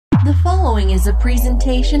The following is a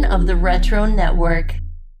presentation of the Retro Network. 15,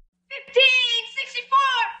 64,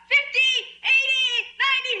 50,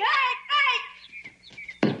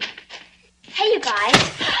 80, 90, hey! Hey, you guys.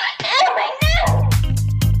 Oh, my no!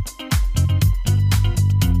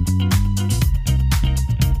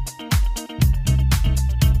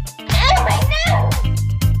 Oh, my no!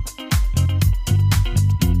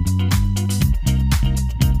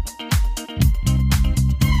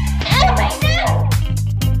 Oh, my no!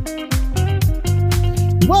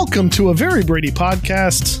 Welcome to a Very Brady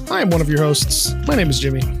podcast. I am one of your hosts. My name is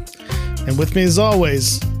Jimmy. And with me as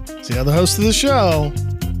always is the other host of the show,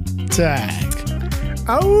 Tag.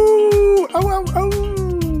 Oh, oh, oh,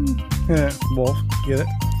 oh. Yeah, wolf, get it?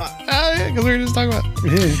 Yeah, because we were just talking about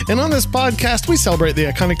it. And on this podcast, we celebrate the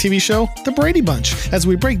iconic TV show, The Brady Bunch, as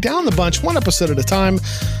we break down the bunch one episode at a time.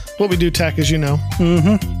 What we do, Tag, as you know.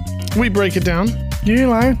 Mm-hmm. We break it down. You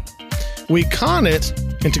lying? We con it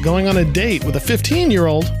into going on a date with a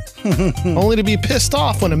 15-year-old, only to be pissed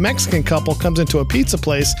off when a Mexican couple comes into a pizza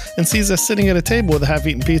place and sees us sitting at a table with a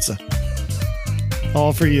half-eaten pizza.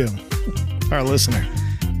 All for you, our listener.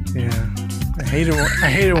 Yeah, I hate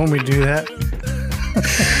it when we do that.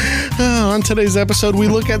 On today's episode, we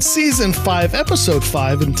look at Season 5, Episode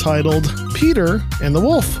 5, entitled Peter and the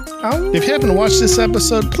Wolf. Oh. If you happen to watch this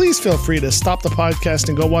episode, please feel free to stop the podcast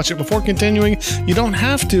and go watch it before continuing. You don't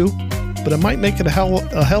have to, but it might make it a hell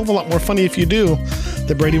of a lot more funny if you do.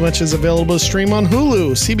 The Brady Bunch is available to stream on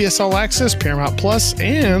Hulu, CBS All Access, Paramount Plus,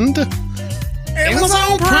 and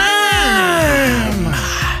Amazon Prime.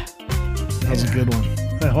 That was a good one.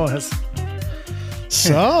 That was.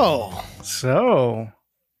 So,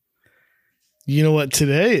 you know what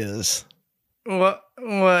today is? What?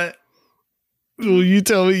 Well, you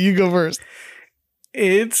tell me. You go first.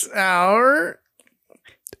 It's our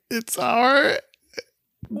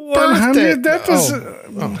 100th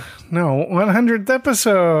episode. No, 100th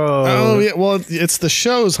episode. Oh, yeah. Well, it's the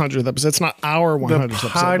show's 100th episode. It's not our 100th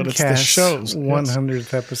episode, but it's the show's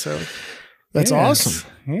 100th episode. That's awesome.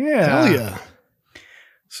 Yeah. Hell yeah.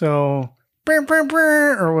 So,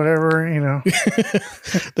 or whatever, you know.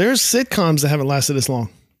 There's sitcoms that haven't lasted this long.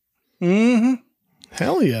 Mm-hmm.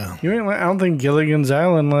 Hell yeah. I don't think Gilligan's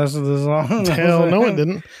Island lasted this long. Hell no, it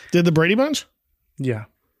didn't. Did the Brady Bunch? Yeah.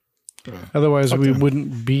 Otherwise, we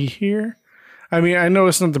wouldn't be here. I mean, I know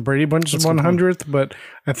it's not the Brady Bunch's 100th, but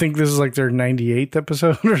I think this is like their 98th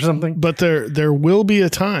episode or something. But there will be a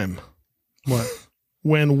time. What?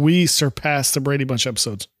 When we surpass the Brady Bunch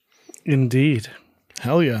episodes. Indeed.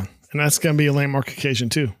 Hell yeah. And that's going to be a landmark occasion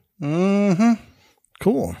too. Mm-hmm.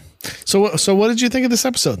 Cool. So what did you think of this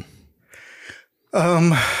episode?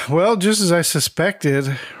 Well, just as I suspected,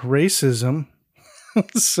 racism.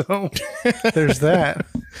 So there's that.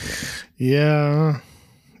 Yeah.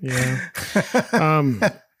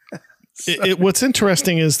 What's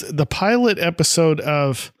interesting is the pilot episode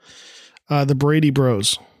of the Brady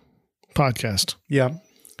Bros podcast. Yeah.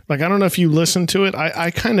 Like, I don't know if you listened to it. I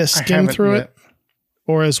kind of skimmed through it,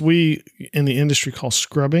 or as we in the industry call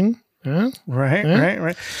scrubbing. Right.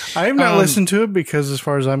 I have not listened to it because, as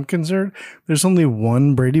far as I'm concerned, there's only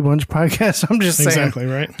one Brady Bunch podcast. I'm just saying. Exactly,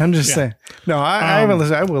 right? I'm just saying. No, I haven't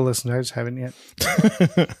listened. I will listen. I just haven't yet.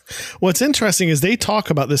 What's interesting is they talk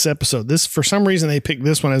about this episode. For some reason, they picked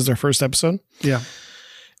this one as their first episode. Yeah.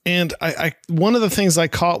 And I one of the things I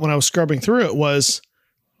caught when I was scrubbing through it was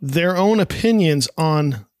their own opinions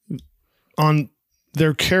on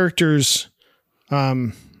their characters'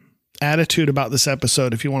 attitude about this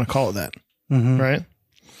episode, if you want to call it that. Mm-hmm. Right.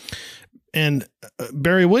 And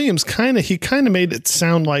Barry Williams kind of made it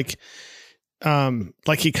sound like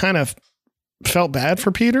he kind of felt bad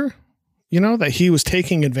for Peter, that he was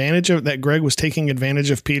taking advantage of, that Greg was taking advantage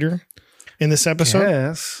of Peter in this episode.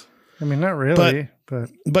 Yes. I mean, not really,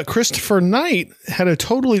 but Christopher Knight had a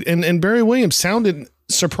totally, and Barry Williams sounded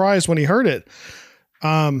surprised when he heard it.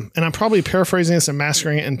 And I'm probably paraphrasing this and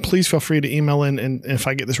masquering it, and please feel free to email in and if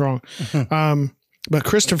I get this wrong. But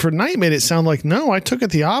Christopher Knight made it sound like, no, I took it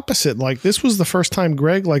the opposite. Like, this was the first time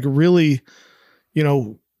Greg really,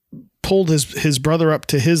 pulled his brother up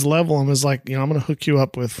to his level and was like, I'm going to hook you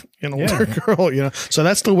up with an older girl, So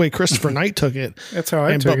that's the way Christopher Knight took it. That's how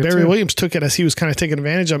I took it. But Barry Williams took it as he was kind of taking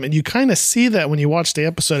advantage of him. And you kind of see that when you watch the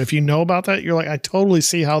episode. If you know about that, you're like, I totally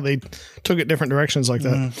see how they took it different directions like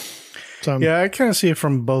that. Mm. So, yeah, I kind of see it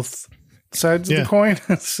from both sides of the coin.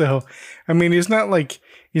 So, I mean, he's not like,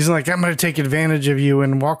 I'm going to take advantage of you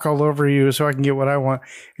and walk all over you so I can get what I want.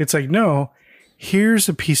 It's like, no, here's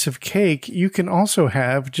a piece of cake you can also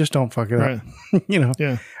have. Just don't fuck it up.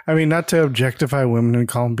 Yeah. I mean, not to objectify women and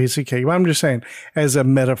call them piece of cake, but I'm just saying as a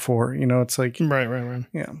metaphor, it's like. Right.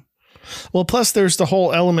 Yeah. Well, plus there's the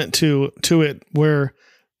whole element to it where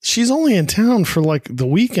she's only in town for like the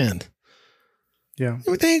weekend. Yeah. I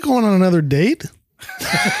mean, they ain't going on another date.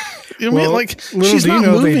 I mean, Well, like little she's do you not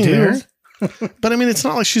know they moving there. do. But I mean, it's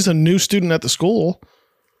not like she's a new student at the school.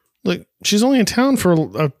 Like she's only in town for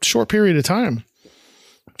a short period of time.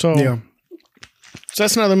 So Yeah. So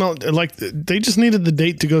that's another like they just needed the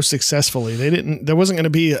date to go successfully. There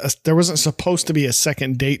wasn't supposed to be a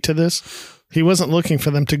second date to this. He wasn't looking for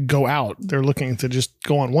them to go out. They're looking to just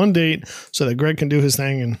go on one date so that Greg can do his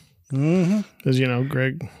thing. And because,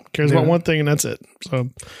 Greg cares about one thing and that's it. So,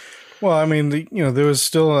 well, I mean, there was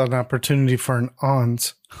still an opportunity for an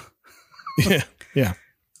aunt. yeah. Yeah.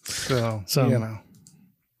 So,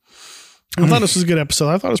 I thought this was a good episode.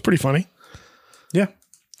 I thought it was pretty funny. Yeah.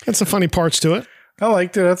 Had some funny parts to it. I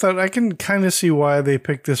liked it. I thought I can kind of see why they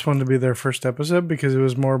picked this one to be their first episode because it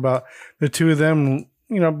was more about the two of them,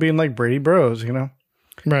 being like Brady bros,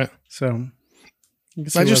 Right. So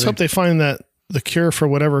I just hope they find that the cure for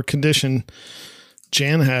whatever condition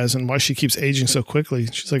Jan has and why she keeps aging so quickly.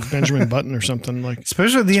 She's like Benjamin Button or something. Like,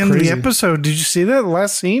 especially at the end crazy. of the episode. Did you see that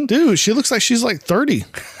last scene? Dude, she looks like she's like 30.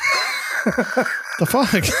 The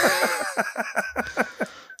fuck?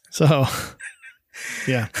 So,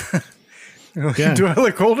 yeah. Yeah. Do I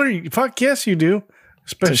look older? Fuck yes, you do.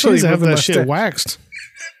 Especially so have with that the shit waxed.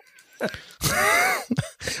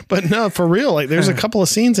 But no, for real. Like, there's a couple of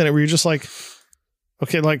scenes in it where you're just like,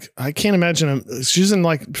 okay, like I can't imagine. She's in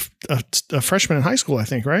like a freshman in high school, I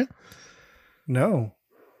think, right? No,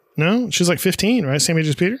 she's like 15, right? Same age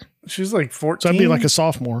as Peter. She's like 14. So I'd be like a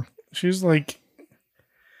sophomore. She's like.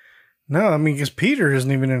 No, I mean, because Peter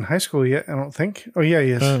isn't even in high school yet, I don't think. Oh, yeah, he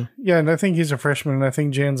is. Yeah, and I think he's a freshman, and I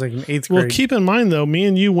think Jan's like in 8th grade. Well, keep in mind, though, me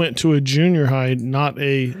and you went to a junior high, not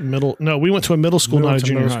a middle. No, we went to a middle school, not a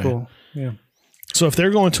junior high. School. Yeah. So if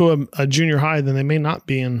they're going to a junior high, then they may not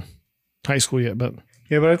be in high school yet. But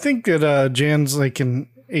yeah, but I think that Jan's like in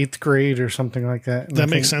 8th grade or something like that. And that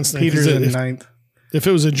makes sense. Then, Peter's in 9th. If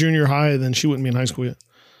it was a junior high, then she wouldn't be in high school yet.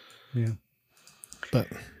 Yeah. But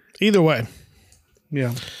either way.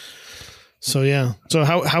 Yeah. So yeah. So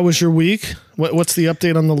how was your week? What's the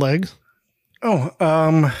update on the leg? Oh,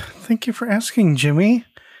 thank you for asking, Jimmy.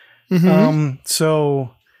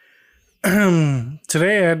 So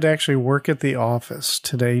today I had to actually work at the office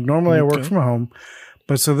today. Normally I work from home,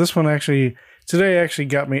 but so this one today actually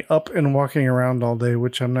got me up and walking around all day,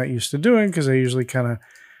 which I'm not used to doing because I usually kind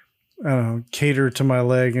of cater to my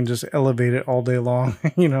leg and just elevate it all day long,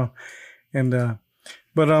 and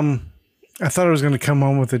but I thought I was going to come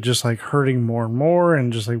home with it just like hurting more and more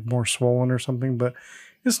and just like more swollen or something, but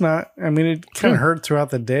it's not. I mean, it kind of hurt throughout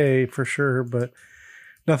the day for sure, but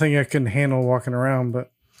nothing I couldn't handle walking around.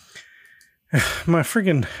 But my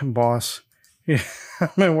freaking boss, I'm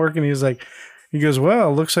at work and he goes, well,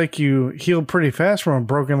 it looks like you healed pretty fast from a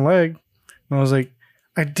broken leg. And I was like,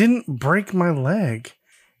 I didn't break my leg.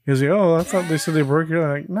 He was like, oh, I thought they said they broke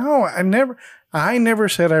your leg. No, I never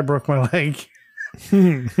said I broke my leg.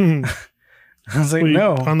 I was like,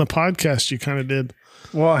 no. On the podcast, you kind of did.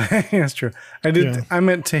 Well, that's true. I did. Yeah. I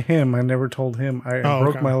meant to him. I never told him I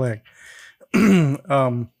broke my leg.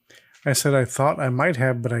 I said I thought I might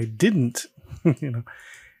have, but I didn't.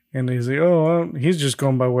 And he's like, oh, well, he's just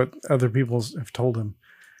going by what other people have told him.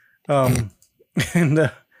 And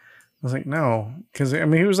I was like, no, because I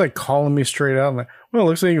mean, he was like calling me straight out. Like, well, it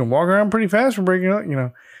looks like you can walk around pretty fast for breaking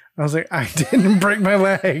up. I was like, I didn't break my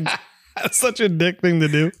leg. That's such a dick thing to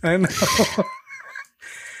do. I know.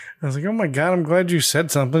 I was like, oh my God, I'm glad you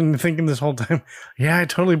said something. Thinking this whole time, yeah, I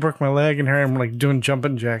totally broke my leg. And here I'm like doing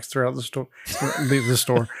jumping jacks throughout the store,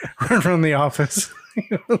 around the office.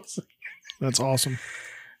 That's awesome.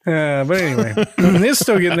 But anyway, it's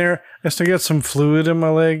still getting there. I still got some fluid in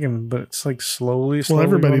my leg, but it's like slowly. Well,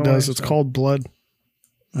 everybody does. It's called blood.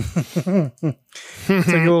 It's like a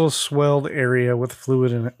little swelled area with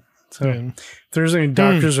fluid in it. So if there's any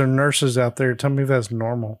doctors or nurses out there, tell me if that's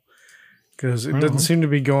normal. Because it doesn't seem to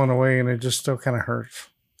be going away and it just still kind of hurts.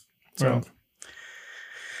 So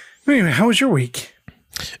anyway, how was your week?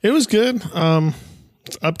 It was good.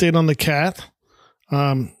 Update on the cat.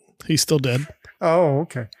 He's still dead. Oh,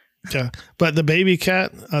 okay. Yeah. But the baby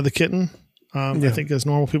cat, the kitten, I think as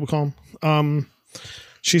normal people call him,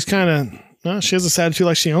 she's kind of, she has a sad feel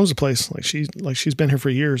like she owns the place. Like she's been here for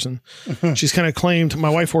years and she's kind of claimed, my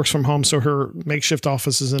wife works from home. So her makeshift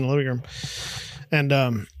office is in the living room.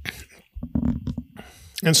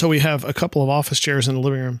 And so we have a couple of office chairs in the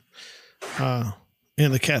living room.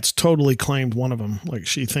 And the cat's totally claimed one of them. Like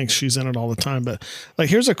she thinks she's in it all the time. But like,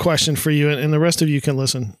 here's a question for you, and the rest of you can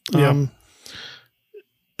listen. Have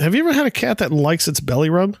you ever had a cat that likes its belly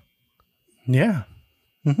rub? Yeah.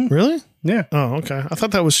 Really? Yeah. Oh, okay. I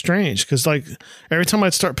thought that was strange because, like, every time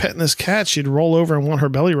I'd start petting this cat, she'd roll over and want her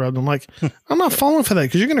belly rubbed. I'm like, I'm not falling for that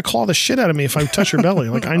because you're going to claw the shit out of me if I touch her belly.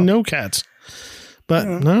 Like, I know cats. But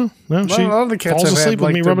no, she a lot of the cats falls I've asleep had,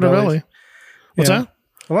 with me like, rubbing her their belly. What's Yeah. that?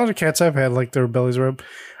 A lot of cats I've had like their bellies rubbed.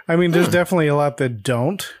 I mean, there's definitely a lot that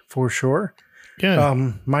don't, for sure.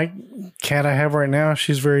 Yeah. My cat I have right now,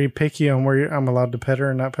 she's very picky on where I'm allowed to pet her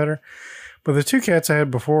and not pet her. But the 2 cats I had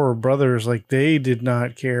before were brothers. Like, they did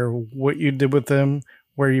not care what you did with them,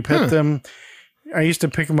 where you pet them. I used to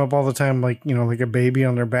pick them up all the time, like, you know, like a baby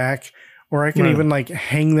on their back. Or I can even like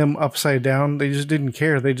hang them upside down. They just didn't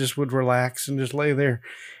care. They just would relax and just lay there.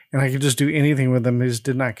 And I could just do anything with them. They just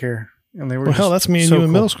did not care. And they were well, hell, that's me and so you in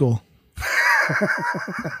cool. middle school.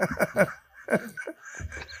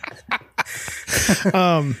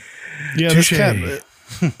 Yeah, Touché.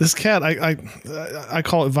 this cat, I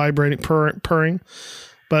call it vibrating, purring,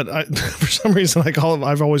 but for some reason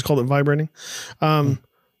I've always called it vibrating.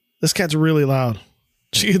 This cat's really loud.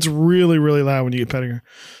 She gets really, really loud when you get petting her.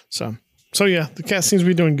 So yeah, the cat seems to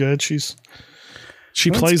be doing good. She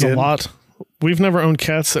plays good. a lot. We've never owned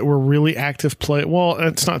cats that were really active play. Well,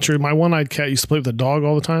 that's not true. My one-eyed cat used to play with the dog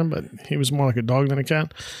all the time, but he was more like a dog than a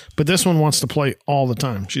cat. But this one wants to play all the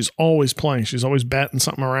time. She's always playing. She's always batting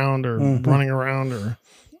something around or running around or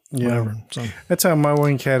whatever. So That's how my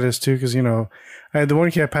one cat is too, because, you know, I had the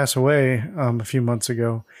one cat pass away a few months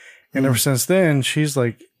ago. And ever since then, she's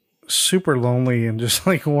like super lonely and just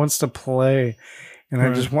like wants to play. And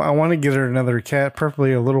I want to get her another cat,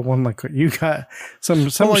 preferably a little one like what you got.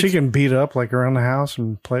 Something she can beat up like around the house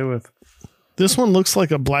and play with. This one looks like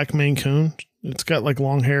a black Maine Coon. It's got like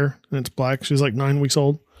long hair and it's black. She's like 9 weeks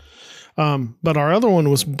old. But our other one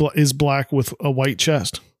is black with a white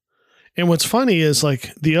chest. And what's funny is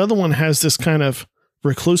like the other one has this kind of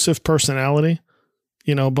reclusive personality,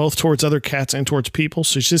 you know, both towards other cats and towards people.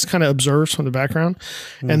 So she just kind of observes from the background.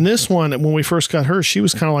 And this one, when we first got her, she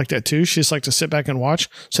was kind of like that too. She just liked to sit back and watch.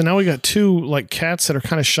 So now we got 2 like cats that are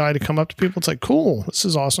kind of shy to come up to people. It's like, cool. This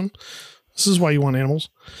is awesome. This is why you want animals.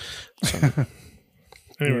 So,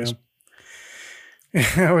 anyways. Yeah.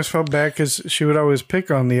 I always felt bad because she would always pick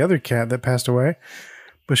on the other cat that passed away.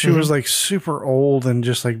 But she was like super old and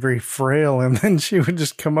just like very frail. And then she would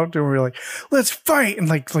just come up to her and be like, let's fight. And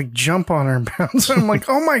like jump on her and bounce. And I'm like,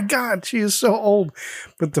 oh my God, she is so old.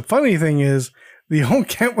 But the funny thing is the old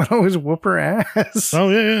cat would always whoop her ass. Oh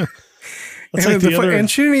yeah. That's and, like and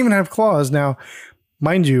she didn't even have claws. Now,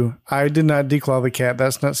 mind you, I did not declaw the cat.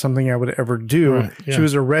 That's not something I would ever do. Right, yeah. She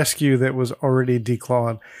was a rescue that was already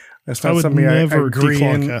declawed. That's not I would something I never agree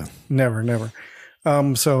declaw a in. cat. Never.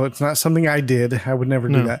 So it's not something I did. I would never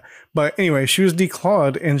do that. But anyway, she was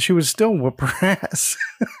declawed and she would still whoop her ass.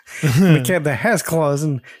 The cat that has claws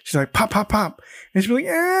and she's like, pop, pop, pop. And she'd be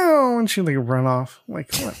like, ow. And she'd like run off.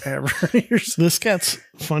 Like, whatever. This cat's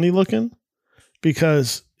funny looking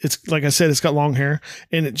because it's like I said, it's got long hair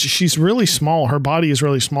and she's really small. Her body is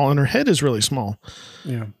really small and her head is really small.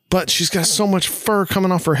 Yeah. But she's got so much fur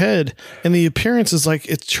coming off her head, and the appearance is like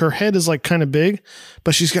her head is like kind of big,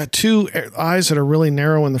 but she's got 2 eyes that are really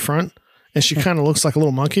narrow in the front, and she kind of looks like a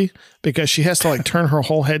little monkey because she has to like turn her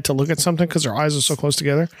whole head to look at something because her eyes are so close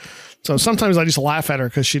together. So sometimes I just laugh at her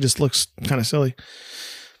because she just looks kind of silly.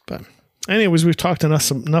 But anyways, we've talked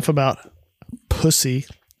enough about pussy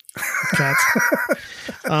cats.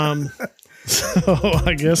 So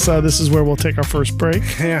I guess this is where we'll take our first break.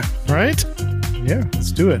 Yeah. Right? Yeah.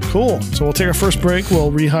 Let's do it. Cool. So we'll take our first break.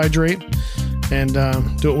 We'll rehydrate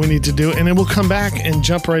and do what we need to do. And then we'll come back and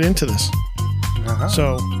jump right into this. Uh-huh.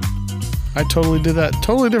 So I totally did that.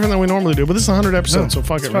 Totally different than we normally do. But this is 100 episodes, so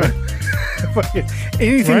fuck it, right? Fuck it.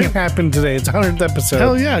 Anything can happen today. It's 100th episode.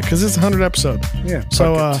 Hell yeah, because it's 100 episode. Yeah.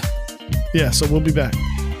 So, so we'll be back.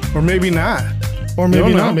 Or maybe not. Or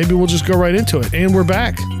maybe not. Maybe we'll just go right into it. And we're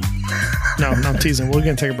back. No, I'm teasing. We're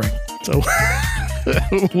going to take a break. So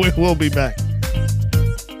we'll be back.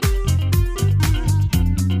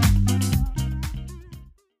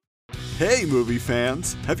 Hey movie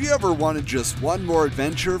fans, have you ever wanted just one more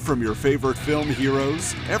adventure from your favorite film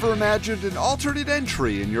heroes? Ever imagined an alternate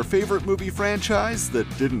entry in your favorite movie franchise that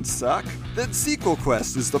didn't suck? Then Sequel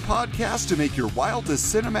Quest is the podcast to make your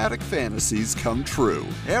wildest cinematic fantasies come true.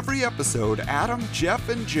 Every episode, Adam, Jeff,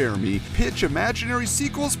 and Jeremy pitch imaginary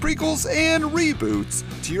sequels, prequels, and reboots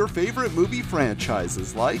to your favorite movie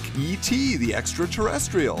franchises like E.T. the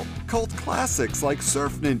Extraterrestrial, cult classics like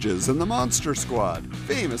Surf Ninjas and the Monster Squad,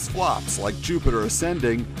 famous flops flops like Jupiter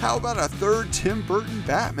Ascending, how about a third Tim Burton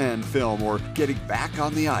Batman film or getting back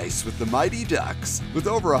on the ice with the Mighty Ducks? With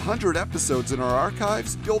over 100 episodes in our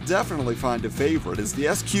archives, you'll definitely find a favorite as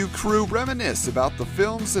the SQ crew reminisce about the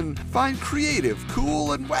films and find creative,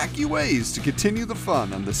 cool, and wacky ways to continue the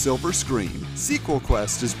fun on the silver screen. Sequel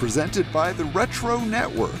Quest is presented by the Retro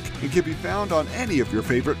Network and can be found on any of your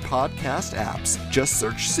favorite podcast apps. Just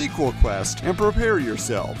search Sequel Quest and prepare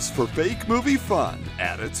yourselves for fake movie fun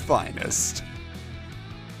at its finest.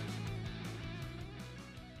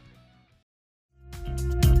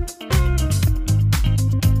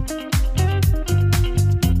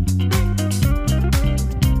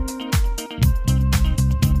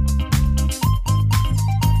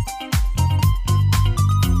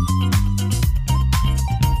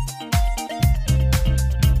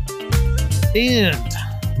 And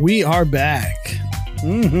we are back.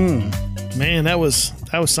 Man, that was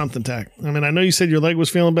something, Tack. I mean, I know you said your leg was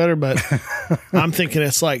feeling better, but I'm thinking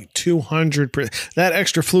it's like 200%. That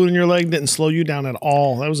extra fluid in your leg didn't slow you down at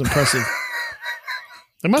all. That was impressive.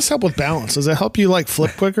 It must help with balance. Does it help you like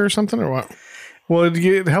flip quicker or something, or what? Well,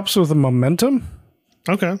 it helps with the momentum.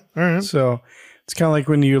 Okay, all right. So it's kind of like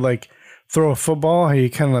when you like throw a football, how you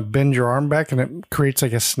kind of bend your arm back and it creates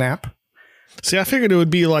like a snap. See, I figured it would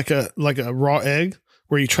be like a raw egg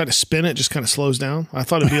where you try to spin it, just kind of slows down. I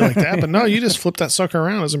thought it'd be like that, but no, you just flip that sucker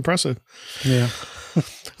around. It's impressive. Yeah.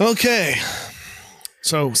 Okay.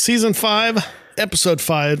 So season 5, episode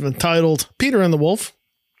 5, entitled Peter and the Wolf.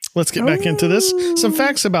 Let's get back into this. Some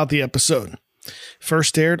facts about the episode.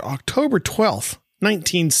 First aired October 12th,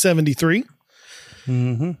 1973.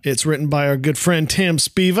 Mm-hmm. It's written by our good friend Tam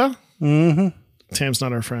Spiva. Mm-hmm. Tam's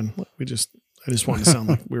not our friend. I just wanted to sound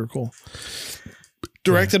like we were cool.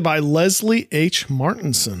 Directed by Leslie H.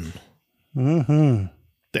 Martinson. Mm-hmm.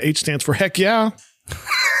 The H stands for heck yeah.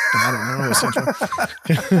 I don't know what it stands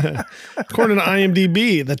for. According to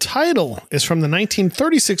IMDb, the title is from the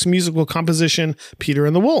 1936 musical composition Peter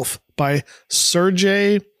and the Wolf by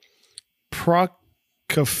Sergei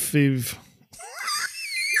Prokofiev.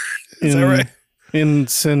 Is that right?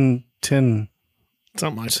 Something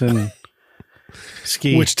like that.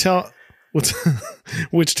 Ski.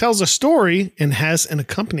 Which tells a story and has an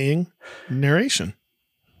accompanying narration.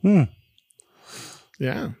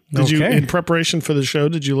 Yeah. Did you, in preparation for the show,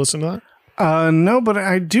 did you listen to that? No, but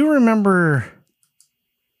I do remember.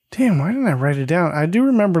 Damn, why didn't I write it down? I do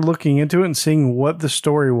remember looking into it and seeing what the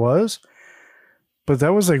story was, but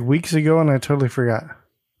that was like weeks ago, and I totally forgot.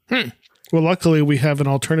 Well, luckily we have an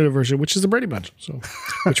alternative version, which is the Brady Bunch,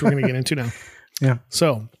 which we're going to get into now. Yeah.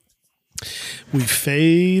 So we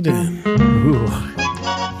fade in. Ooh.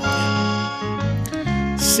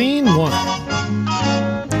 Scene 1.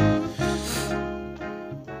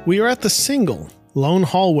 We are at the single lone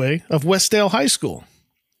hallway of Westdale High School.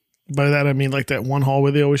 By that, I mean like that one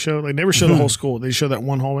hallway they always show. They never show the whole school. They show that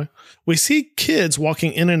one hallway. We see kids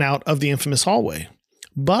walking in and out of the infamous hallway.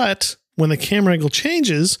 But when the camera angle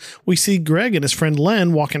changes, we see Greg and his friend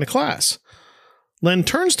Len walk into class. Len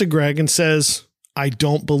turns to Greg and says, "I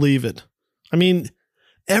don't believe it. I mean,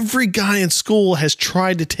 every guy in school has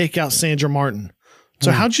tried to take out Sandra Martin.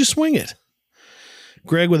 So how'd you swing it?"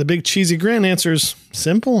 Greg, with a big cheesy grin, answers,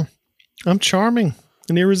 "Simple. I'm charming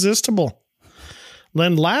and irresistible."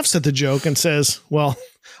 Len laughs at the joke and says, "Well,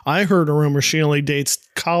 I heard a rumor she only dates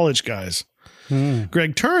college guys."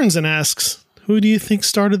 Greg turns and asks, "Who do you think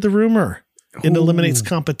started the rumor? It eliminates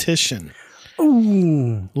competition."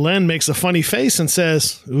 Ooh. Len makes a funny face and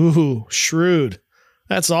says, "Ooh, shrewd.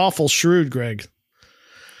 That's awful shrewd, Greg."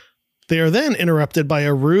 They are then interrupted by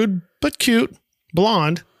a rude but cute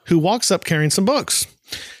blonde who walks up carrying some books.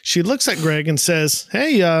 She looks at Greg and says,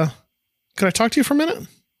 "Hey, can I talk to you for a minute?"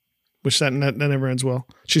 Which that never ends well.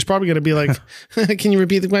 She's probably going to be like, "Can you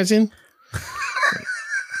repeat the question?"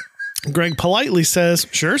 Greg politely says,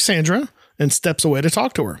 "Sure, Sandra," and steps away to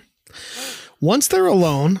talk to her. Once they're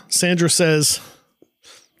alone, Sandra says,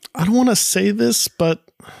 "I don't want to say this, but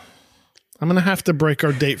I'm going to have to break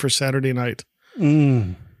our date for Saturday night."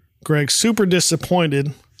 Greg's super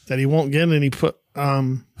disappointed that he won't get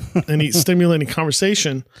any stimulating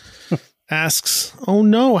conversation, asks, "Oh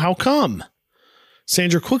no, how come?"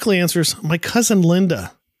 Sandra quickly answers, "My cousin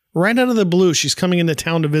Linda. Right out of the blue, she's coming into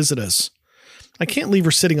town to visit us. I can't leave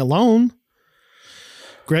her sitting alone."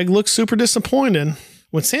 Greg looks super disappointed.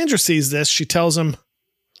 When Sandra sees this, she tells him,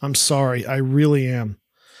 "I'm sorry, I really am."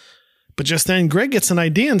 But just then, Greg gets an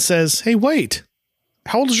idea and says, "Hey, wait,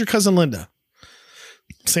 how old is your cousin Linda?"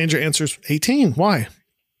 Sandra answers, 18. Why?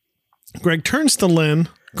 Greg turns to Lynn,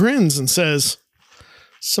 grins, and says,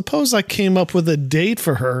 "Suppose I came up with a date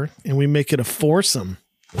for her and we make it a foursome."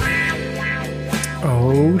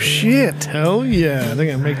 Oh, shit. Hell yeah. They're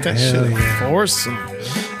going to make that Hell shit yeah. foursome.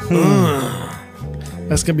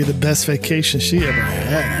 That's going to be the best vacation she ever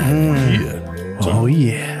had. Yeah. Oh,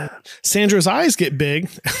 yeah. Sandra's eyes get big.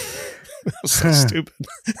 That was so stupid.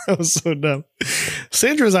 That was so dumb.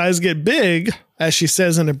 Sandra's eyes get big as she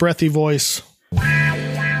says in a breathy voice,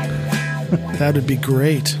 "That would be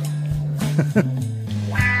great.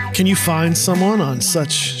 Can you find someone on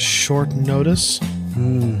such short notice?"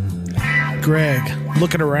 Greg,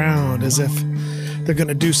 looking around as if they're going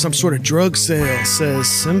to do some sort of drug sale, says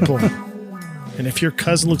simple. "And if your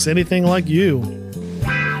cousin looks anything like you,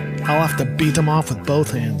 I'll have to beat them off with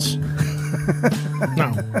both hands."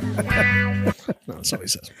 No, that's what he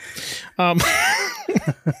says.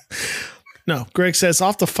 No, Greg says, "I'll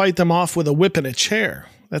have to fight them off with a whip and a chair."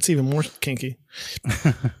 That's even more kinky.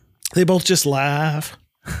 They both just laugh.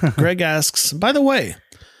 Greg asks, "By the way,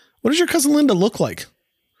 what does your cousin Linda look like?"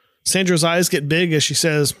 Sandra's eyes get big as she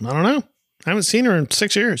says, "I don't know. I haven't seen her in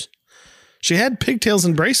 6 years. She had pigtails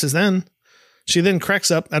and braces then." She then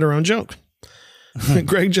cracks up at her own joke.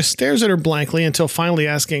 Greg just stares at her blankly until finally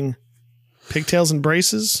asking, "Pigtails and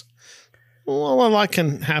braces? Well, a lot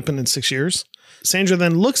can happen in 6 years." Sandra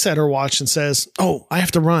then looks at her watch and says, "Oh, I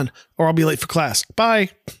have to run or I'll be late for class. Bye."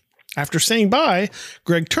 After saying bye,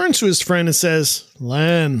 Greg turns to his friend and says,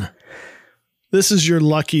 "Len, this is your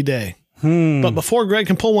lucky day." But before Greg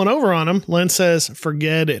can pull one over on him, Len says,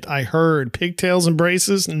 "Forget it. I heard. Pigtails and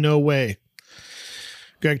braces? No way."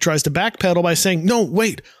 Greg tries to backpedal by saying, "No,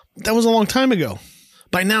 wait. That was a long time ago.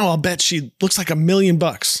 By now, I'll bet she looks like $1 million.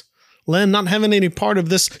 Len, not having any part of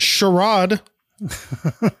this charade,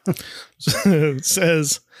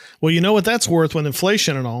 says, "Well, you know what that's worth with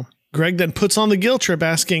inflation and all." Greg then puts on the guilt trip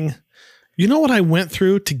asking, "You know what I went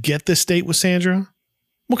through to get this date with Sandra?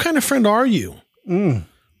 What kind of friend are you?"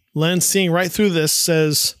 Len, seeing right through this,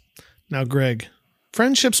 says, "Now, Greg,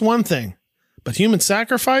 friendship's one thing, but human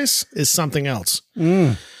sacrifice is something else."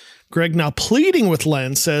 Greg, now pleading with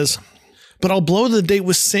Len, says, "But I'll blow the date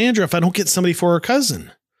with Sandra if I don't get somebody for her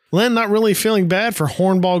cousin." Len, not really feeling bad for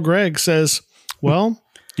hornball Greg, says, "Well,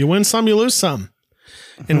 you win some, you lose some."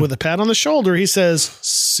 And with a pat on the shoulder, he says,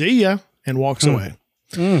 "See ya," and walks away.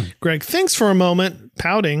 Greg thinks for a moment,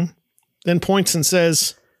 pouting, then points and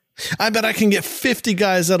says, "I bet I can get 50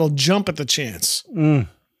 guys that'll jump at the chance."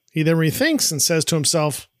 He then rethinks and says to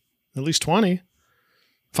himself, "At least 20.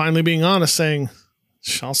 Finally being honest, saying,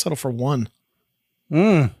 "I'll settle for one."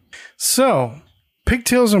 So,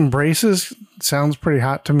 pigtails and braces sounds pretty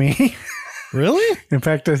hot to me. Really? In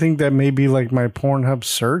fact, I think that may be like my Pornhub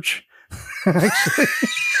search. Actually.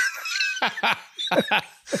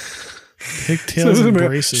 Pigtails and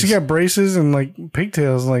braces. She got braces and like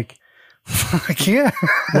pigtails. Like, fuck yeah.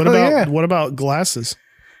 What about glasses?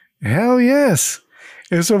 Hell yes.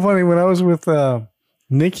 It was so funny when I was with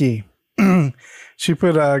Nikki. She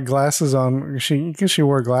put glasses on. Because she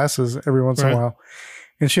wore glasses every once in a while.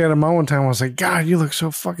 And she had a moment one time. I was like, "God, you look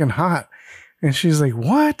so fucking hot." And she's like,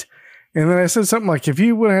 "What?" And then I said something like, "If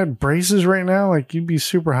you would have had braces right now, like you'd be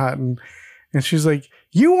super hot." And she's like,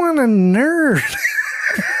 "You want a nerd?"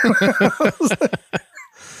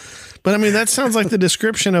 But I mean, that sounds like the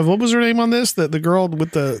description of, what was her name on this? The girl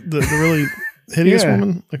with the really hideous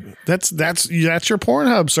woman. Like, that's your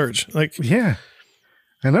Pornhub search. Like, yeah.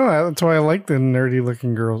 I know. That's why I like the nerdy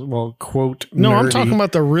looking girls. Well, quote, no, nerdy. I'm talking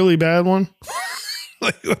about the really bad one.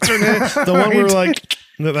 Like, what's her name? The one where like,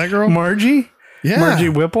 that girl? Margie? Yeah. Margie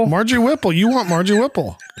Whipple? Margie Whipple. You want Margie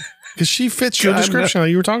Whipple. Because she fits your description that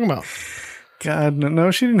you were talking about. God, no,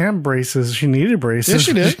 she didn't have braces. She needed braces. Yes,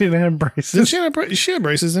 she did. She didn't have braces. Didn't she had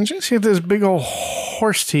braces, didn't she? She had those big old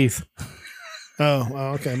horse teeth. Oh,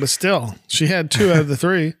 okay. But still, she had 2 out of the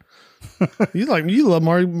 3. You love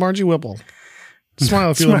Margie Whipple.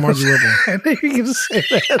 Smile if you love Margie Whipple. I knew you were going to say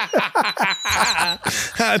that.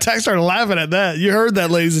 Tack started laughing at that. You heard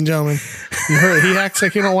that, ladies and gentlemen. You heard it. He acts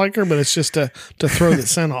like he don't like her, but it's just to throw the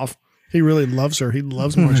scent off. He really loves her. He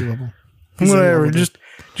loves Margie Whipple. Whatever.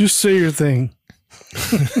 Just say your thing.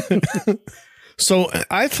 So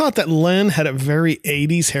I thought that Len had a very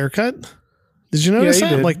 80s haircut. Did you notice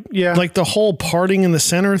that? Did. Like the whole parting in the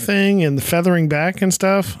center thing and the feathering back and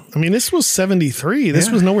stuff. I mean, this was 73.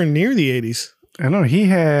 This was nowhere near the 80s. I know. He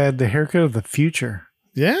had the haircut of the future.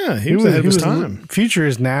 Yeah, he was ahead of his time. Future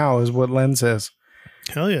is now, is what Len says.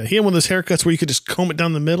 Hell yeah. He had one of those haircuts where you could just comb it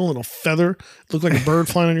down the middle and it'll feather. Look like a bird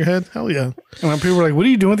flying on your head. Hell yeah. And when people were like, "What are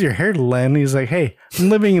you doing with your hair, Len?" He's like, "Hey, I'm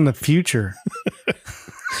living in the future."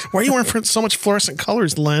 Why are you wearing so much fluorescent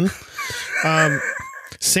colors, Len?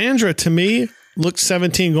 Sandra, to me, looked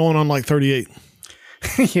 17 going on like 38.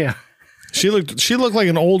 Yeah. She looked like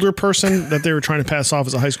an older person that they were trying to pass off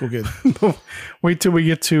as a high school kid. Wait till we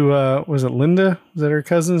get to, was it Linda? Was that her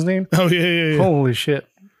cousin's name? Oh, yeah. Holy shit.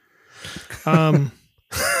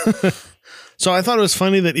 So I thought it was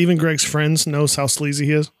funny that even Greg's friends knows how sleazy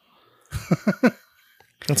he is.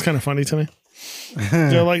 That's kind of funny to me.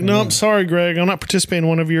 They're like, nope, sorry, Greg. I'm not participating in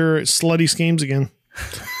one of your slutty schemes again.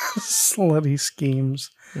 Slutty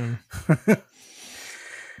schemes.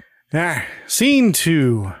 Scene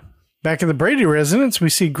 2. Back at the Brady residence, we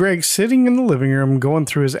see Greg sitting in the living room going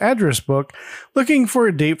through his address book, looking for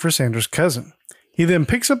a date for Sandra's cousin. He then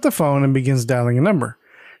picks up the phone and begins dialing a number.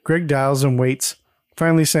 Greg dials and waits,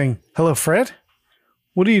 finally saying, "Hello, Fred?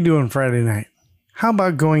 What are you doing Friday night? How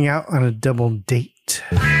about going out on a double date?"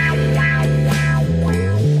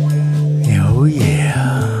 Oh,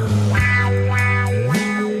 yeah.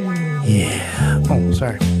 Yeah. Oh,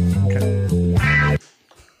 sorry. Okay.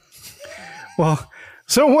 Well,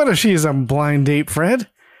 so what if she is a blind date, Fred?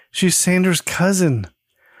 She's Sandra's cousin.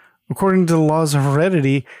 According to the laws of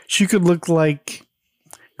heredity, she could look like...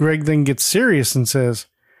 Greg then gets serious and says,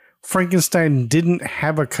 Frankenstein didn't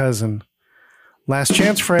have a cousin. Last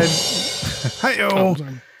chance, Fred. Hi-oh.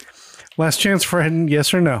 Last chance, Fred.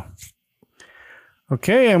 Yes or no?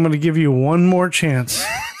 Okay, I'm going to give you one more chance.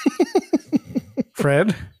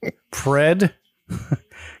 Fred.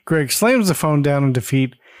 Greg slams the phone down in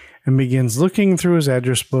defeat and begins looking through his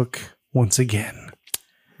address book once again.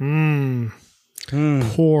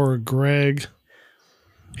 Poor Greg.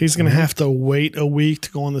 He's going to have to wait a week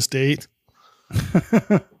to go on this date.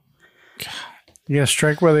 God. You got to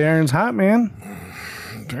strike where the iron's hot, man.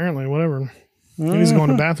 Apparently, whatever. He needs to go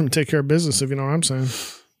in the bathroom and take care of business, if you know what I'm saying.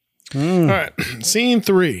 All right. Scene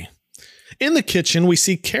 3. In the kitchen, we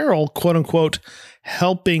see Carol, quote unquote,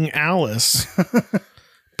 helping Alice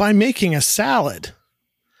by making a salad.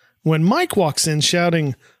 When Mike walks in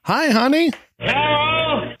shouting, "Hi, honey."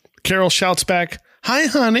 Carol shouts back, "Hi,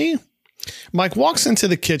 honey." Mike walks into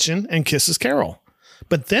the kitchen and kisses Carol,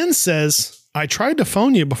 but then says, "I tried to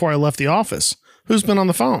phone you before I left the office. Who's been on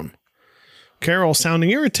the phone?" Carol,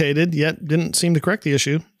 sounding irritated, yet didn't seem to correct the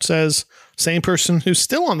issue, says, "Same person who's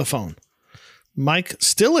still on the phone." Mike,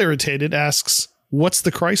 still irritated, asks, "What's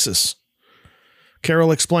the crisis?"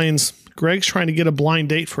 Carol explains, "Greg's trying to get a blind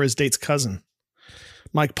date for his date's cousin."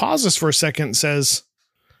 Mike pauses for a second and says,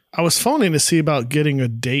 "I was phoning to see about getting a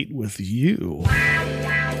date with you."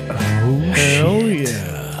 Oh, hell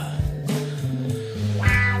yeah.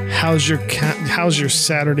 How's your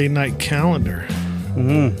Saturday night calendar?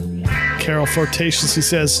 Carol flirtatiously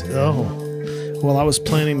says, "Oh, well, I was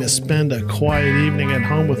planning to spend a quiet evening at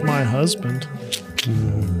home with my husband."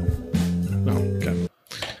 No, okay.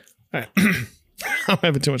 All right. I'm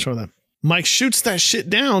having too much fun with that. Mike shoots that shit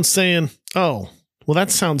down saying, "Oh, well,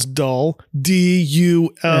 that sounds dull.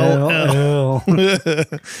 D-U-L-L.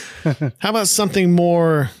 How about something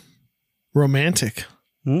more romantic?"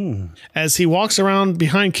 As he walks around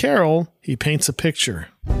behind Carol, he paints a picture.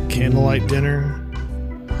 Candlelight dinner,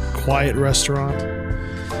 quiet restaurant.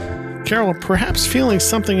 Carol, perhaps feeling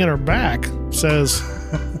something in her back, says,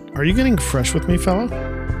 "Are you getting fresh with me, fella?"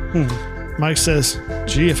 Mike says,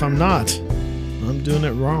 "Gee, if I'm not, I'm doing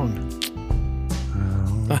it wrong."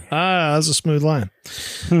 That's a smooth line.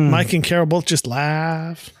 Mike and Carol both just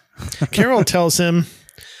laugh. Carol tells him,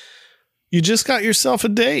 "You just got yourself a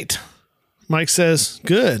date." Mike says,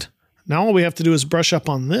 "Good. Now all we have to do is brush up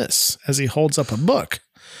on this," as he holds up a book.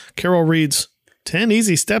 Carol reads, 10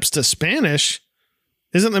 Easy Steps to Spanish.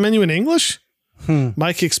 Isn't the menu in English?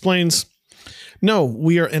 Mike explains, "No,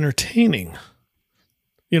 we are entertaining."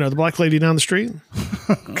 You know, the black lady down the street.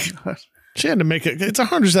 God. She had to make it. It's a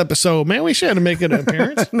 100th episode, man. She had to make an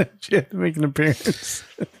appearance. She had to make an appearance.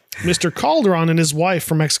 Mr. Calderon and his wife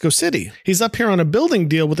from Mexico City. He's up here on a building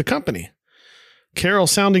deal with the company. Carol,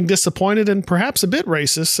 sounding disappointed and perhaps a bit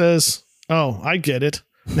racist, says, "Oh, I get it.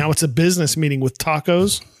 Now it's a business meeting with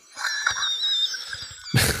tacos."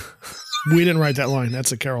 We didn't write that line.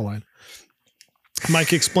 That's a Carol line.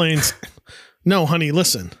 Mike explains, "No, honey,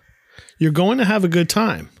 listen. You're going to have a good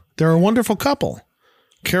time. They're a wonderful couple."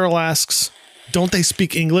 Carol asks, "Don't they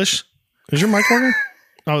speak English?" Is your mic working?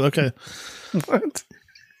 Oh, okay. What?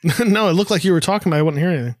 No, it looked like you were talking, but I wouldn't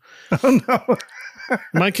hear anything. Oh, no.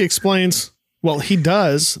 Mike explains, "Well, he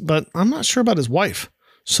does, but I'm not sure about his wife.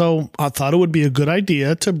 So I thought it would be a good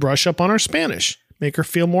idea to brush up on our Spanish, make her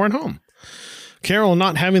feel more at home." Carol,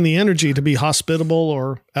 not having the energy to be hospitable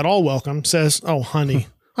or at all welcome, says, "Oh, honey,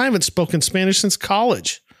 I haven't spoken Spanish since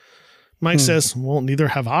college." Mike says, "Well, neither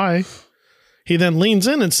have I." He then leans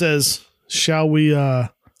in and says, "Shall we habla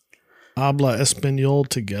español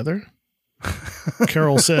together?"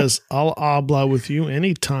 Carol says, I'll habla with you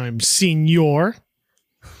anytime, senor.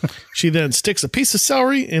 She then sticks a piece of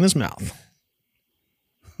celery in his mouth.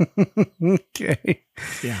 Okay.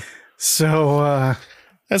 Yeah. So,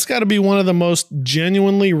 that's got to be one of the most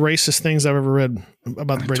genuinely racist things I've ever read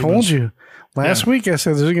about the Brady told Bunch. you. Last week I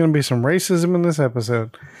said there's going to be some racism in this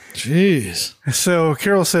episode. Jeez. So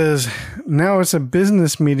Carol says, now it's a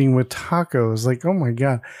business meeting with tacos. Like, oh my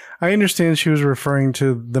God. I understand she was referring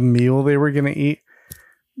to the meal they were going to eat,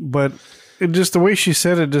 but it just, the way she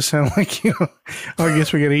said it just sounded like, oh, I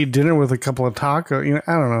guess we got to eat dinner with a couple of tacos.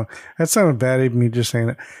 I don't know. That sounded bad, even me just saying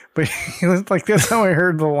it. But like, that's how I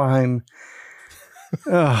heard the line.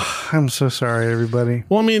 Oh, I'm so sorry, everybody.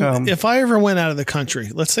 Well, I mean, if I ever went out of the country,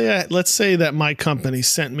 let's say that my company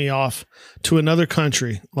sent me off to another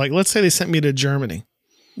country. Like, let's say they sent me to Germany.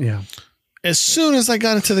 Yeah. As soon as I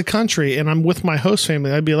got into the country and I'm with my host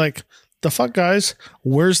family, I'd be like, the fuck, guys,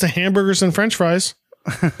 where's the hamburgers and French fries?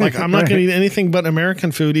 Like, I'm not going to eat anything but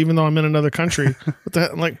American food, even though I'm in another country.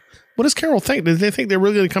 What does Carol think? Did they think they're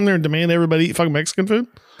really going to come there and demand everybody eat fucking Mexican food?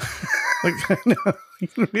 Like, no,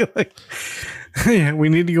 you'd be like, yeah, we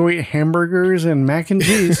need to go eat hamburgers and mac and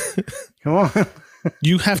cheese. Come on.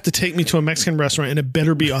 You have to take me to a Mexican restaurant and it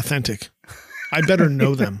better be authentic. I better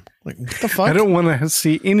know them. Like, what the fuck? I don't want to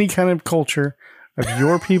see any kind of culture of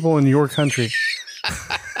your people in your country.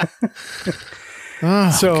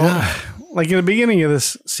 God. Like in the beginning of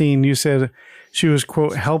this scene, you said she was,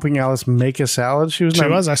 quote, helping Alice make a salad. She was.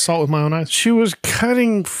 I saw it with my own eyes. She was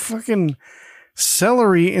cutting fucking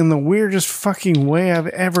celery in the weirdest fucking way I've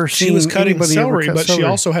ever seen. She was cutting celery, but celery. she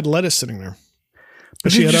also had lettuce sitting there.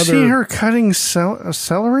 But did you see her cutting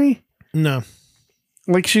celery? No.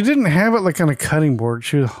 Like, she didn't have it like on a cutting board.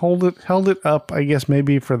 She held it up, I guess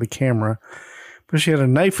maybe for the camera. But she had a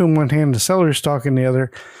knife in one hand, a celery stalk in the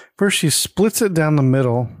other. First, she splits it down the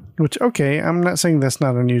middle, which, okay, I'm not saying that's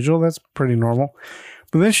not unusual. That's pretty normal.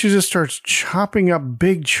 But then she just starts chopping up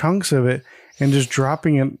big chunks of it and just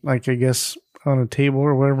dropping it, like, I guess, on a table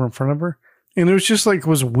or whatever in front of her. And it was just like,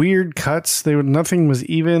 was weird cuts. Nothing was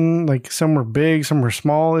even, like, some were big, some were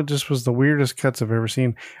small. It just was the weirdest cuts I've ever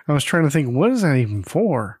seen. I was trying to think, what is that even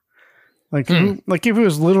for? Like, like if it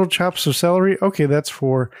was little chops of celery, okay, that's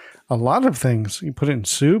for a lot of things. You put it in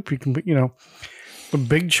soup, you can put, but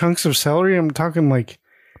big chunks of celery, I'm talking like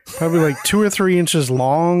probably like 2 or 3 inches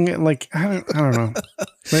long. Like, I don't know.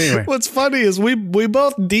 But anyway. What's funny is we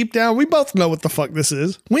both deep down, we both know what the fuck this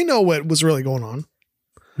is. We know what was really going on.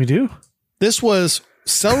 We do. This was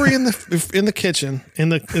celery in the kitchen, in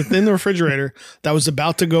the refrigerator that was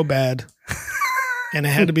about to go bad, and it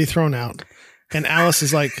had to be thrown out. And Alice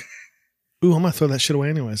is like, ooh, I'm going to throw that shit away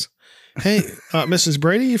anyways. Hey, Mrs.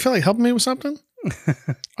 Brady, you feel like helping me with something?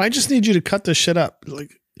 I just need you to cut this shit up.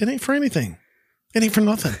 Like, it ain't for anything. It ain't for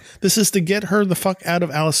nothing. This is to get her the fuck out of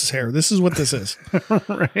Alice's hair. This is what this is.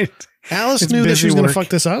 Right. Alice knew that she was going to fuck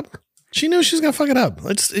this up. She knew she was going to fuck it up.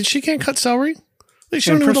 She can't cut celery. Like, she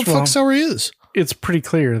don't know what the fuck celery is. It's pretty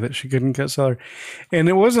clear that she couldn't cut celery. And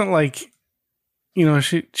it wasn't like,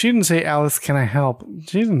 she didn't say, Alice, can I help?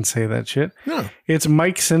 She didn't say that shit. No. It's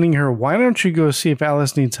Mike sending her, why don't you go see if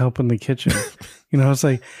Alice needs help in the kitchen? It's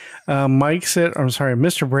like,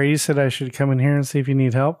 Mr. Brady said I should come in here and see if you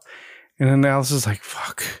need help. And then Alice is like,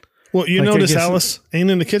 fuck. Well, notice Alice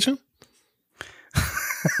ain't in the kitchen?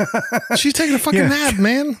 She's taking a fucking nap,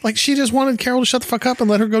 man. Like, she just wanted Carol to shut the fuck up and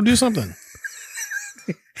let her go do something.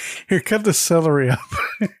 Here, cut the celery up.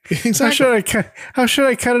 Exactly. How should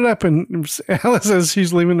I cut it up? And Alice, as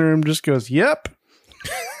she's leaving the room, just goes, yep.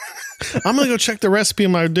 I'm going to go check the recipe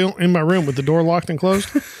in my room with the door locked and closed.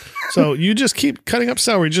 So you just keep cutting up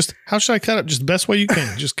celery. Just, how should I cut it? Just the best way you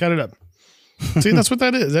can. Just cut it up. See, that's what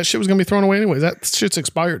that is. That shit was going to be thrown away anyway. That shit's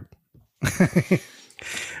expired. All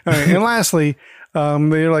right. And lastly,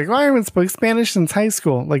 they're like, I haven't spoken Spanish since high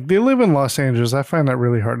school. Like, they live in Los Angeles. I find that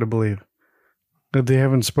really hard to believe. That they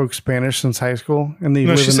haven't spoke Spanish since high school and they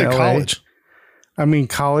live in LA. College. I mean,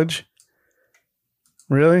 college.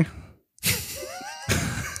 Really?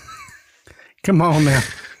 Come on now.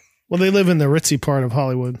 Well, they live in the ritzy part of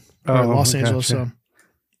Hollywood, or Los Angeles. So.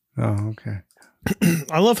 Oh, okay.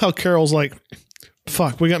 I love how Carol's like,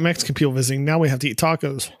 fuck, we got Mexican people visiting. Now we have to eat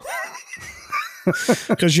tacos.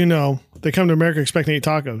 Because, they come to America expecting to eat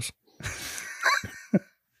tacos.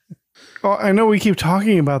 Well, I know we keep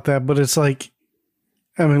talking about that, but it's like,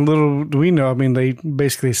 little do we know. They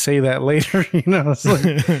basically say that later, it's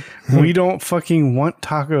like, we don't fucking want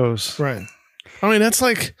tacos. Right.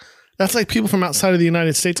 That's like people from outside of the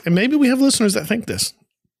United States. And maybe we have listeners that think this.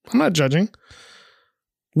 I'm not judging.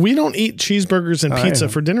 We don't eat cheeseburgers and pizza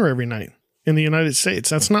for dinner every night in the United States.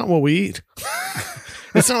 That's not what we eat.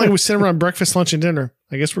 It's not like we sit around breakfast, lunch, and dinner.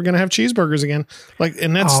 I guess we're going to have cheeseburgers again.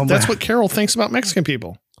 And that's what Carol thinks about Mexican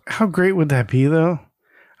people. How great would that be, though?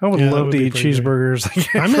 I would love to eat cheeseburgers.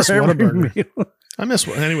 I miss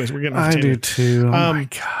Whataburger. Anyways, we're getting off I do too. Oh my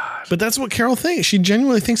God. But that's what Carol thinks. She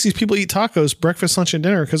genuinely thinks these people eat tacos breakfast, lunch, and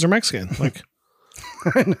dinner because they're Mexican. Like,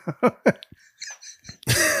 I know.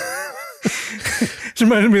 It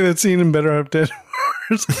reminded me of that scene in Better Off Dead.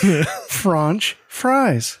 French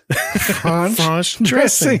fries. French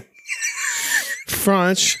dressing.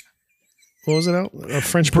 French. What was it out?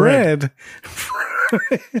 French bread.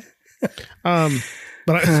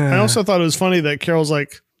 But I also thought it was funny that Carol's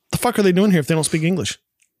like, the fuck are they doing here if they don't speak English?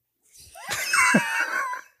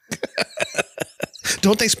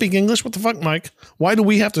 Don't they speak English? What the fuck, Mike? Why do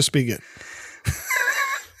we have to speak it?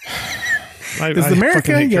 It's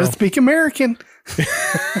America. You gotta speak American.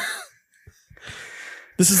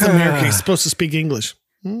 This is America. He's supposed to speak English.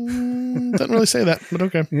 Doesn't really say that, but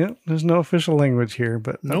okay. Yeah, there's no official language here,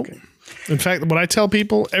 but nope. Okay. In fact, what I tell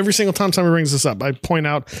people every single time somebody brings this up, I point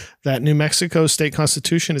out that New Mexico's state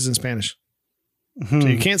constitution is in Spanish. So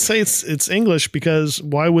you can't say it's English because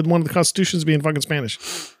why would one of the constitutions be in fucking Spanish?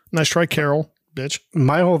 Nice try, Carol, bitch.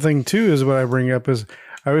 My whole thing too is what I bring up is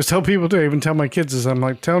I always tell people to even tell my kids is I'm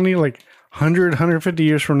like, telling you like 100, 150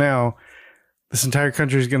 years from now, this entire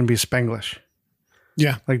country is going to be Spanglish.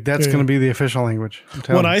 Yeah. Like that's going to be the official language.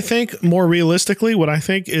 What I think more realistically, what I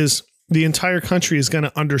think is the entire country is going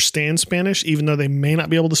to understand Spanish, even though they may not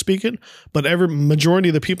be able to speak it, but majority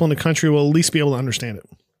of the people in the country will at least be able to understand it.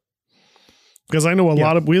 Because I know a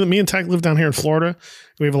lot of, me and Tech live down here in Florida.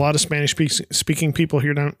 We have a lot of Spanish speaking people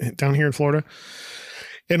here down here in Florida.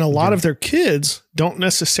 And a lot of their kids don't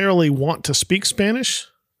necessarily want to speak Spanish,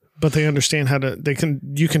 but they understand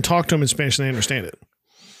you can talk to them in Spanish and they understand it.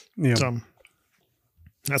 Yeah. So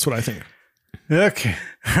that's what I think. Okay.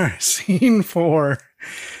 All right. Scene 4.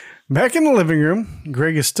 Back in the living room,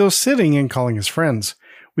 Greg is still sitting and calling his friends.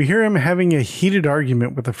 We hear him having a heated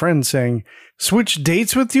argument with a friend saying, "Switch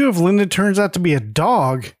dates with you if Linda turns out to be a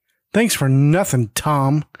dog? Thanks for nothing,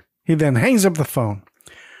 Tom." He then hangs up the phone.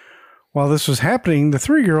 While this was happening, the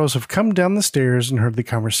 3 girls have come down the stairs and heard the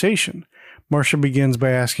conversation. Marcia begins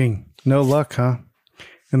by asking, "No luck, huh?"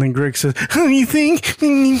 And then Greg says, "Oh, you think?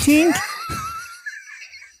 You think?"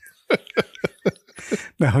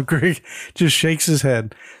 Now Greg just shakes his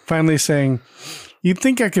head, finally saying, "You'd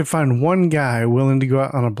think I could find one guy willing to go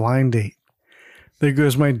out on a blind date. There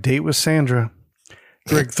goes my date with Sandra."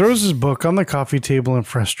 Greg throws his book on the coffee table in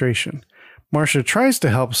frustration. Marcia tries to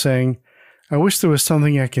help, saying, "I wish there was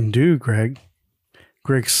something I can do, Greg."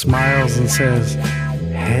 Greg smiles and says,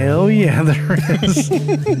 "Hell yeah, there is."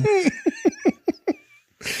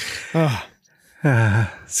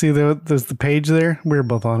 See, there's the page there? We're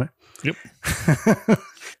both on it. Yep.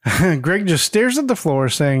 Greg just stares at the floor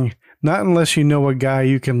saying, "Not unless you know a guy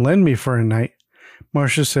you can lend me for a night."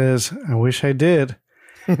 Marcia says, "I wish I did."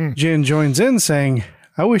 Jen joins in saying,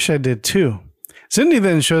 "I wish I did too." Cindy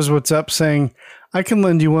then shows what's up saying, "I can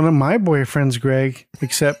lend you one of my boyfriends, Greg,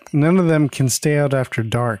 except none of them can stay out after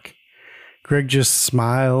dark." Greg just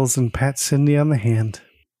smiles and pats Cindy on the hand.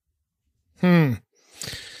 Did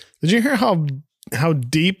you hear how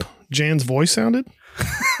deep Jan's voice sounded?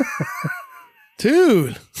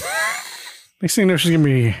 Dude. Next thing you know, she's going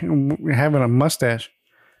to be having a mustache.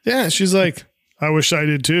 Yeah, she's like, "I wish I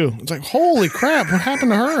did too." It's like, holy crap, what happened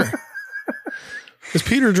to her? Is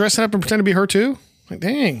Peter dressing up and pretend to be her too? Like,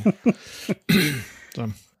 dang.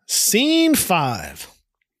 So, scene 5.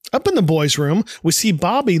 Up in the boys' room, we see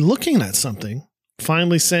Bobby looking at something,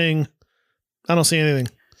 finally saying, "I don't see anything."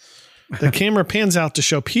 The camera pans out to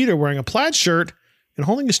show Peter wearing a plaid shirt and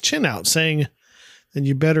holding his chin out, saying, "Then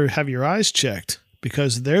you better have your eyes checked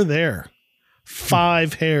because they're there.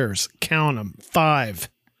 5 hairs. Count them. 5.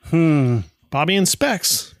 Bobby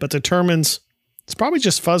inspects, but determines it's probably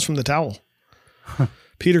just fuzz from the towel.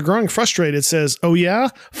 Peter, growing frustrated, says, "Oh yeah?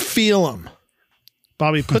 Feel them."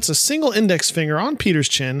 Bobby puts a single index finger on Peter's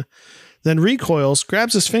chin, then recoils,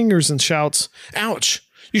 grabs his fingers and shouts, "Ouch!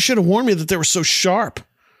 You should have warned me that they were so sharp."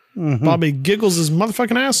 Bobby giggles his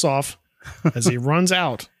motherfucking ass off as he runs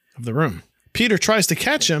out of the room. Peter tries to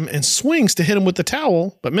catch him and swings to hit him with the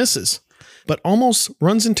towel, but misses, but almost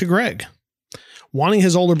runs into Greg. Wanting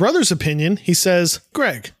his older brother's opinion, he says,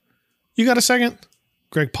 "Greg, you got a second?"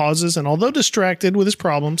 Greg pauses and, although distracted with his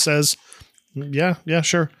problem, says, Yeah,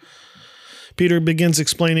 sure." Peter begins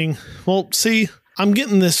explaining, "Well, see, I'm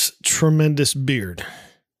getting this tremendous beard.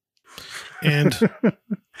 And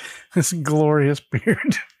this glorious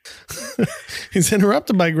beard." He's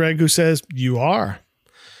interrupted by Greg, who says, "You are."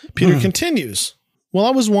 Peter continues, "Well,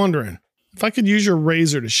 I was wondering if I could use your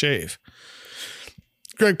razor to shave."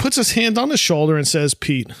 Greg puts his hand on his shoulder and says,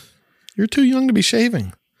 Pete, you're too young to be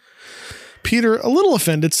shaving. Peter, a little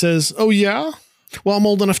offended, says, oh, yeah? Well, I'm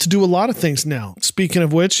old enough to do a lot of things now. Speaking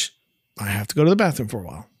of which, I have to go to the bathroom for a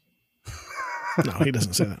while. No, he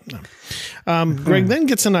doesn't say that. No. Greg then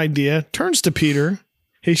gets an idea, turns to Peter.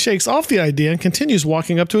 He shakes off the idea and continues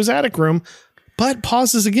walking up to his attic room, but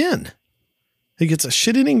pauses again. He gets a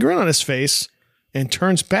shit-eating grin on his face and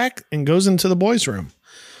turns back and goes into the boys' room.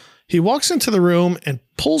 He walks into the room and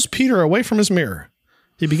pulls Peter away from his mirror.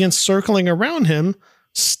 He begins circling around him,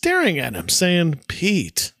 staring at him, saying,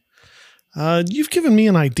 Pete, you've given me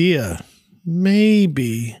an idea.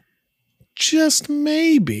 Maybe, just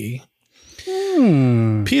maybe.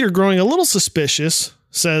 Peter, growing a little suspicious,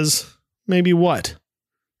 says, maybe what?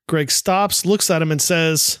 Greg stops, looks at him and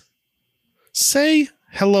says, say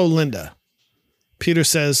hello, Linda. Peter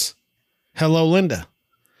says, hello, Linda.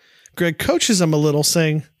 Greg coaches him a little,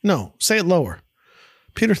 saying, no, say it lower.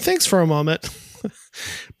 Peter thinks for a moment,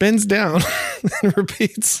 bends down, and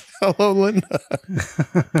repeats, hello, Linda.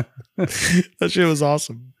 That shit was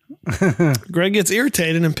awesome. Greg gets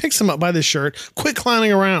irritated and picks him up by the shirt. Quit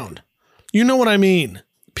clowning around. You know what I mean.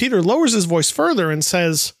 Peter lowers his voice further and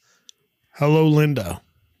says, hello, Linda.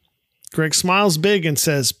 Greg smiles big and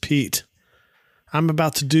says, Pete, I'm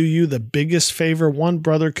about to do you the biggest favor one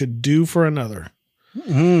brother could do for another.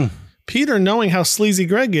 Peter, knowing how sleazy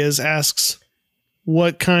Greg is, asks,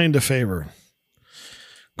 what kind of favor?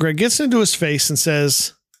 Greg gets into his face and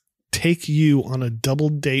says, take you on a double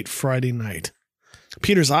date Friday night.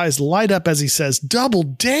 Peter's eyes light up as he says, double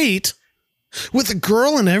date? With a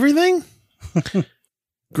girl and everything?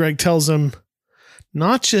 Greg tells him,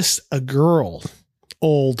 not just a girl,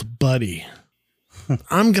 old buddy.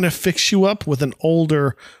 I'm going to fix you up with an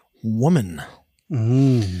older woman.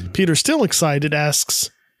 Peter, still excited, asks,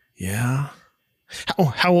 yeah?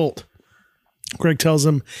 How old? Greg tells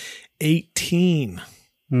him, 18.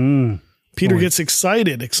 Peter gets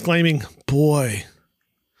excited, exclaiming, boy,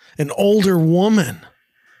 an older woman.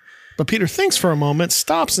 But Peter thinks for a moment,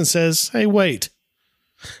 stops and says, hey, wait,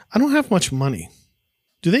 I don't have much money.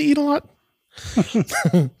 Do they eat a lot?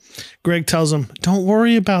 Greg tells him, don't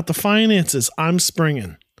worry about the finances. I'm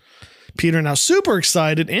springing. Peter, now super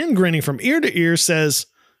excited and grinning from ear to ear, says,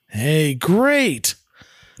 hey, great.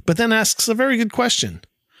 But then asks a very good question.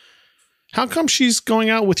 How come she's going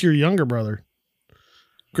out with your younger brother?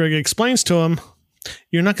 Greg explains to him,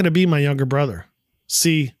 you're not going to be my younger brother.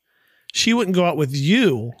 See, she wouldn't go out with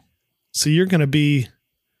you, so you're going to be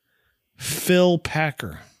Phil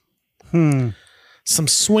Packer. Some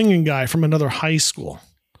swinging guy from another high school.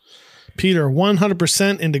 Peter,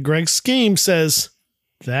 100% into Greg's scheme, says,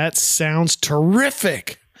 that sounds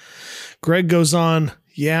terrific. Greg goes on,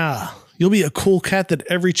 yeah, you'll be a cool cat that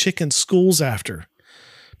every chick in school's after.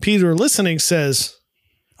 Peter, listening, says,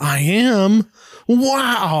 I am?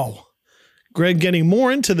 Wow. Greg, getting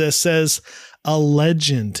more into this, says, a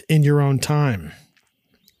legend in your own time.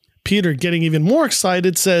 Peter, getting even more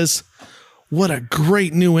excited, says, what a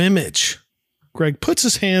great new image. Greg puts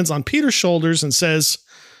his hands on Peter's shoulders and says,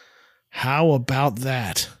 how about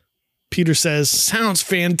that? Peter says, sounds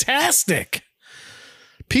fantastic.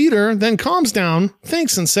 Peter then calms down,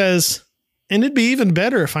 thinks, and says, and it'd be even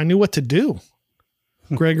better if I knew what to do.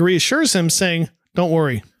 Greg reassures him, saying, don't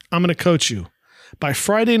worry, I'm going to coach you. By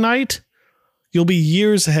Friday night, you'll be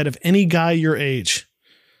years ahead of any guy your age.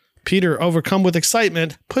 Peter, overcome with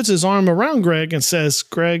excitement, puts his arm around Greg and says,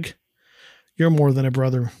 Greg, you're more than a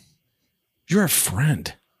brother. You're a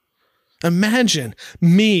friend. Imagine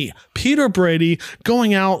me, Peter Brady,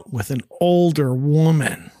 going out with an older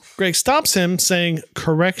woman. Greg stops him, saying,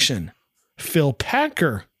 correction, Phil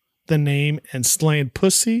Packer, the name, and slaying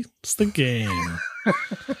pussy's the game.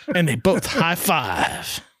 And they both high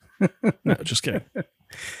five. No, just kidding.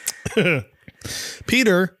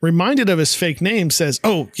 Peter, reminded of his fake name, says,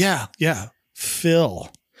 oh, yeah,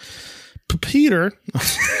 Phil. Peter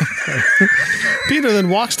then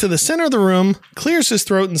walks to the center of the room, clears his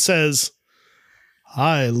throat, and says,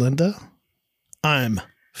 hi, Linda. I'm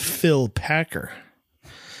Phil Packer.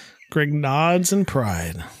 Greg nods in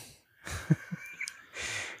pride.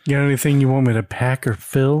 You got anything you want me to pack or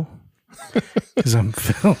fill? Because I'm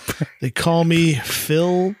Phil Packer. They call me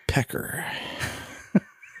Phil Pecker.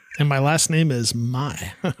 And my last name is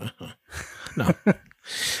My. No.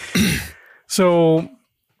 So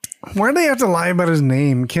why do they have to lie about his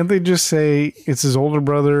name? Can't they just say it's his older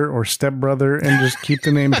brother or stepbrother and just keep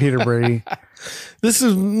the name Peter Brady? This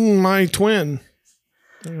is my twin.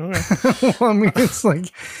 Okay. Well, I mean, it's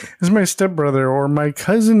like, it's my stepbrother or my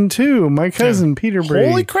cousin too. My cousin, Peter Brady.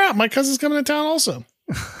 Holy crap. My cousin's coming to town also.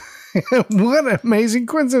 What an amazing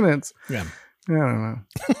coincidence. Yeah. I don't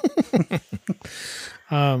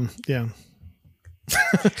know. Yeah.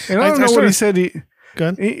 And I don't know what he said.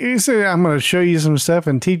 Good. He said, I'm going to show you some stuff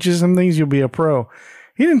and teach you some things. You'll be a pro.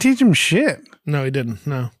 He didn't teach him shit. No, he didn't.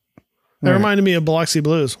 No. That reminded me of Biloxi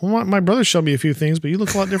Blues. Well, my brother showed me a few things, but you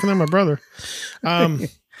look a lot different than my brother.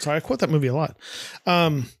 So I quote that movie a lot.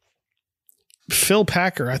 Phil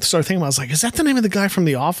Packer. I started thinking about, I was like, is that the name of the guy from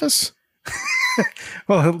The Office?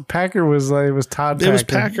 Well, Packer was like, it was Todd Packer. It was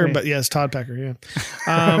Packer, but yes, Todd Packer.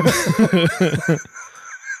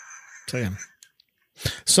 Yeah.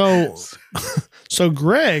 So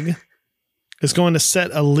Greg is going to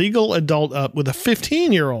set a legal adult up with a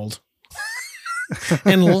 15-year-old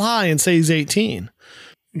and lie and say he's 18.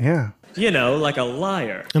 Yeah. You know, like a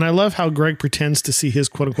liar. And I love how Greg pretends to see his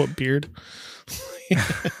quote unquote beard.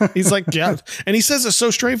 He's like, yeah. And he says it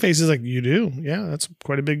so straight face. He's like, you do? Yeah, that's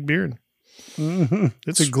quite a big beard. Mm-hmm.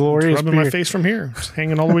 It's a glorious rubbing beard. my face from here. It's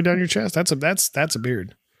hanging all the way down your chest. That's a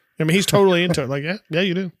beard. I mean, he's totally into it. Like, yeah,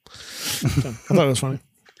 you do. So, I thought it was funny.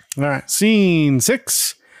 All right. Scene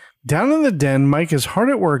 6. Down in the den, Mike is hard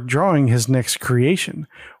at work drawing his next creation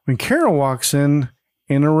when Carol walks in,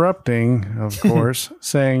 interrupting, of course,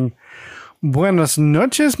 saying, Buenas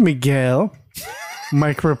noches, Miguel.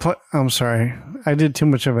 Mike I'm sorry. I did too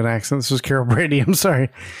much of an accent. This was Carol Brady. I'm sorry.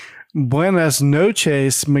 Buenas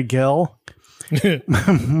noches, Miguel.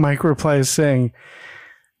 Mike replies saying,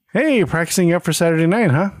 hey, practicing up for Saturday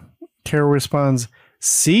night, huh? Carol responds,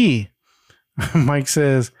 sí. Mike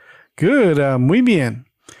says, good, muy bien.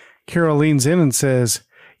 Carol leans in and says,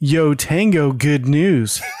 yo tango, good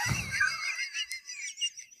news.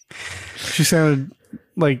 She sounded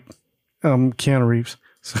like Keanu Reeves.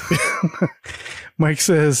 So Mike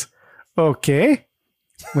says, okay.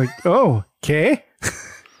 Like, oh, okay.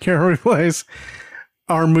 Carol replies,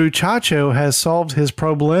 our muchacho has solved his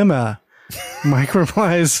problema. Mike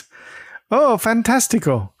replies, oh,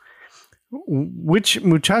 fantastico. Which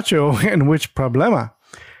muchacho and which problema?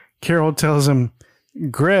 Carol tells him,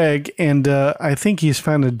 Greg, and I think he's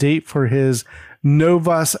found a date for his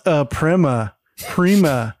novas prima.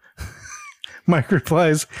 Mike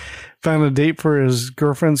replies, found a date for his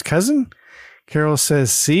girlfriend's cousin? Carol says,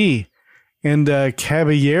 sí. And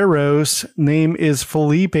Caballero's name is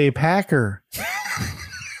Felipe Packer.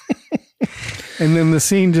 And then the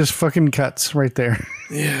scene just fucking cuts right there.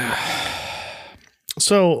 Yeah.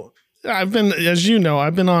 So I've been, as you know,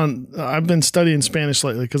 I've been studying Spanish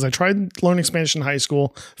lately because I tried learning Spanish in high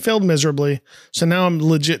school, failed miserably. So now I'm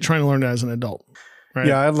legit trying to learn it as an adult. Right?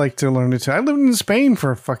 Yeah, I'd like to learn it too. I lived in Spain for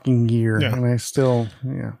a fucking year and I still,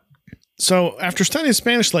 yeah. So after studying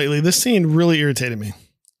Spanish lately, this scene really irritated me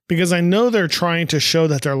because I know they're trying to show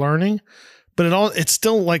that they're learning, but it's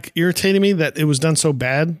still like irritating me that it was done so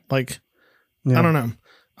bad. Like, I don't know.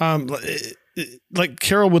 Like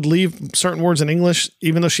Carol would leave certain words in English,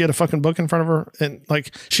 even though she had a fucking book in front of her. And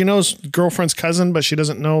like, she knows girlfriend's cousin, but she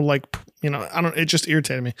doesn't know, like, you know, it just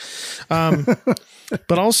irritated me.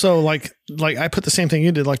 But also like I put the same thing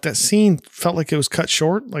you did. Like that scene felt like it was cut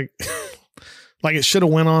short. Like it should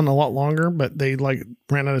have went on a lot longer, but they like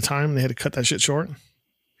ran out of time and they had to cut that shit short.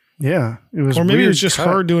 Yeah. It was, or maybe it was just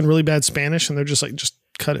her doing really bad Spanish and they're just like, just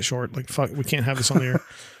cut it short. Like, fuck, we can't have this on the air.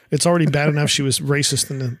 It's already bad enough she was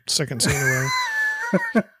racist in the second scene in a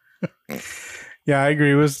row. Yeah, I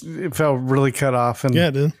agree. It felt really cut off. And yeah,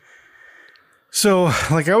 it did. So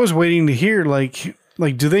like I was waiting to hear like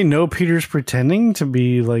do they know Peter's pretending to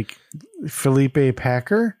be like Felipe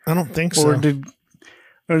Packer? I don't think so. Or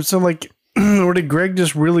did Greg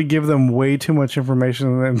just really give them way too much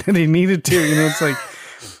information than he needed to? You know, it's like,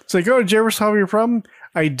 oh, did you ever solve your problem?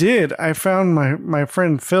 I did. I found my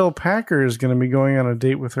friend Phil Packer is going to be going on a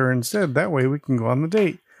date with her instead. That way we can go on the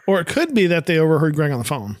date. Or it could be that they overheard Greg on the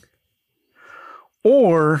phone.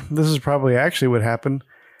 Or this is probably actually what happened.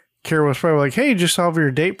 Carol was probably like, hey, did you solve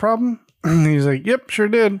your date problem? And he's like, yep, sure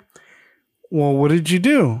did. Well, what did you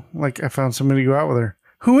do? Like, I found somebody to go out with her.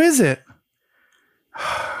 Who is it?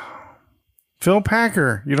 Phil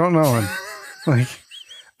Packer. You don't know him. Like,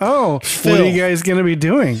 oh, Phil. What are you guys going to be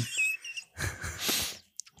doing?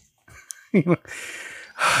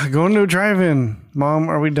 Going to a drive-in. Mom,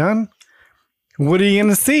 are we done? What are you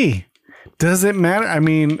going to see? Does it matter? I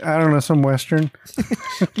mean, I don't know, some Western.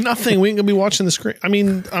 Nothing. We ain't going to be watching the screen. I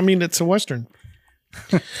mean, it's a Western.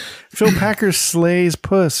 Phil Packer slays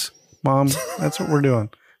puss. Mom, that's what we're doing.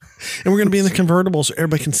 And we're going to be in the convertible so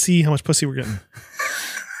everybody can see how much pussy we're getting.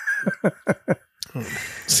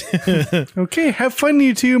 Okay, have fun,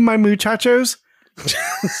 you two, my muchachos.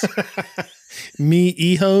 Me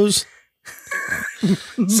hijos.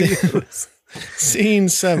 Scene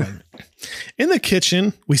 7. In the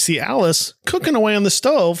kitchen, we see Alice cooking away on the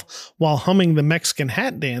stove while humming the Mexican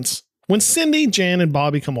hat dance when Cindy, Jan, and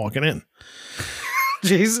Bobby come walking in.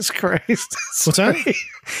 Jesus Christ. What's that?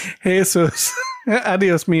 Jesus.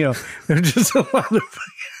 Adios mio. There's just a lot of...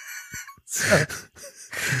 Sorry.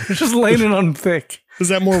 They're just laying it on thick. Is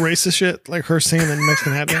that more racist shit? Like her singing the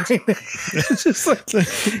Mexican hat dance? It's just like...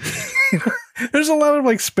 there's a lot of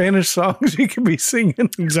like Spanish songs you could be singing.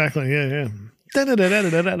 Exactly. Yeah. That's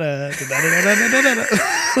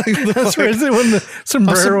where is it when the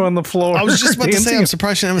sombrero on the floor. I was just about to say, dancing. I'm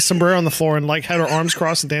surprised she didn't have a sombrero on the floor and like had her arms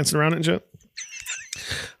crossed and dancing around it and shit.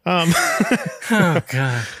 Oh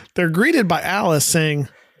God. They're greeted by Alice saying,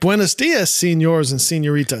 "Buenos dias, senors and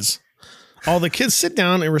senoritas." All the kids sit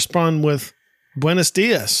down and respond with "Buenos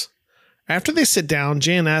dias." After they sit down,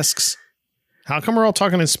 Jan asks, "How come we're all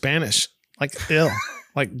talking in Spanish? Like ill,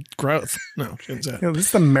 like growth." No, shouldn't say. Yeah, this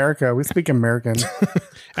is America. We speak American.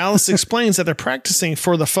 Alice explains that they're practicing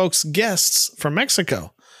for the folks' guests from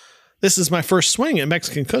Mexico. "This is my first swing at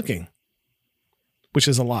Mexican cooking," which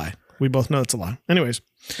is a lie. We both know it's a lie. Anyways.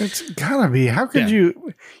 It's gotta be. How could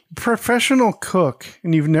you, professional cook,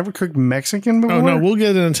 and you've never cooked Mexican before? Oh, no, we'll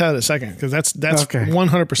get into that in a second because that's okay.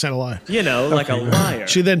 100% a lie. You know, like a liar.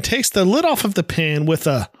 She then takes the lid off of the pan with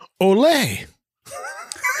a "Olé."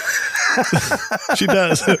 She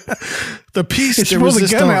does. The piece she de pulls the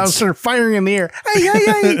gun out and resistance. started firing in the air.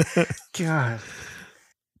 Hey. God.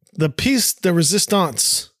 The piece de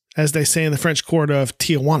resistance, as they say in the French quarter of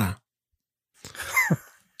Tijuana.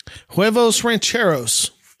 Huevos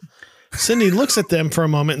rancheros. Cindy looks at them for a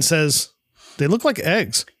moment and says, "They look like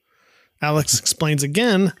eggs." Alex explains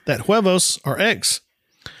again that huevos are eggs.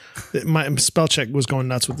 My spell check was going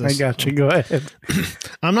nuts with this. I got you. Go ahead.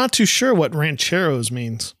 I'm not too sure what rancheros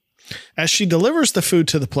means. As she delivers the food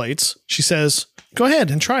to the plates, she says, "Go ahead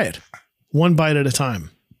and try it. One bite at a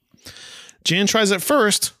time." Jan tries it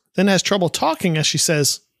first, then has trouble talking as she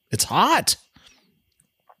says, "It's hot."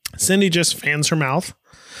 Cindy just fans her mouth.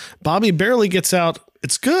 Bobby barely gets out,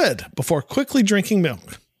 "It's good," before quickly drinking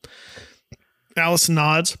milk. Alice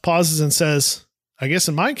nods, pauses, and says, "I guess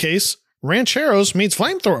in my case, rancheros means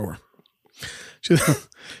flamethrower."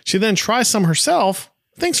 She then tries some herself,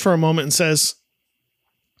 thinks for a moment, and says,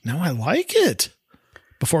 "No, I like it,"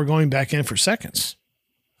 before going back in for seconds.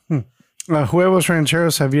 Huevos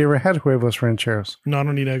rancheros. Have you ever had huevos rancheros? No, I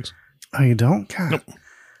don't eat eggs. Oh, you don't? God, Nope.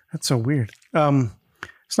 That's so weird.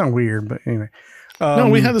 It's not weird, but anyway. No,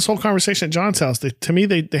 we had this whole conversation at John's house. To me,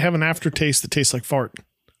 they have an aftertaste that tastes like fart.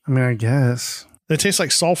 I mean, I guess. They taste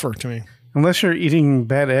like sulfur to me. Unless you're eating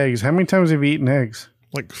bad eggs. How many times have you eaten eggs?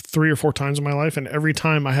 Like 3 or 4 times in my life, and every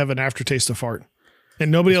time I have an aftertaste of fart.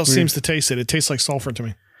 And nobody else seems to taste it. It tastes like sulfur to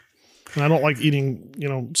me. And I don't like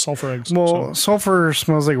eating, sulfur eggs. Well, sulfur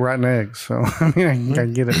smells like rotten eggs. So, I mean, I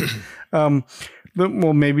get it.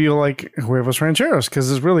 Well, maybe you'll like huevos rancheros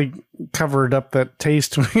because it's really covered up that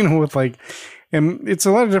taste, with like, and it's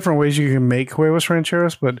a lot of different ways you can make huevos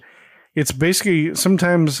rancheros, but it's basically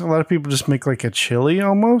sometimes a lot of people just make like a chili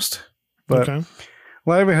almost, but a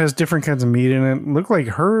lot of it has different kinds of meat in it. It looked like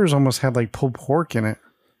hers almost had like pulled pork in it.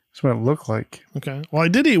 That's what it looked like. Okay. Well, I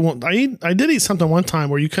did eat one. I did eat something one time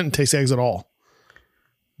where you couldn't taste eggs at all.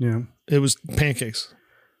 Yeah. It was pancakes.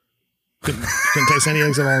 Couldn't taste any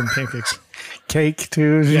eggs at all in pancakes. Cake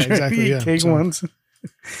too. Yeah, exactly. Yeah. Cake ones.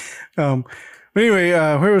 But anyway,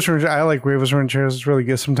 huevos rancheros. I like huevos rancheros. It's really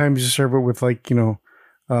good. Sometimes you serve it with like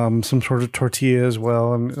some sort of tortilla as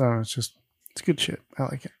well, and it's good shit. I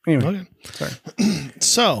like it. Anyway, sorry.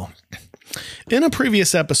 So, in a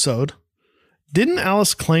previous episode, didn't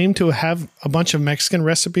Alice claim to have a bunch of Mexican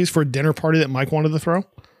recipes for a dinner party that Mike wanted to throw?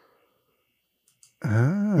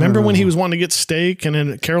 Remember when he was wanting to get steak, and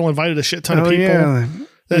then Carol invited a shit ton of people? Yeah.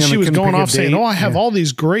 That she was going off saying, "Oh, I have Yeah. all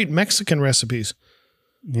these great Mexican recipes."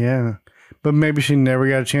 Yeah. But maybe she never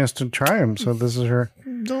got a chance to try them, so this is her.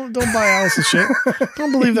 Don't buy Alice's shit.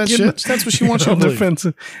 Don't believe that shit. That's what she wants you to believe.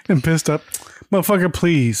 Defensive and pissed up. Motherfucker,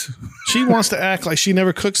 please. She wants to act like she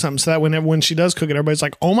never cooked something, so that when she does cook it, everybody's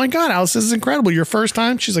like, "Oh my God, Alice, this is incredible. Your first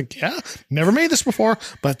time?" She's like, "Yeah, never made this before,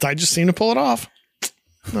 but I just seem to pull it off."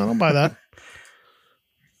 No, don't buy that.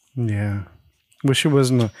 Yeah. Wish it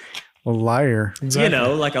wasn't a liar. Exactly. You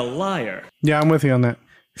know, like a liar. Yeah, I'm with you on that.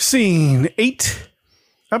 Scene 8.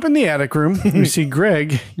 Up in the attic room, we see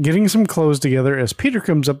Greg getting some clothes together as Peter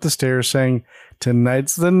comes up the stairs saying,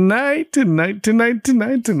 "Tonight's the night, tonight's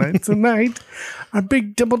the night, our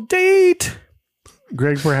big double date."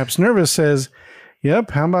 Greg, perhaps nervous, says,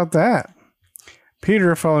 "Yep, how about that?"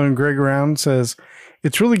 Peter, following Greg around, says,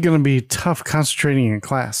 "It's really going to be tough concentrating in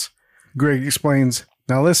class." Greg explains,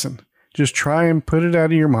 "Now listen, just try and put it out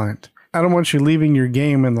of your mind. I don't want you leaving your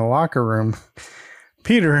game in the locker room.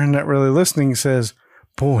 Peter, not really listening, says,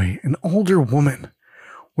 boy, an older woman.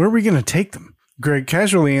 Where are we going to take them? Greg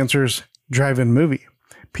casually answers, drive-in movie.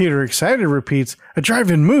 Peter, excited, repeats, a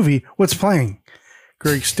drive-in movie? What's playing?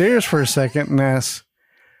 Greg stares for a second and asks,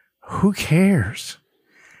 who cares?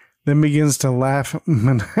 Then begins to laugh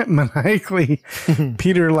maniacally.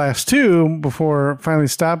 Peter laughs too before finally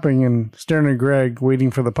stopping and staring at Greg,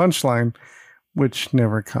 waiting for the punchline, which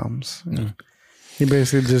never comes. Mm. He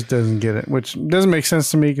basically just doesn't get it, which doesn't make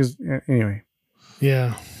sense to me because, anyway.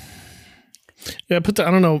 Yeah. Yeah,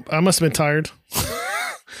 I don't know. I must have been tired.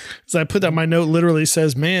 So I put that, my note literally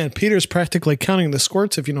says, man, Peter's practically counting the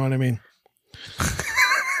squirts, if you know what I mean.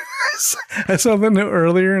 I saw the note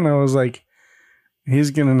earlier and I was like,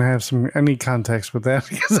 he's going to have I need context with that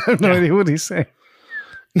because I have no idea what he's saying.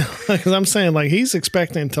 No, because I'm saying like he's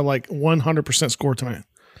expecting to like 100% score tonight.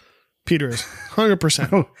 Peter is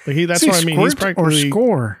 100%. Like that's what I mean. He's practically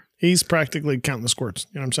score. He's practically counting the squirts.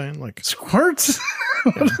 You know what I'm saying? Like squirts?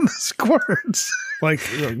 What are the squirts? Like,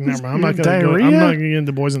 look, never mind. I'm not going to get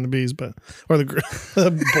into boys and the bees, or the boys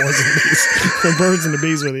and the bees, the birds and the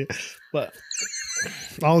bees with you. But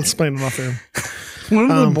I'll explain it off there.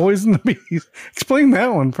 What are the boys and the bees? Explain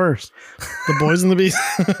that one first. The boys and the bees.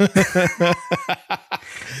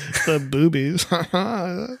 The boobies.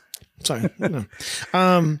 Sorry. No.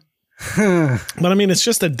 But I mean, it's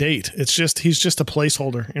just a date. He's just a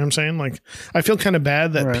placeholder. You know what I'm saying? Like, I feel kind of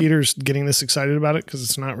bad that Peter's getting this excited about it because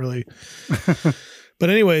it's not really. But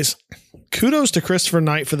anyways, kudos to Christopher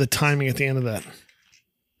Knight for the timing at the end of that.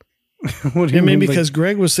 What do you mean? Because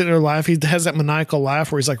Greg was sitting there laughing. He has that maniacal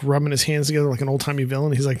laugh where he's like rubbing his hands together like an old timey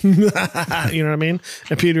villain. He's like, you know what I mean?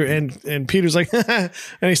 And Peter's like, and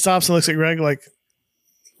he stops and looks at Greg like,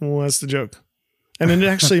 well, that's the joke. And then it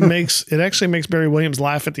actually makes Barry Williams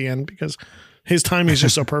laugh at the end because his timing is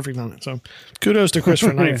just so perfect on it. So kudos to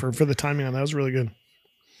Christopher Knight for the timing on that. That was really good.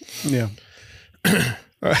 Yeah. All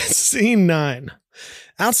right. Scene 9.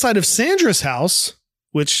 Outside of Sandra's house,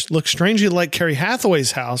 which looks strangely like Carrie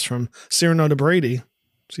Hathaway's house from Cyrano to Brady.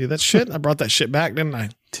 See that shit? I brought that shit back, didn't I?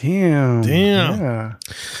 Damn. Yeah.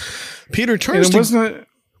 Peter turns to... Was that?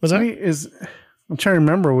 I'm trying to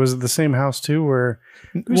remember. Was it the same house too?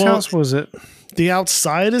 Whose house was it? The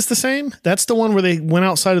outside is the same. That's the one where they went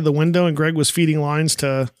outside of the window and Greg was feeding lines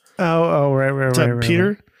to right,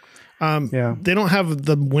 Peter. Right. Yeah. They don't have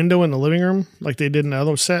the window in the living room like they did in the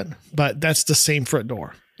other set, but that's the same front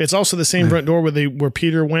door. It's also the same front door where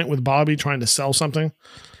Peter went with Bobby trying to sell something.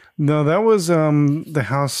 No, that was the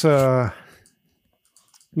house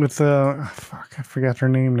with I forgot her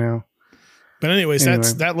name now. But anyways,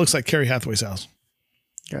 that looks like Carrie Hathaway's house.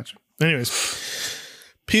 Gotcha. Anyways,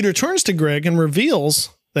 Peter turns to Greg and reveals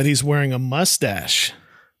that he's wearing a mustache.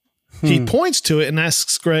 He points to it and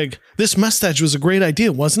asks Greg, "This mustache was a great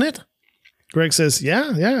idea, wasn't it?" Greg says,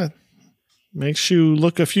 "Yeah. Makes you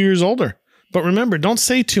look a few years older. But remember, don't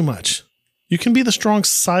say too much. You can be the strong,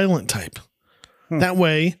 silent type. That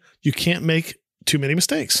way, you can't make too many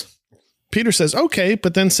mistakes." Peter says, "Okay,"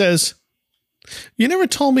 but then says, "You never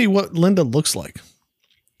told me what Linda looks like."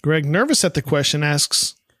 Greg, nervous at the question,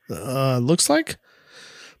 asks, "Looks like?"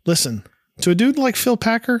 Listen, to a dude like Phil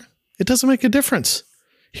Packer, it doesn't make a difference.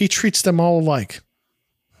 He treats them all alike.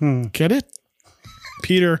 Get it?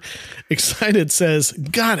 Peter, excited, says,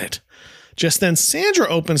 "Got it." Just then, Sandra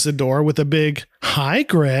opens the door with a big, "Hi,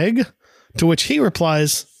 Greg," to which he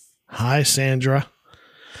replies, "Hi, Sandra."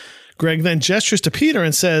 Greg then gestures to Peter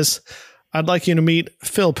and says, "I'd like you to meet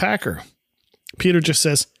Phil Packer." Peter just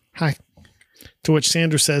says, "Hi," to which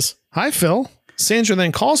Sandra says, "Hi, Phil." Sandra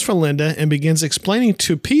then calls for Linda and begins explaining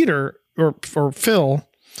to Peter or Phil,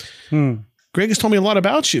 "Greg has told me a lot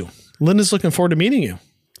about you. Linda's looking forward to meeting you."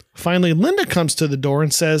 Finally, Linda comes to the door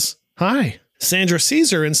and says, "Hi." Sandra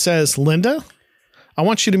sees her and says, "Linda, I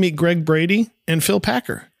want you to meet Greg Brady and Phil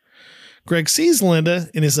Packer." Greg sees Linda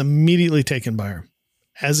and is immediately taken by her,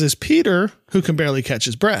 as is Peter, who can barely catch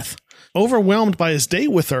his breath. Overwhelmed by his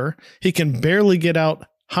date with her, he can barely get out,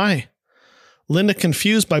 "Hi." Linda,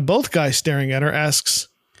 confused by both guys staring at her, asks,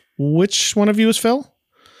 "Which one of you is Phil?"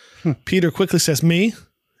 Peter quickly says, "Me."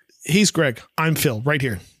 "He's Greg. I'm Phil, right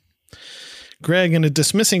here." Greg, in a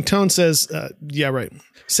dismissing tone, says, "Yeah, right."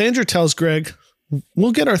 Sandra tells Greg,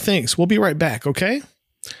 "We'll get our things. We'll be right back, okay?"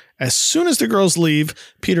 As soon as the girls leave,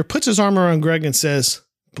 Peter puts his arm around Greg and says,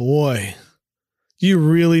 "Boy, you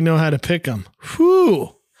really know how to pick 'em.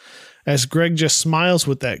 Whew." As Greg just smiles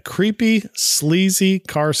with that creepy, sleazy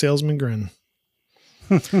car salesman grin.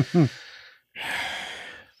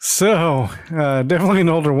 So, definitely an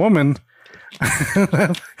older woman.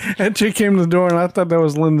 That chick came to the door, and I thought that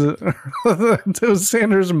was Linda. That was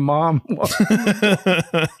Sandra's mom.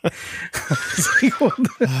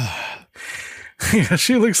 Yeah,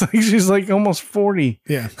 she looks like she's like almost 40.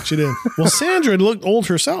 Yeah, she did. Well, Sandra looked old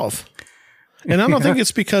herself. And I don't think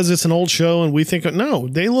it's because it's an old show and we think, no,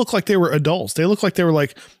 they look like they were adults. They look like they were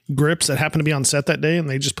like grips that happened to be on set that day and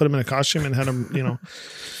they just put them in a costume and had them, you know.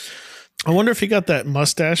 I wonder if he got that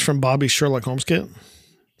mustache from Bobby's Sherlock Holmes kit.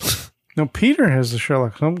 No, Peter has the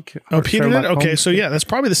Sherlock Holmes kit. Oh, Peter did? Okay, so yeah, that's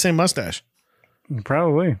probably the same mustache.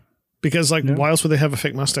 Probably. Because like, why else would they have a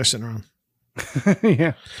fake mustache sitting around?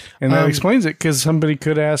 Yeah. And that explains it because somebody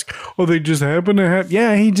could ask, oh, they just happen to have.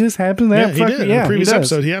 Yeah, he just happened to have. Yeah, he did. In the previous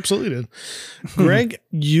episode, he absolutely did. Greg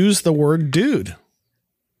used the word dude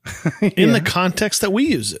in the context that we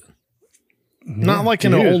use it. Not like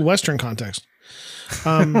in an old Western context.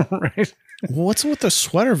 Right. What's with the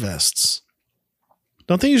sweater vests?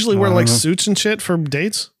 Don't they usually wear like suits and shit for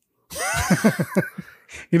dates?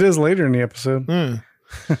 He does later in the episode.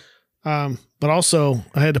 But also,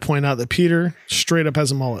 I had to point out that Peter straight up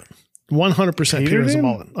has a mullet. 100% Peter has a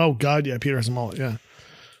mullet. Oh, God, yeah, Peter has a mullet, yeah.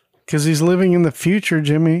 Because he's living in the future,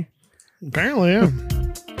 Jimmy. Apparently, yeah.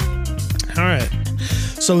 All right.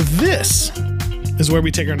 So this is where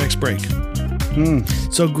we take our next break.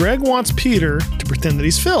 So Greg wants Peter to pretend that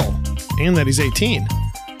he's Phil and that he's 18.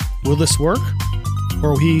 Will this work?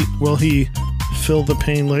 Or will he feel the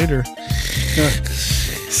pain later?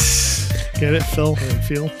 Get it? Phil?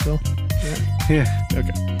 Feel? Phil? Yeah.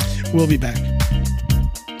 Okay. We'll be back.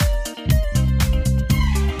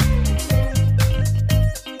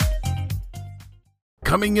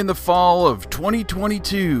 Coming in the fall of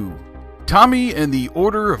 2022, Tommy and the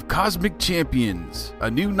Order of Cosmic Champions, a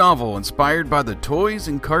new novel inspired by the toys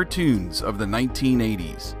and cartoons of the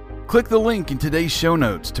 1980s. Click the link in today's show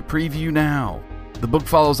notes to preview now. The book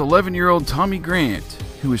follows 11-year-old Tommy Grant,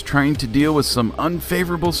 who is trying to deal with some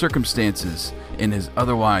unfavorable circumstances in his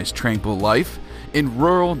otherwise tranquil life in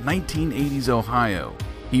rural 1980s Ohio.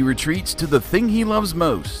 He retreats to the thing he loves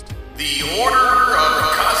most, the Order of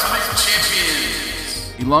Cosmic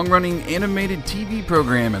Champions, a long-running animated TV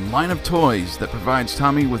program and line of toys that provides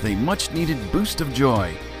Tommy with a much-needed boost of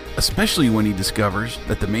joy, especially when he discovers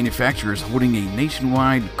that the manufacturer is holding a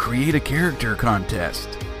nationwide Create a Character contest.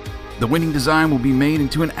 The winning design will be made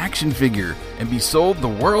into an action figure and be sold the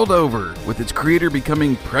world over, with its creator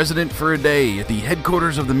becoming president for a day at the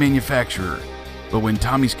headquarters of the manufacturer. But when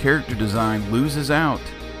Tommy's character design loses out,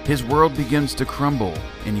 his world begins to crumble,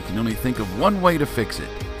 and he can only think of one way to fix it.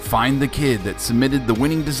 Find the kid that submitted the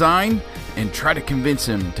winning design and try to convince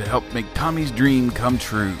him to help make Tommy's dream come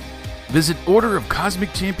true. Visit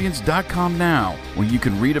orderofcosmicchampions.com now, where you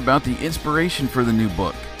can read about the inspiration for the new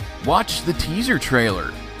book. Watch the teaser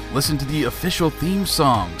trailer. Listen to the official theme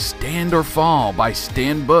song, Stand or Fall by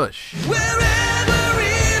Stan Bush. Wherever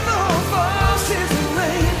evil falls is the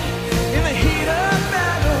rain. In the heat of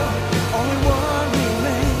battle, only one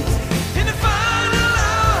remains. In the final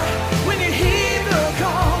hour, when you hear the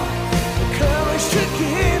call, the courage to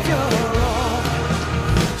give your all.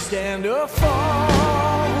 Stand or fall.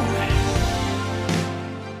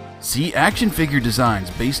 See action figure designs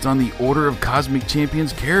based on the Order of Cosmic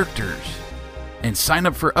Champions characters. And sign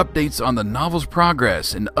up for updates on the novel's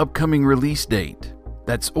progress and upcoming release date.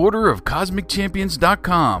 That's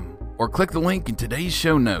orderofcosmicchampions.com, or click the link in today's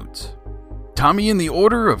show notes. Tommy and the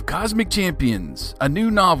Order of Cosmic Champions, a new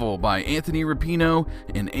novel by Anthony Rapino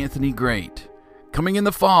and Anthony Great, coming in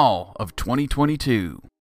the fall of 2022.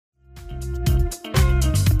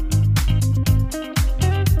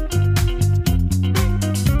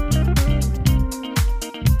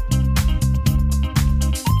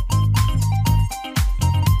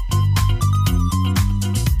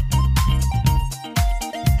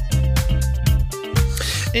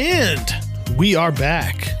 And we are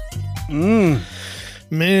back. Man,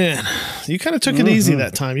 you kind of took it easy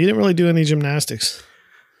that time. You didn't really do any gymnastics.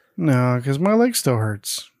 No, because my leg still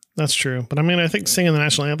hurts. That's true. But I mean, I think singing the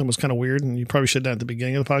national anthem was kind of weird, and you probably should have done it at the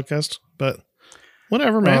beginning of the podcast. But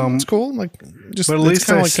whatever, man. It's cool. Like, just but at least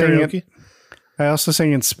kind I of like sang karaoke. I also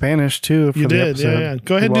sang in Spanish too. For You the did, episode. yeah.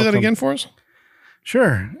 Go ahead and do that again for us.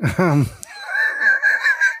 Sure.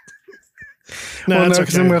 No, well, that's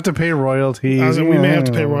because okay. then we have to pay royalties. We may have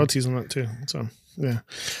to pay royalties on that too. So yeah.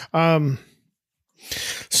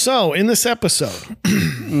 So in this episode,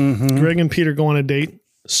 Greg and Peter go on a date.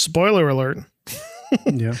 Spoiler alert.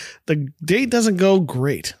 Yeah. The date doesn't go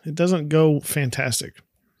great. It doesn't go fantastic.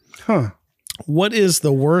 Huh. What is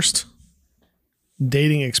the worst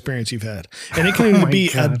dating experience you've had? And it can either be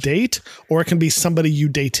a date or it can be somebody you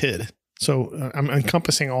dated. So I'm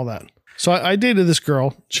encompassing all that. So I dated this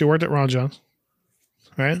girl. She worked at Ron John's.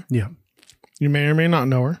 Right? Yeah. You may or may not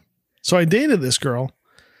know her. So I dated this girl.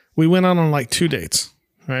 We went out on like 2 dates.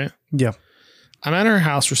 Right? Yeah. I'm at her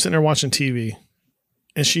house. We're sitting there watching TV.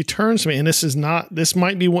 And she turns to me, and this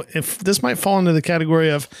might fall into the category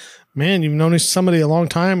of, man, you've known somebody a long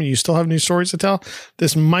time and you still have new stories to tell.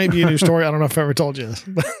 This might be a new story. I don't know if I ever told you this.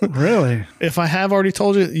 But really? If I have already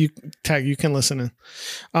told you, you can listen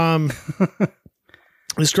in.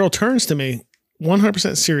 This girl turns to me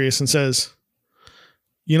 100% serious and says,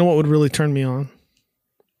 you know what would really turn me on?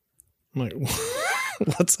 I'm like,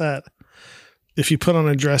 what's that? If you put on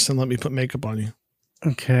a dress and let me put makeup on you.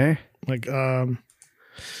 Okay. Like,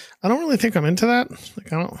 I don't really think I'm into that.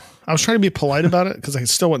 Like, I was trying to be polite about it because I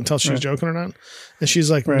still wouldn't tell if she was joking or not. And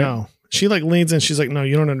she's like, no. She like leans in. She's like, no,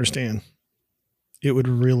 you don't understand. It would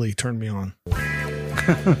really turn me on.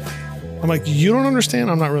 I'm like, you don't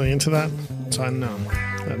understand? I'm not really into that. So I know.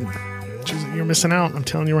 And she's like, you're missing out. I'm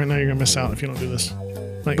telling you right now, you're going to miss out if you don't do this.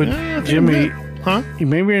 Like, but Jimmy, huh?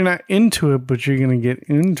 Maybe you're not into it, but you're going to get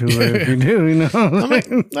into it if you do, you know? I'm like,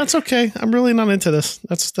 that's okay. I'm really not into this.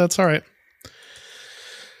 That's all right.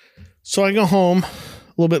 So I go home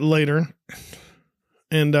a little bit later,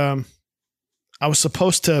 and I was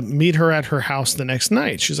supposed to meet her at her house the next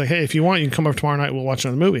night. She's like, hey, if you want, you can come over tomorrow night. We'll watch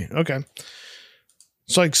another movie. Okay.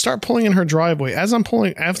 So I start pulling in her driveway. As I'm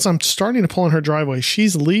starting to pull in her driveway,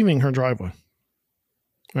 she's leaving her driveway.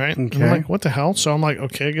 Right? Okay. And I'm like, what the hell? So I'm like,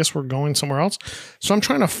 okay, I guess we're going somewhere else. So I'm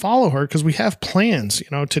trying to follow her because we have plans,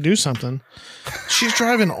 to do something. She's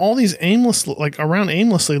driving all these around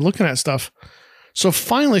aimlessly looking at stuff. So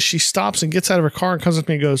finally she stops and gets out of her car and comes up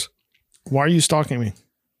to me and goes, why are you stalking me?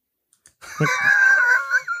 Like,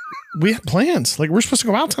 we have plans. Like, we're supposed to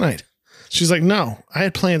go out tonight. She's like, no, I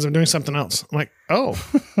had plans. I'm doing something else. I'm like, oh,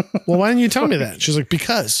 well, why didn't you tell me that? She's like,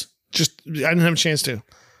 because I didn't have a chance to.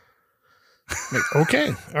 I'm like, okay.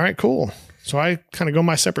 All right, cool. So I kind of go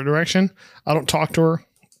my separate direction. I don't talk to her.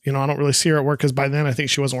 I don't really see her at work because by then I think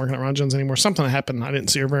she wasn't working at Ron John's anymore. Something happened. I didn't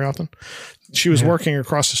see her very often. She was working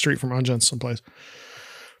across the street from Ron John's someplace.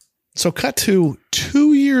 So cut to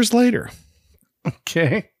 2 years later.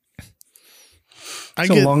 Okay. It's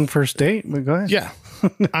a long first date, but go ahead. Yeah.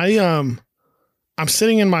 I'm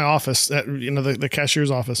sitting in my office at, the cashier's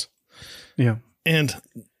office. Yeah. And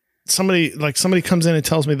somebody comes in and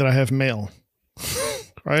tells me that I have mail.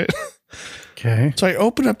 Right? Okay. So I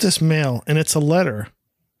open up this mail and it's a letter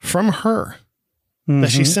from her that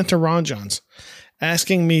she sent to Ron John's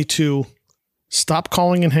asking me to stop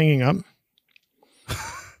calling and hanging up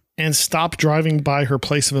and stop driving by her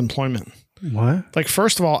place of employment. What? Like,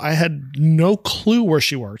 first of all, I had no clue where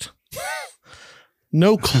she worked,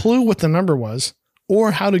 no clue what the number was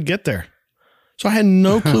or how to get there. So I had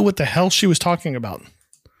no clue what the hell she was talking about.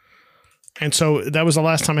 And so that was the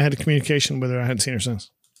last time I had a communication with her. I hadn't seen her since.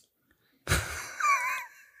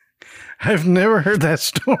 I've never heard that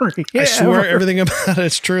story. I swear everything about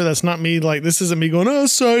it's true. That's not me. Like, this isn't me going, oh,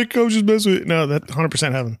 sorry, coach, just mess with you. No, that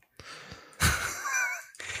 100% happened.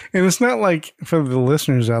 And it's not like, for the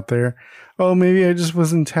listeners out there, oh, maybe I just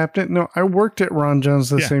wasn't tapped in. No, I worked at Ron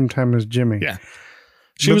John's the same time as Jimmy. Yeah.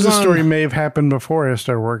 The story may have happened before I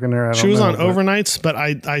started working there. She was on overnights, but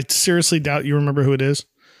I seriously doubt you remember who it is.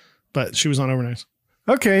 But she was on overnights.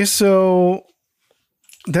 Okay, so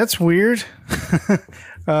that's weird.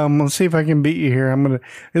 Let's see if I can beat you here.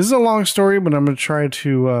 This is a long story, but I'm gonna try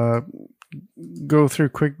to go through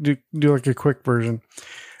do like a quick version.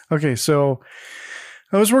 Okay, so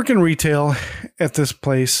I was working retail at this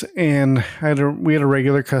place, and we had a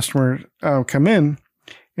regular customer come in,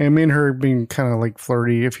 and me and her being kind of like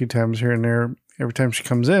flirty a few times here and there every time she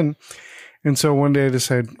comes in. And so one day I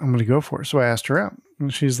decided I'm going to go for it. So I asked her out,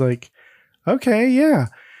 and she's like, okay, yeah.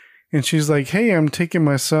 And she's like, hey, I'm taking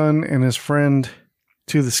my son and his friend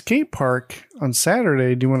to the skate park on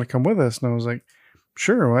Saturday. Do you want to come with us? And I was like,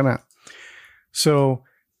 sure, why not? So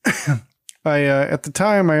at the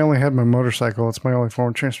time, I only had my motorcycle. It's my only form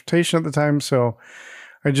of transportation at the time. So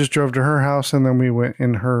I just drove to her house, and then we went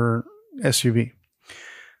in her SUV.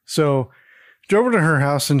 So drove her to her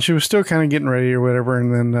house, and she was still kind of getting ready or whatever.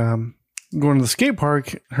 And then going to the skate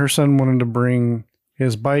park, her son wanted to bring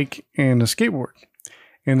his bike and a skateboard,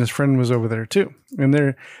 and his friend was over there too. And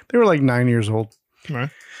they were like 9 years old. Right.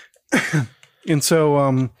 And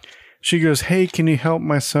so she goes, hey, can you help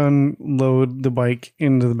my son load the bike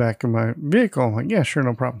into the back of my vehicle? I'm like, yeah, sure,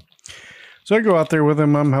 no problem. So I go out there with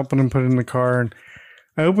him. I'm helping him put it in the car, and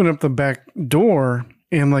I open up the back door,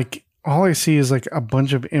 and like all I see is like a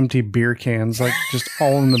bunch of empty beer cans, like just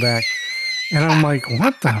all in the back. And I'm like,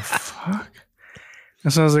 what the fuck?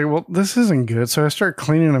 And so I was like, well, this isn't good. So I start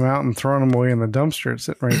cleaning them out and throwing them away in the dumpster. It's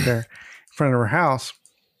sitting right there in front of her house.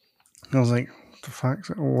 And I was like, what the fuck?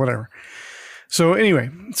 So, whatever. So anyway,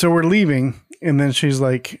 so we're leaving. And then she's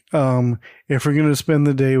like, if we're going to spend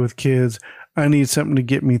the day with kids, I need something to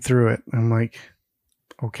get me through it. I'm like,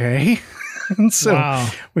 okay. And so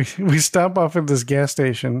we stop off at this gas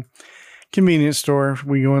station, convenience store.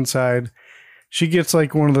 We go inside. She gets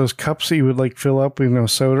like one of those cups that you would like fill up with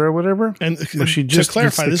soda or whatever. And she just to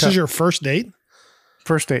clarify, this is your first date?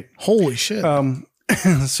 First date. Holy shit.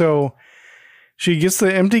 So she gets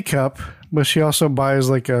the empty cup, but she also buys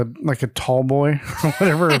like a tall boy or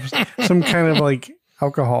whatever, some kind of like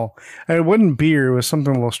alcohol. And it wasn't beer. It was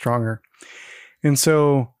something a little stronger. And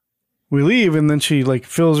so we leave, and then she like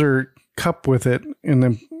fills her cup with it, and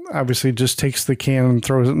then obviously just takes the can and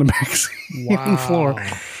throws it in the back seat on the floor,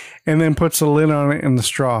 and then puts the lid on it and the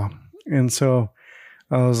straw. And so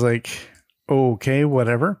I was like, okay,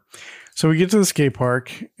 whatever. So we get to the skate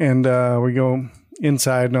park, and we go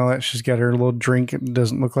inside and all that. She's got her little drink. It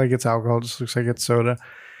doesn't look like it's alcohol. It just looks like it's soda.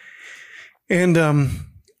 And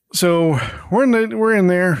so we're in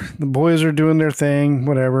there. The boys are doing their thing,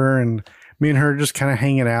 whatever, and me and her just kind of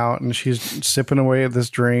hanging out, and she's sipping away at this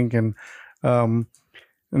drink. And of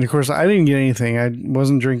course I didn't get anything. I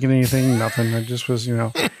wasn't drinking anything, nothing. I just was,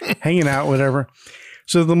 hanging out, whatever.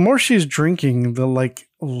 So the more she's drinking, the like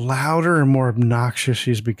louder and more obnoxious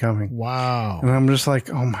she's becoming. Wow. And I'm just like,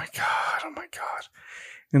 oh my God.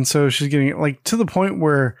 And so she's getting like to the point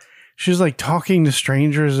where she's like talking to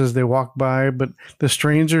strangers as they walk by, but the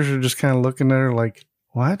strangers are just kind of looking at her like,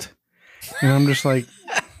 what? And I'm just like,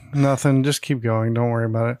 nothing, just keep going. Don't worry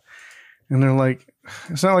about it. And they're like,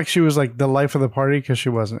 it's not like she was like the life of the party, because she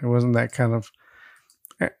wasn't. It wasn't that kind of,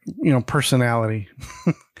 personality.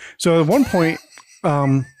 So at one point,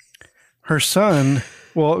 her son,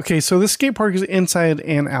 well, okay, so the skate park is inside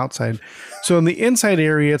and outside. So in the inside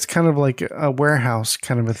area, it's kind of like a warehouse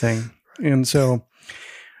kind of a thing. And so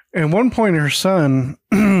at one point, her son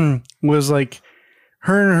was like,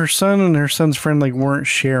 her and her son's friend like weren't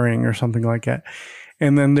sharing or something like that.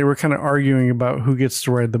 And then they were kind of arguing about who gets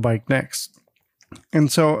to ride the bike next.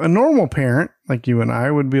 And so a normal parent like you and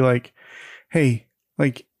I would be like, hey,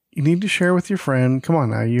 like, you need to share with your friend. Come on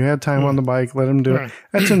now. You had time on the bike. Let him do it.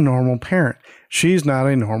 That's a normal parent. She's not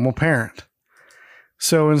a normal parent.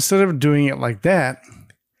 So instead of doing it like that,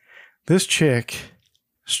 this chick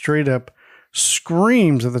straight up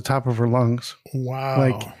screams at the top of her lungs. Wow.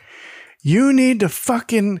 Like, you need to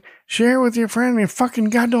fucking share with your friend. And fucking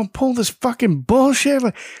God, don't pull this fucking bullshit.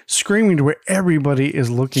 Like, screaming to where everybody is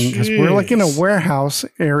looking, because we're like in a warehouse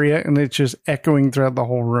area and it's just echoing throughout the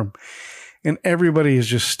whole room. And everybody is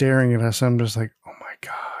just staring at us. I'm just like, oh my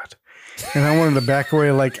God. And I wanted to back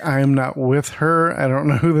away like I'm not with her. I don't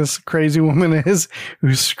know who this crazy woman is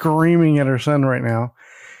who's screaming at her son right now.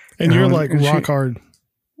 And you're like rock hard.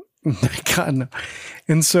 God, no.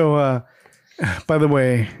 And so, by the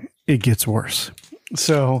way, it gets worse.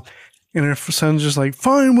 So, and her son's just like,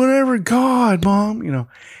 fine, whatever, God, Mom,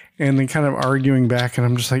 and then kind of arguing back. And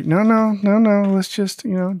I'm just like, no. Let's just,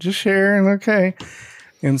 just share and okay.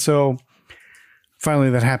 And so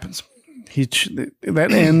finally that happens. That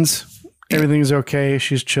ends. Everything's okay.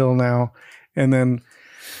 She's chill now. And then,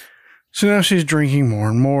 so now she's drinking more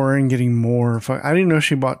and more and getting more. I didn't know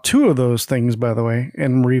she bought 2 of those things, by the way,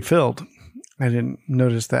 and refilled. I didn't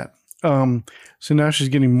notice that. So now she's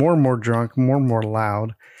getting more and more drunk, more and more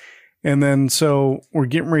loud. And then, so we're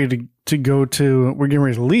getting ready we're getting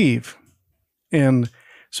ready to leave. And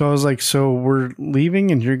so I was like, so we're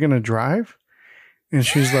leaving and you're going to drive? And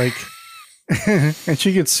she's like, and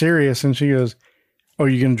she gets serious and she goes, oh,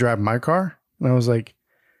 you're going to drive my car? And I was like,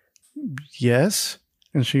 yes.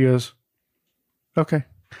 And she goes, okay.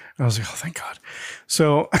 I was like, oh, thank God.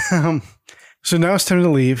 So, so now it's time to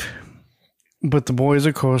leave. But the boys,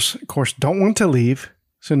 of course, don't want to leave.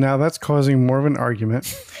 So now that's causing more of an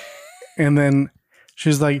argument. And then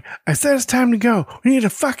she's like, I said it's time to go. We need to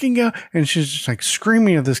fucking go. And she's just like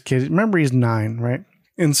screaming at this kid. Remember, he's 9, right?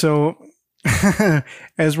 And so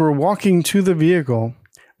as we're walking to the vehicle,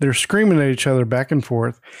 they're screaming at each other back and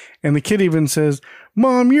forth. And the kid even says,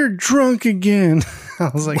 Mom, you're drunk again. I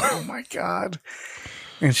was like, oh my God.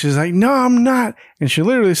 And she's like, no, I'm not. And she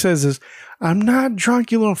literally says this, I'm not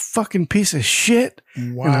drunk, you little fucking piece of shit.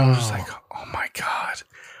 Wow. And I was just like, oh my God,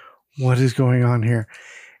 what is going on here?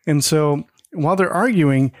 And so while they're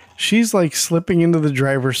arguing, she's like slipping into the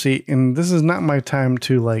driver's seat. And this is not my time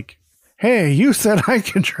to like, hey, you said I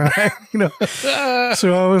could drive,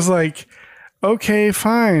 So I was like, okay,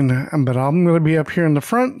 fine. But I'm going to be up here in the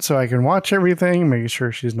front so I can watch everything, making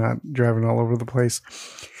sure she's not driving all over the place.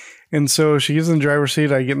 And so she gets in the driver's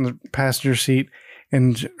seat. I get in the passenger seat,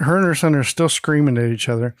 and her and her son are still screaming at each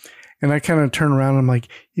other. And I kind of turn around. And I'm like,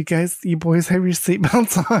 you boys have your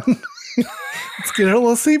seatbelts on. Let's get our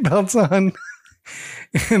little seatbelts on.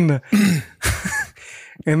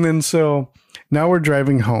 And then so now we're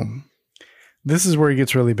driving home. This is where it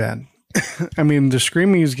gets really bad. I mean, the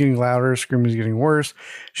screaming is getting louder. Screaming is getting worse.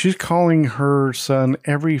 She's calling her son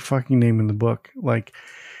every fucking name in the book. Like,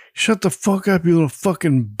 shut the fuck up, you little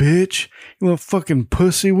fucking bitch. You little fucking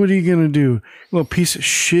pussy. What are you going to do? You little piece of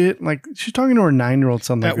shit. Like, she's talking to her 9-year-old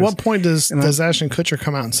son. Like At what point does Ashton Kutcher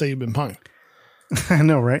come out and say you've been punked? I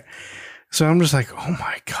know, right? So I'm just like, oh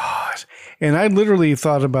my God. And I literally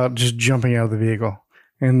thought about just jumping out of the vehicle.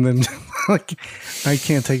 And then, like, I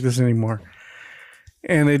can't take this anymore.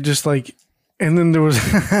 And it just like, and then there was,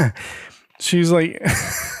 she's like,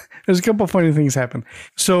 there's a couple of funny things happen.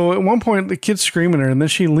 So at one point, the kid's screaming at her, and then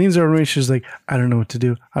she leans over to me. She's like, I don't know what to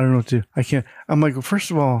do. I don't know what to do. I can't. I'm like, well, first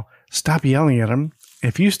of all, stop yelling at him.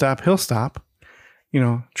 If you stop, he'll stop. You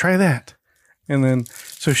know, try that. And then,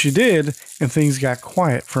 so she did, and things got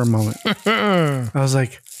quiet for a moment. I was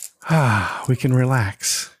like, we can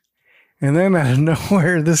relax. And then out of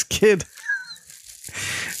nowhere, this kid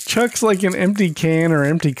chucks like an empty can or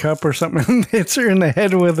empty cup or something and hits her in the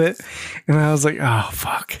head with it. And I was like, oh,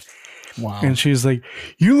 fuck. Wow. And she's like,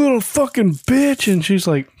 you little fucking bitch. And she's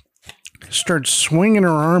like, starts swinging her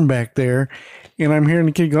arm back there. And I'm hearing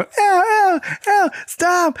the kid go, ow, ow, ow,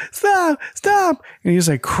 stop, stop, stop. And he's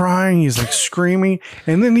like crying. He's like screaming.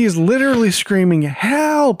 And then he's literally screaming,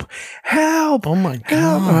 help, help. Oh my God.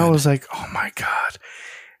 Help. And I was like, oh my God.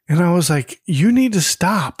 And I was like, you need to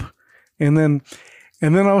stop. And then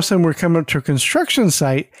all of a sudden we're coming up to a construction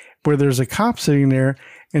site where there's a cop sitting there.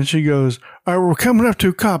 And she goes, all right, we're coming up to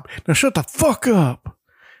a cop. Now shut the fuck up.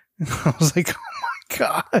 And I was like, oh my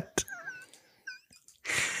God.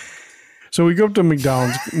 So we go up to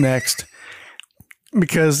McDonald's next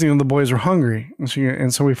because, you know, the boys were hungry.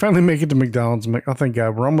 And so we finally make it to McDonald's. I'm like, oh, thank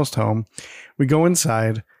God, we're almost home. We go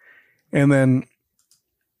inside. And then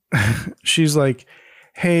she's like,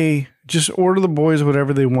 hey, just order the boys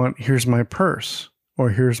whatever they want. Here's my purse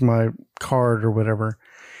or here's my card or whatever.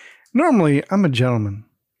 Normally, I'm a gentleman.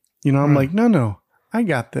 You know, I'm like, no, I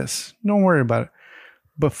got this. Don't worry about it.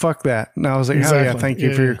 But fuck that. And I was like, exactly. Oh, yeah, thank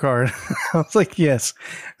you for your card. I was like, yes,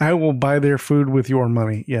 I will buy their food with your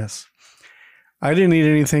money. Yes. I didn't eat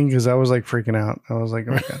anything because I was like freaking out. I was like,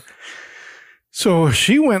 oh my God. So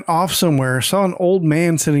she went off somewhere, saw an old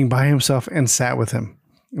man sitting by himself and sat with him.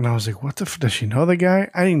 And I was like, what the does she know the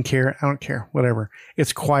guy? I didn't care. I don't care. Whatever.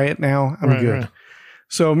 It's quiet now. I'm good. Right.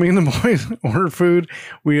 So me and the boys ordered food.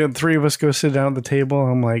 We had 3 of us go sit down at the table.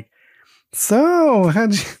 I'm like, so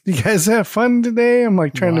how'd you guys have fun today? I'm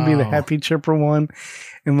like trying to be the happy chipper one.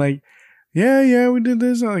 And like, yeah, we did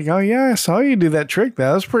this. I'm like, oh yeah, I saw you do that trick.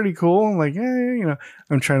 That was pretty cool. I'm like, yeah, you know,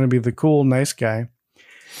 I'm trying to be the cool, nice guy.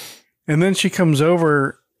 And then she comes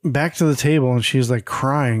over back to the table and she's like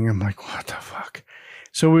crying. I'm like, what the fuck?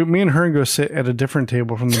 So me and her go sit at a different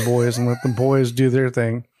table from the boys and let the boys do their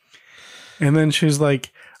thing. And then she's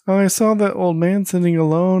like, oh, I saw that old man sitting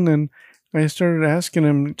alone and I started asking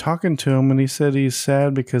him, talking to him, and he said he's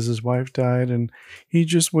sad because his wife died and he's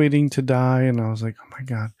just waiting to die. And I was like, oh my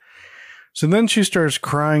God. So then she starts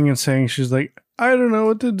crying and saying, she's like, I don't know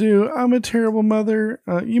what to do. I'm a terrible mother.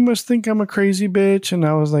 You must think I'm a crazy bitch. And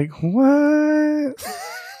I was like, what?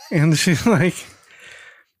 And she's like,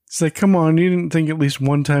 come on, you didn't think at least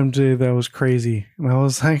one time today that was crazy. And I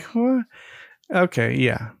was like, what? Okay,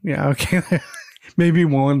 yeah, okay. Maybe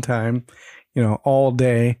one time, you know, all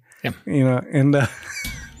day. Yeah. You know, and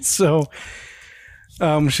so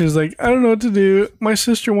she's like, I don't know what to do. My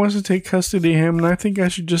sister wants to take custody of him, and I think I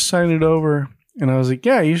should just sign it over. And I was like,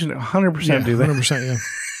 yeah, you should 100% do that. 100%,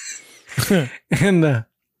 yeah. And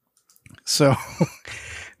so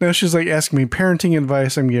now she's like asking me parenting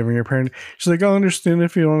advice. I'm giving her parenting. She's like, I'll understand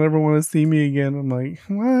if you don't ever want to see me again. I'm like,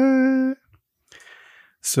 what?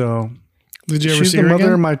 So did you ever she's see the her mother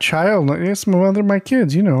again? of my child. Yes, my mother of my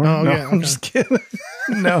kids. You know her. Oh, no, yeah, I'm just kidding.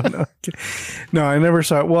 No, I never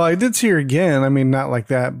saw it. Well, I did see her again. I mean, not like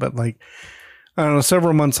that, but like, I don't know,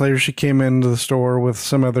 several months later, she came into the store with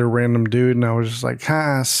some other random dude, and I was just like,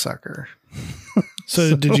 sucker.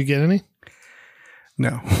 So did you get any?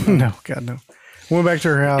 No, God, no. Went back to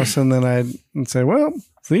her house, and then I'd say, well,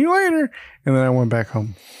 see you later. And then I went back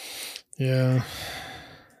home. Yeah.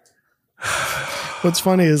 What's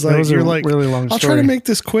funny is That like, was a you're like, really long I'll try story. to make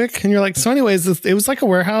this quick. And you're like, so anyways, it was like a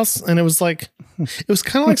warehouse and it was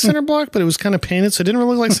kind of like center block, but it was kind of painted. So it didn't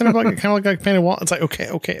really look like center block. It kind of looked like painted wall. It's like, okay.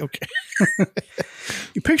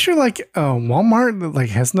 You picture like a Walmart that like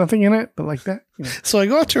has nothing in it, but like that. You know. So I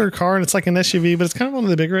go out to her car and it's like an SUV, but it's kind of one of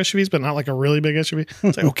the bigger SUVs, but not like a really big SUV.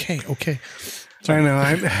 It's like, okay. I know.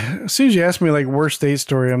 As soon as you ask me like worst date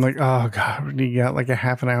story, I'm like, oh God, you got like a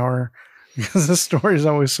half an hour because the story is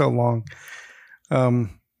always so long.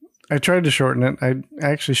 I tried to shorten it. I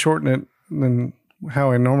actually shorten it than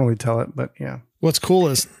how I normally tell it, but yeah. What's cool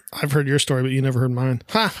is I've heard your story, but you never heard mine.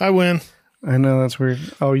 Ha, I win. I know that's weird.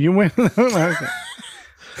 Oh, you win.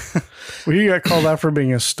 Well, you got called out for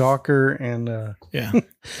being a stalker and yeah.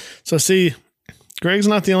 So see, Greg's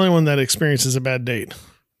not the only one that experiences a bad date.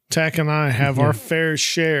 Tack and I have our fair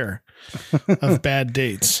share of bad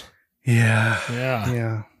dates.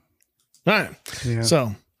 Yeah. All right. Yeah.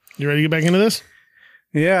 So you ready to get back into this?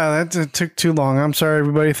 Yeah, that took too long. I'm sorry,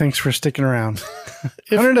 everybody. Thanks for sticking around.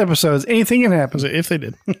 100 episodes. Anything can happen. If they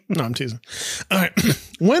did. No, I'm teasing. All right.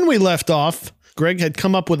 When we left off, Greg had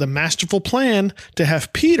come up with a masterful plan to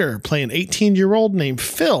have Peter play an 18-year-old named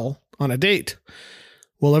Phil on a date.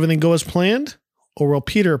 Will everything go as planned, or will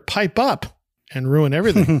Peter pipe up and ruin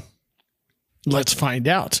everything? Let's find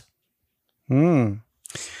out.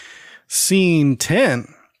 Scene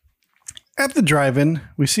 10. At the drive-in,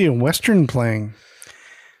 we see a Western playing.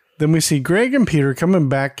 Then we see Greg and Peter coming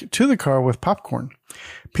back to the car with popcorn.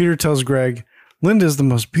 Peter tells Greg, "Linda's the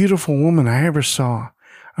most beautiful woman I ever saw.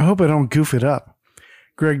 I hope I don't goof it up."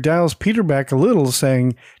 Greg dials Peter back a little,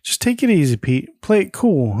 saying, "Just take it easy, Pete. Play it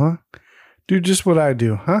cool, huh? Do just what I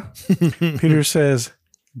do, huh?" Peter says,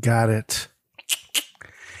 "Got it."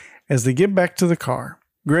 As they get back to the car,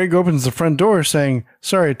 Greg opens the front door, saying,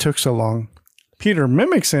 "Sorry it took so long." Peter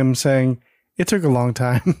mimics him, saying, "It took a long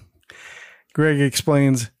time." Greg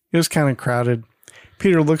explains, "It was kind of crowded."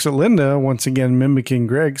 Peter looks at Linda, once again mimicking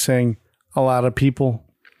Greg, saying, "A lot of people."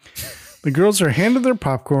 The girls are handed their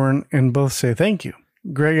popcorn and both say thank you.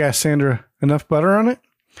 Greg asks Sandra, "Enough butter on it?"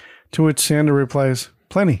 To which Sandra replies,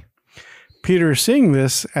 "Plenty." Peter, seeing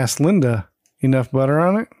this, asks Linda, "Enough butter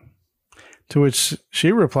on it?" To which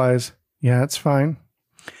she replies, "Yeah, it's fine."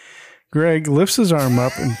 Greg lifts his arm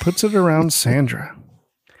up and puts it around Sandra.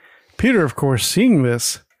 Peter, of course, seeing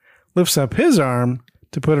this, lifts up his arm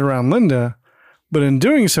to put it around Linda, but in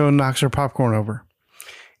doing so knocks her popcorn over.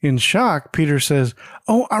 In shock, Peter says,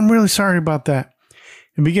 "Oh, I'm really sorry about that,"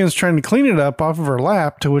 and begins trying to clean it up off of her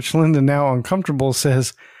lap, to which Linda, now uncomfortable,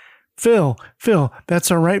 says, Phil,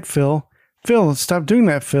 that's all right, Phil. Phil, stop doing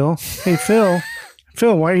that, Phil. Hey, Phil,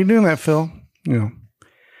 why are you doing that, Phil?" You know, in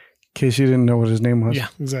case you didn't know what his name was. Yeah,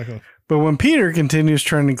 exactly. But when Peter continues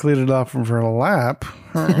trying to clean it off of her lap,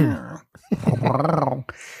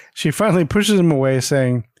 she finally pushes him away,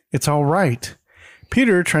 saying, "It's all right."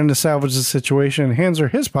 Peter, trying to salvage the situation, hands her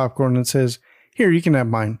his popcorn and says, "Here, you can have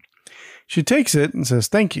mine." She takes it and says,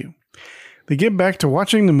 "Thank you." They get back to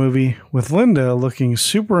watching the movie, with Linda looking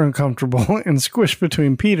super uncomfortable and squished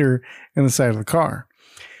between Peter and the side of the car.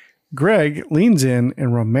 Greg leans in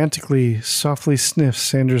and romantically, softly sniffs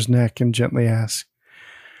Sandra's neck and gently asks,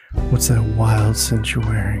 "What's that wild scent you're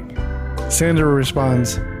wearing?" Sandra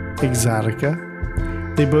responds,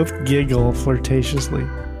 "Exotica." They both giggle flirtatiously.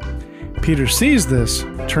 Peter sees this,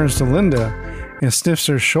 turns to Linda, and sniffs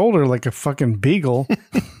her shoulder like a fucking beagle.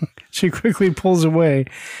 She quickly pulls away,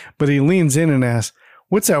 but he leans in and asks,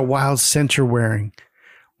 "What's that wild scent you're wearing?"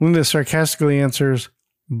 Linda sarcastically answers,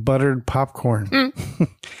 "Buttered popcorn."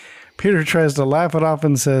 Peter tries to laugh it off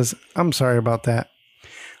and says, "I'm sorry about that."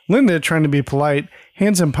 Linda, trying to be polite,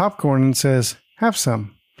 hands him popcorn and says, "Have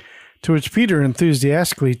some." To which Peter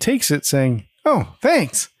enthusiastically takes it, saying, "Oh,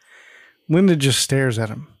 thanks." Linda just stares at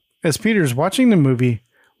him. As Peter's watching the movie,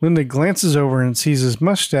 Linda glances over and sees his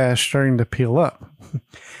mustache starting to peel up.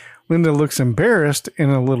 Linda looks embarrassed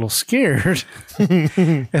and a little scared.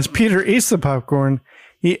 As Peter eats the popcorn,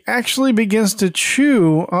 he actually begins to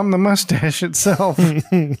chew on the mustache itself,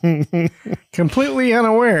 completely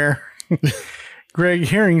unaware. Greg,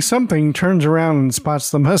 hearing something, turns around and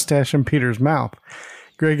spots the mustache in Peter's mouth.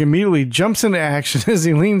 Greg immediately jumps into action as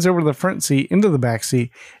he leans over the front seat into the back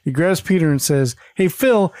seat. He grabs Peter and says, "Hey,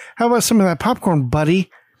 Phil, how about some of that popcorn,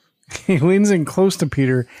 buddy?" He leans in close to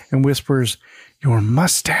Peter and whispers, "Your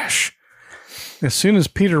mustache." As soon as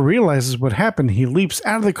Peter realizes what happened, he leaps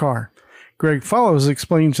out of the car. Greg follows,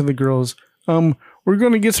 explaining to the girls, "We're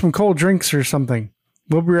going to get some cold drinks or something.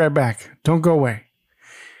 We'll be right back. Don't go away."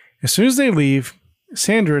 As soon as they leave,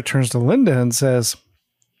 Sandra turns to Linda and says,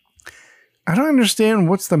 "I don't understand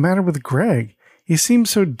what's the matter with Greg. He seems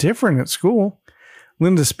so different at school."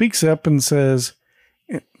 Linda speaks up and says,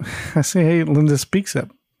 I say, hey, Linda speaks up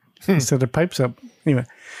instead of pipes up. Anyway,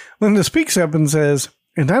 Linda speaks up and says,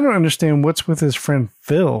 and I don't understand what's with his friend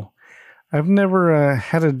Phil. I've never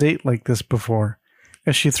had a date like this before.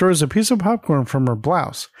 As she throws a piece of popcorn from her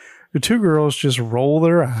blouse, the two girls just roll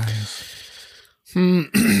their eyes.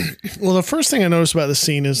 Well, the first thing I noticed about the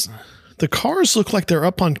scene is the cars look like they're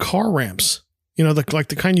up on car ramps. You know, like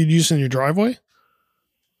the kind you'd use in your driveway.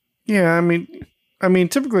 Yeah, I mean,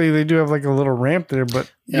 typically they do have like a little ramp there,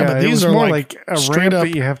 but but these are more like a straight ramp up.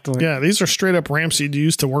 that you have to. Yeah, these are straight up ramps you'd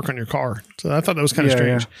use to work on your car. So I thought that was kind of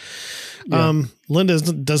strange. Yeah. Linda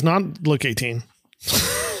does not look 18.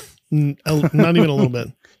 Not even a little bit.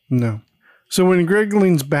 No. So when Greg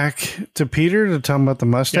leans back to Peter to tell him about the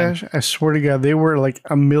mustache, I swear to God, they were like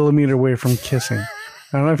a millimeter away from kissing.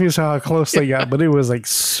 I don't know if you saw how close they got, but it was like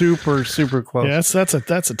super, super close. Yeah, that's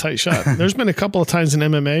a tight shot. There's been a couple of times in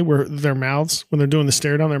MMA where their mouths, when they're doing the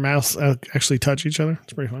stare down, their mouths actually touch each other.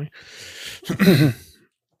 It's pretty funny.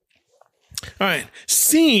 All right.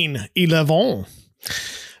 Scene 11.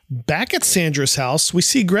 Back at Sandra's house, we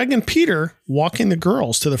see Greg and Peter walking the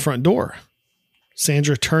girls to the front door.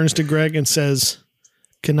 Sandra turns to Greg and says,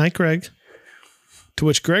 "Good night, Greg." To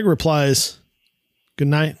which Greg replies, "Good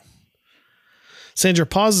night." Sandra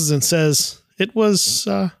pauses and says, "It was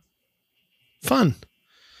fun."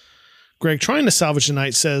 Greg, trying to salvage the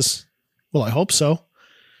night, says, "Well, I hope so."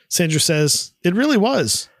 Sandra says, "It really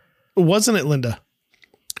was. Wasn't it, Linda?"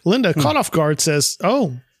 Linda, caught off guard, says,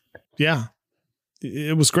 "Oh, yeah,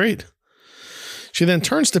 it was great." She then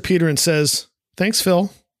turns to Peter and says, "Thanks,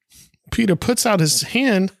 Phil." Peter puts out his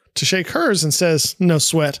hand to shake hers and says, "No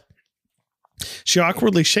sweat." She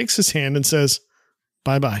awkwardly shakes his hand and says,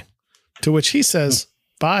 "Bye-bye." To which he says,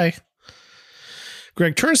 "Bye."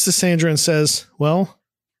 Greg turns to Sandra and says, "Well,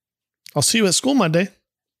 I'll see you at school Monday."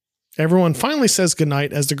 Everyone finally says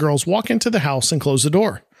goodnight as the girls walk into the house and close the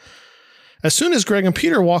door. As soon as Greg and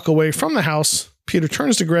Peter walk away from the house, Peter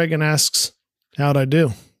turns to Greg and asks, "How'd I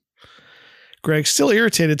do?" Greg, still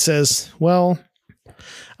irritated, says, "Well,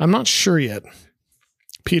 I'm not sure yet."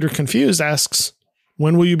 Peter, confused, asks,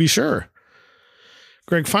 "When will you be sure?"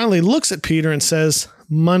 Greg finally looks at Peter and says,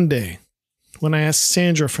 "Monday, when I ask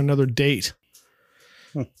Sandra for another date."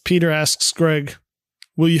 Peter asks Greg,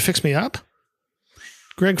 "Will you fix me up?"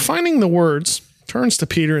 Greg, finding the words, turns to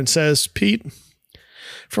Peter and says, "Pete,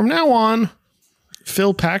 from now on,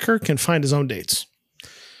 Phil Packer can find his own dates."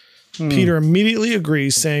 Peter immediately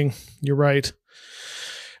agrees, saying, "You're right.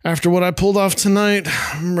 After what I pulled off tonight,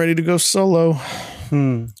 I'm ready to go solo."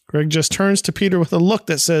 Greg just turns to Peter with a look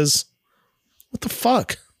that says, "What the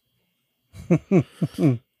fuck?"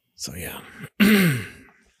 So, yeah.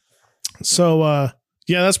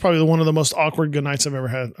 Yeah, that's probably one of the most awkward good nights I've ever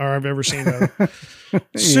had, or I've ever seen.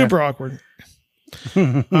 Super awkward.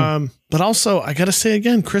 But also, I got to say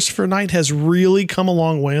again, Christopher Knight has really come a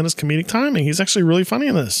long way on his comedic timing. He's actually really funny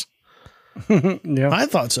in this. Yeah. I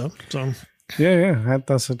thought so. Yeah, I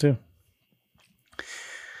thought so too.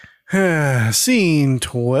 Scene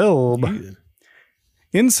 12.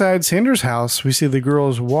 Inside Sandra's house, we see the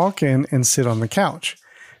girls walk in and sit on the couch.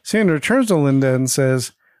 Sandra turns to Linda and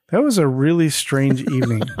says, "That was a really strange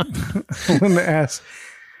evening." Linda asks,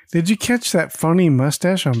 "Did you catch that funny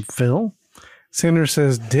mustache on Phil?" Sandra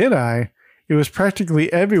says, "Did I? It was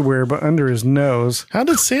practically everywhere but under his nose." How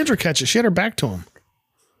did Sandra catch it? She had her back to him.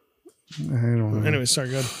 I don't know. Anyway, sorry,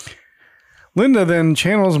 go ahead. Linda then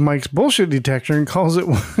channels Mike's bullshit detector and calls it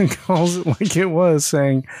like it was,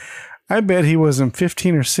 saying, "I bet he wasn't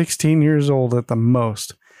 15 or 16 years old at the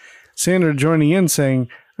most." Sandra joining in, saying,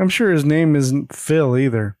 "I'm sure his name isn't Phil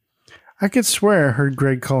either. I could swear I heard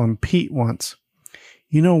Greg call him Pete once.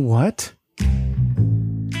 You know what?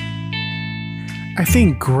 I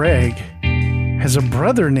think Greg has a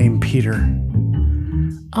brother named Peter.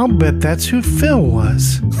 I'll bet that's who Phil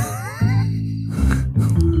was."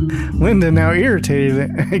 Linda, now irritated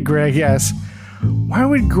at Greg, asks, "Why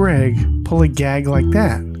would Greg pull a gag like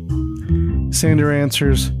that?" Sandra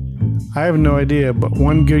answers, "I have no idea, but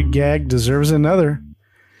one good gag deserves another.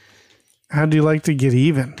 How do you like to get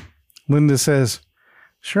even?" Linda says,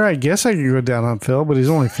 "Sure, I guess I could go down on Phil, but he's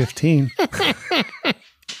only 15.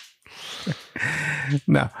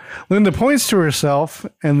 No. Linda points to herself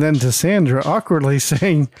and then to Sandra, awkwardly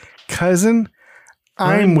saying, "Cousin,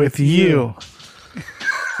 I'm with you."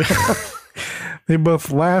 They both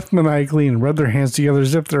laugh maniacally and rub their hands together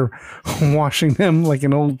as if they're washing them like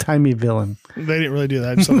an old-timey villain. They didn't really do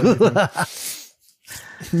that.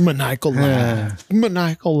 Maniacal laugh.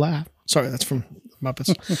 Maniacal laugh. Sorry, that's from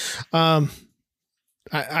Muppets. I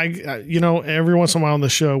every once in a while on the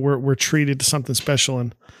show, we're treated to something special,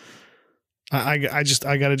 and I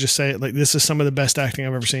gotta just say it. Like, this is some of the best acting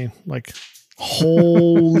I've ever seen. Like,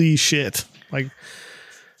 holy shit. Like,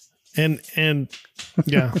 and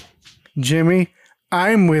yeah. Jimmy,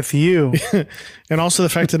 I'm with you. And also the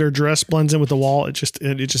fact that her dress blends in with the wall. It just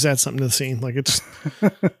adds something to the scene. Like, it's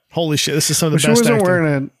holy shit. This is some of the best acting.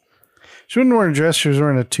 She wasn't wearing a dress. She was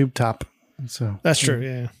wearing a tube top. So that's true.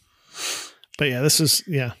 Yeah. But yeah, this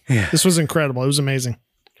was incredible. It was amazing.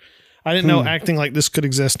 I didn't know acting like this could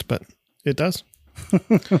exist, but it does.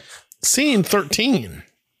 Scene 13.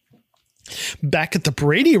 Back at the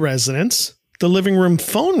Brady residence, the living room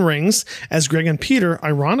phone rings as Greg and Peter,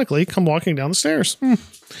 ironically, come walking down the stairs.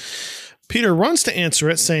 Peter runs to answer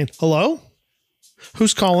it, saying, "Hello?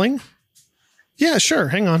 Who's calling?" "Yeah, sure.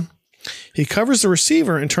 Hang on." He covers the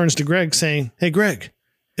receiver and turns to Greg, saying, "Hey, Greg,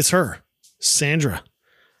 it's her, Sandra.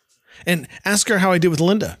 And ask her how I did with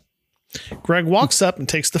Linda." Greg walks up and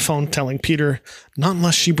takes the phone, telling Peter, "Not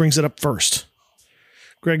unless she brings it up first."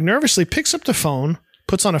 Greg nervously picks up the phone,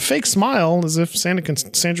 puts on a fake smile as if Sandra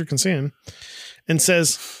can see him, and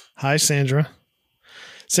says, "Hi, Sandra."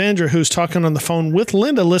 Sandra, who's talking on the phone with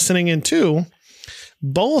Linda listening in too,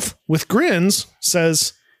 both with grins,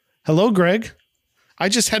 says, "Hello, Greg. I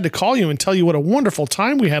just had to call you and tell you what a wonderful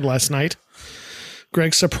time we had last night."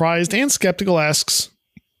 Greg, surprised and skeptical, asks,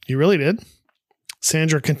 "You really did?"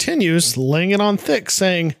 Sandra continues, laying it on thick,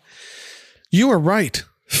 saying, "You are right.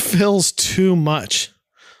 Phil's too much.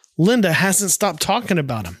 Linda hasn't stopped talking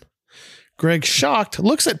about him." Greg, shocked,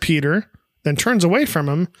 looks at Peter, then turns away from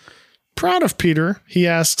him. Proud of Peter, he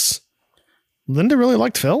asks, "Linda really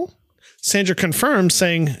liked Phil?" Sandra confirms,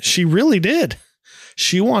 saying she really did.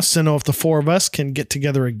 She wants to know if the four of us can get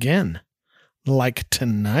together again, like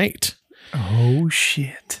tonight. Oh,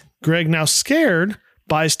 shit. Greg, now scared,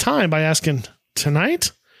 buys time by asking,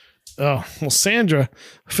 "Tonight?" "Oh, well, Sandra,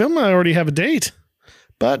 Phil and I already have a date,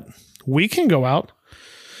 but we can go out."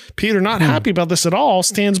 Peter, not happy about this at all,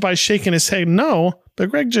 stands by shaking his head no, but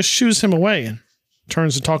Greg just shoos him away and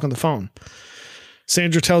turns to talk on the phone.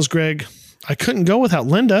 Sandra tells Greg, "I couldn't go without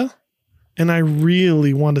Linda, and I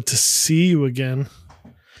really wanted to see you again.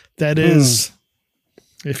 That is,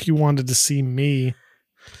 if you wanted to see me."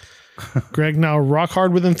 Greg, now rock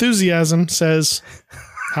hard with enthusiasm, says,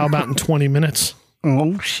 "How about in 20 minutes?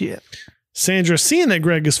 Oh, shit. Sandra, seeing that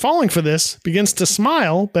Greg is falling for this, begins to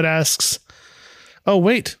smile, but asks, "Oh,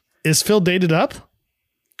 wait, is Phil dated up?"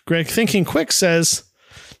 Greg, thinking quick, says,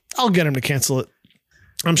 "I'll get him to cancel it.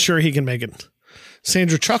 I'm sure he can make it."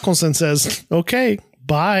 Sandra chuckles and says, "Okay,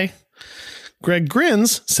 bye." Greg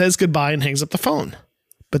grins, says goodbye, and hangs up the phone,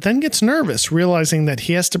 but then gets nervous, realizing that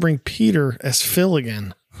he has to bring Peter as Phil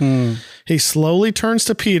again. He slowly turns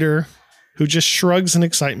to Peter, who just shrugs in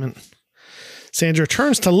excitement. Sandra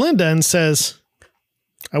turns to Linda and says,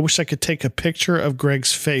 "I wish I could take a picture of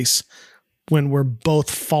Greg's face when we're both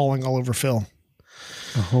falling all over Phil."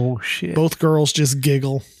 Oh, shit. Both girls just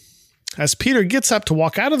giggle. As Peter gets up to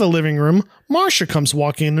walk out of the living room, Marcia comes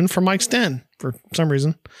walking in from Mike's den for some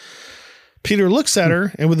reason. Peter looks at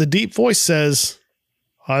her and with a deep voice says,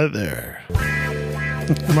 "Hi there."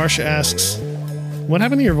 Marcia asks, "What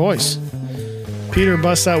happened to your voice?" Peter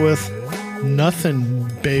busts out with, "Nothing,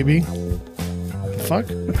 baby." The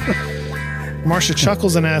fuck? Marcia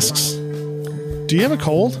chuckles and asks, "Do you have a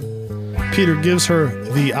cold?" Peter gives her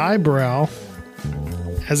the eyebrow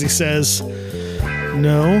as he says,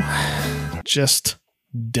 "No, just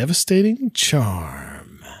devastating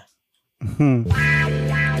charm."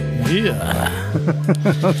 Yeah.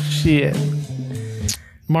 Oh, shit.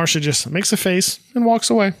 Marcia just makes a face and walks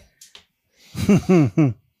away.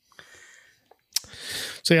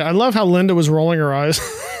 So yeah, I love how Linda was rolling her eyes.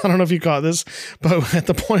 I don't know if you caught this, but at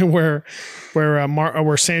the point where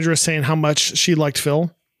Sandra is saying how much she liked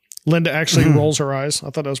Phil, Linda actually rolls her eyes.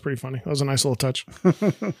 I thought that was pretty funny. That was a nice little touch.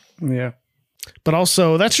 Yeah. But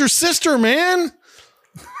also, that's your sister, man.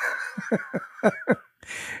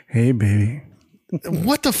 Hey, baby.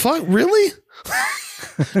 What the fuck? Really?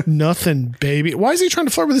 Nothing, baby. Why is he trying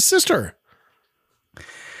to flirt with his sister?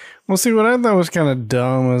 Well, see, what I thought was kind of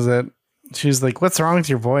dumb was that she's like, "What's wrong with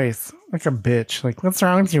your voice?" Like a bitch. Like, "What's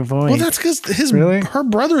wrong with your voice?" Well, that's because her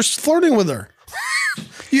brother's flirting with her.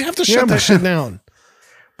 You have to shut that shit down.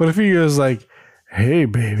 But if he goes like, "Hey,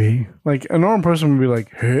 baby," like a normal person would be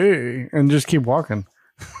like, "Hey," and just keep walking.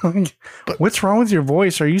 Like, what's wrong with your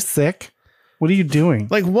voice? Are you sick? What are you doing?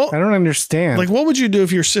 Like, what? I don't understand. Like, what would you do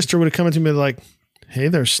if your sister would have come up to me like, "Hey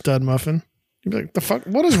there, stud muffin"? You'd be like, "The fuck?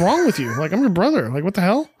 What is wrong with you? Like, I'm your brother. Like, what the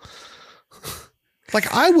hell?"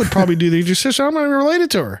 Like, I would probably do that to your sister. I'm not even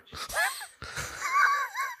related to her.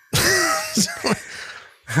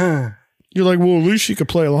 You're like, "Well, at least she could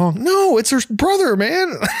play along." No, it's her brother,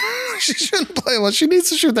 man. She shouldn't play well. She needs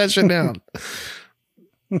to shoot that shit down.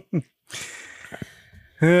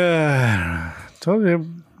 Told you,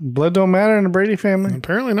 blood don't matter in the Brady family.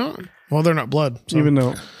 Apparently not. Well, they're not blood. So. Even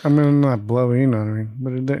though, I mean, I'm not blood, you know what I mean?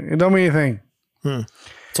 But it don't mean anything.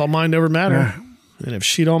 It's all mind over matter. And if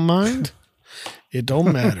she don't mind, it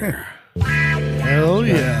don't matter. Hell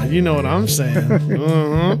yeah. You know what I'm saying.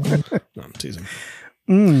 No, I'm teasing.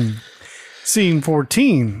 Scene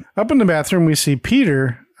 14. Up in the bathroom, we see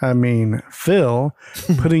Phil,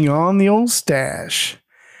 putting on the old stash.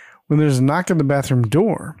 When there's a knock at the bathroom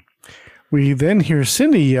door, we then hear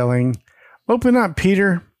Cindy yelling, "Open up,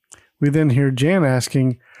 Peter." We then hear Jan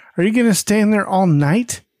asking, "Are you going to stay in there all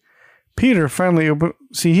night?" Peter finally opens.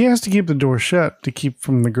 See, he has to keep the door shut to keep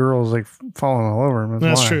from the girls like falling all over him.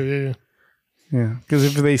 That's true. Yeah. Because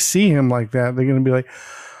if they see him like that, they're going to be like,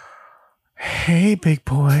 "Hey, big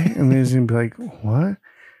boy," and then he's going to be like, "What?"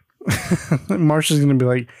 Marsha's going to be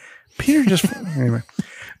like, "Peter just." Anyway.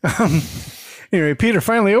 Anyway, Peter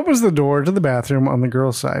finally opens the door to the bathroom on the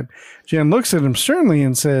girl's side. Jan looks at him sternly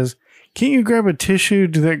and says, "Can't you grab a tissue,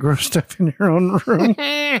 do that gross stuff in your own room?"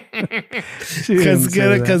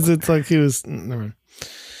 Because it's like he was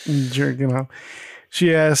jerking off.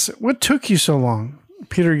 She asks, "What took you so long?"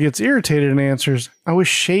 Peter gets irritated and answers, "I was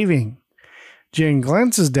shaving." Jan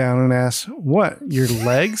glances down and asks, "What, your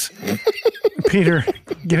legs?" Peter,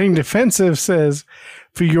 getting defensive, says,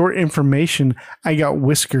 "For your information, I got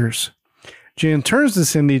whiskers." Jan turns to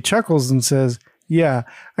Cindy, chuckles, and says, "Yeah,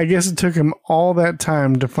 I guess it took him all that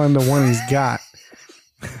time to find the one he's got."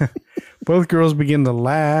 Both girls begin to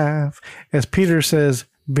laugh as Peter says,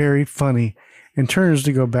 "Very funny," and turns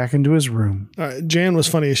to go back into his room. Jan was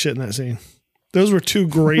funny as shit in that scene. Those were two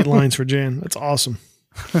great lines for Jan. That's awesome.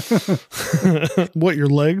 What, your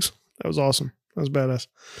legs? That was awesome. That was badass.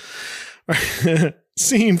 All right.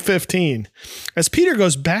 Scene 15. As Peter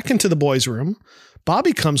goes back into the boys' room,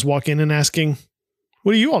 Bobby comes walking in and asking,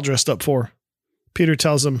 "What are you all dressed up for?" Peter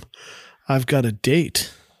tells him, "I've got a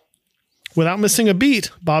date." Without missing a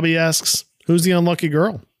beat, Bobby asks, "Who's the unlucky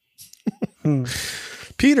girl?"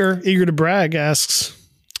 Peter, eager to brag, asks,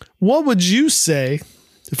 "What would you say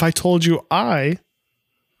if I told you I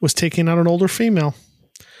was taking out an older female?"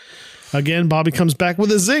 Again, Bobby comes back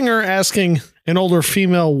with a zinger asking, "An older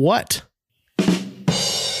female what?"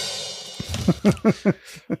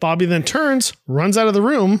 Bobby then turns, runs out of the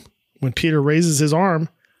room when Peter raises his arm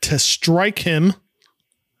to strike him.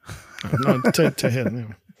 No, to hit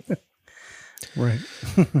him. Right.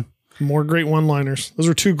 More great one-liners. Those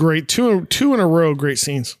were two in a row great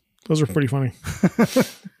scenes. Those were pretty funny.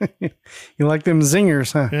 You like them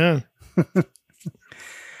zingers, huh? Yeah.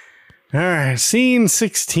 All right. Scene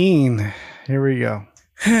 16. Here we go.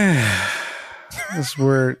 This is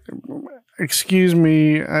where... Excuse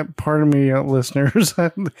me, pardon me, listeners.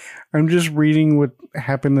 I'm just reading what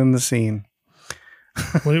happened in the scene.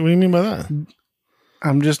 What do you mean by that?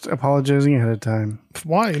 I'm just apologizing ahead of time.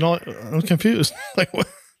 Why? I'm confused. Like what?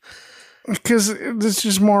 Because there's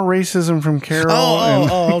just more racism from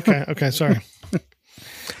Carol. Okay. Sorry.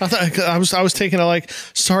 I was taking it like,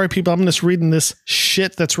 sorry, people, I'm just reading this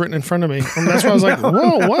shit that's written in front of me. And that's why I was like,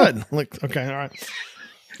 whoa, what? Like, okay, all right.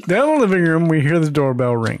 Down in the living room, we hear the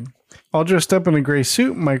doorbell ring. All dressed up in a gray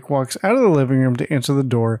suit, Mike walks out of the living room to answer the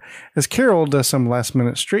door as Carol does some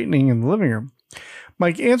last-minute straightening in the living room.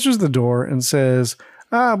 Mike answers the door and says,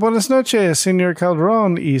 "Buenas noches, Señor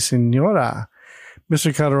Calderon y Señora."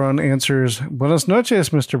 Mr. Calderon answers, "Buenas noches,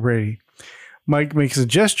 Mr. Brady." Mike makes a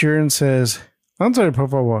gesture and says, "Entre, por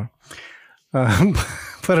favor."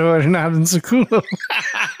 Pero not en su culo.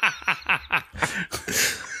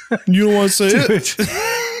 You don't want to say it?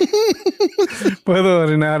 Puedo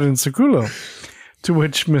orinar en su culo. To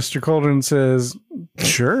which Mr. Calderon says,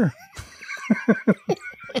 "Sure."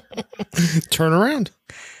 Turn around.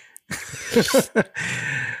 He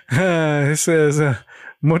says,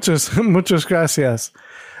 muchas gracias.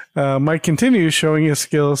 Mike continues showing his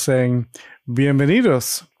skill, saying,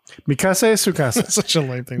 "Bienvenidos. Mi casa es su casa." Such a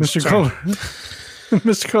lame thing.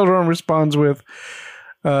 Mr. Calderon responds with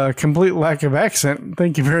a complete lack of accent.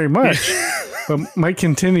 "Thank you very much." But Mike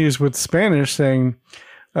continues with Spanish, saying,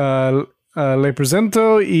 "Le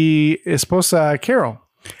presento y esposa Carol."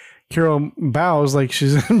 Carol bows like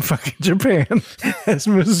she's in fucking Japan, as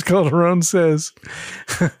Mrs. Calderon says,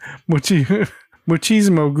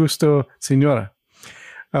 "Muchísimo gusto, señora."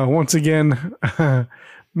 Once again,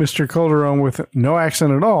 Mr. Calderon, with no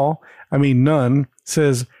accent at all, I mean none,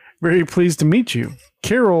 says, "Very pleased to meet you."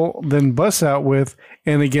 Carol then busts out with,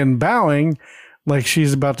 and again bowing, like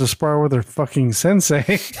she's about to spar with her fucking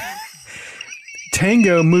sensei,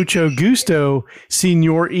 "Tango mucho gusto,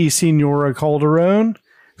 señor y señora Calderon."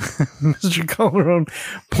 Mr. Calderon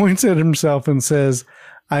points at himself and says,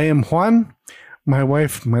 I am Juan, my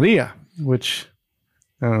wife Maria, which,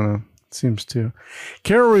 I don't know, seems to.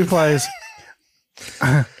 Carol replies,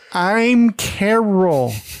 I'm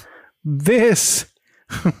Carol. This,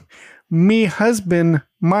 me husband,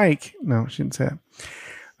 Mike. No, she didn't say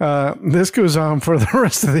that. This goes on for the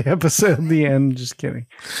rest of the episode. The end. Just kidding.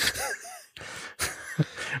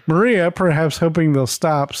 Maria, perhaps hoping they'll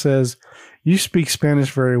stop, says, you speak Spanish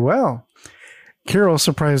very well. Carol,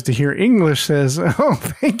 surprised to hear English, says, oh,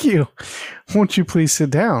 thank you. Won't you please sit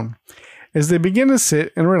down? As they begin to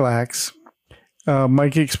sit and relax,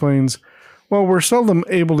 Mike explains, well, we're seldom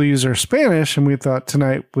able to use our Spanish, and we thought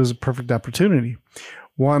tonight was a perfect opportunity.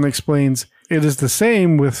 Juan explains, it is the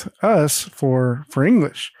same with us for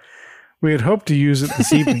English. We had hoped to use it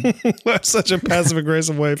this evening. That's such a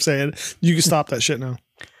passive-aggressive way of saying it. You can stop that shit now.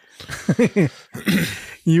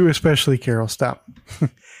 You especially, Carol, stop.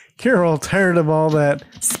 Carol, tired of all that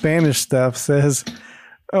Spanish stuff, says,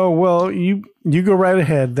 oh, well, you go right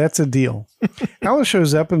ahead. That's a deal. Alice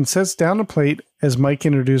shows up and sets down a plate as Mike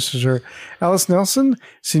introduces her. Alice Nelson,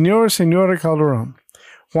 Senora Calderon.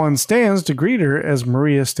 Juan stands to greet her as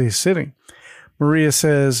Maria stays sitting. Maria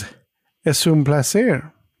says, es un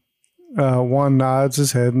placer. Juan nods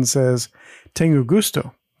his head and says, tengo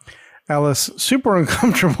gusto. Alice, super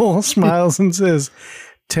uncomfortable, smiles and says,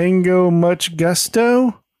 tengo much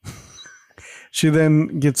gusto. She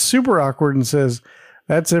then gets super awkward and says,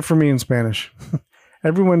 that's it for me in Spanish.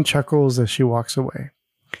 Everyone chuckles as she walks away.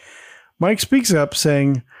 Mike speaks up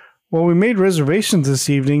saying, well, we made reservations this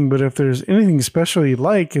evening, but if there's anything special you'd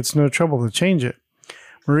like, it's no trouble to change it.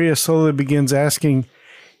 Maria slowly begins asking,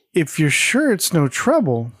 if you're sure it's no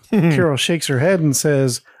trouble. Carol shakes her head and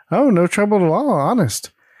says, oh, no trouble at all,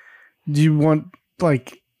 honest. Do you want,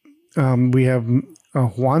 like, we have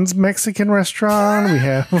Juan's Mexican restaurant. We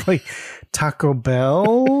have, like, Taco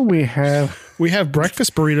Bell. We have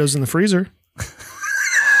breakfast burritos in the freezer.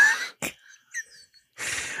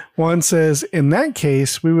 Juan says, in that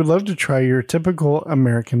case, we would love to try your typical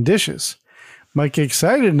American dishes. Mike,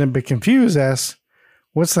 excited and a bit confused, asks,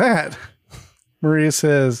 what's that? Maria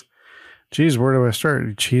says, geez, where do I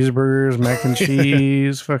start? Cheeseburgers, mac and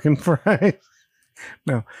cheese, fucking fries.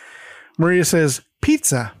 No. Maria says,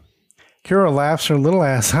 pizza. Carol laughs her little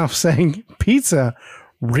ass off, saying, pizza?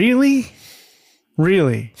 Really?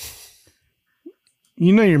 Really?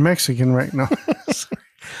 You know you're Mexican right now.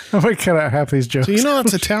 I'm going to cut out half these jokes. So you know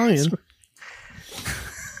it's Italian.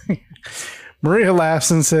 Maria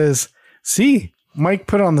laughs and says, see, Mike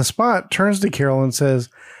put on the spot, turns to Carol and says,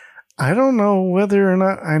 I don't know whether or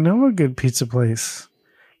not I know a good pizza place.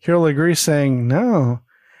 Carol agrees, saying, no,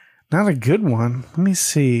 not a good one. Let me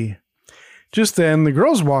see. Just then, the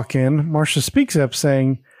girls walk in. Marcia speaks up,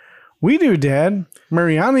 saying, we do, Dad.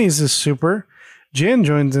 Mariani's is super. Jan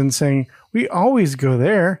joins in, saying, we always go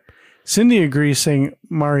there. Cindy agrees, saying,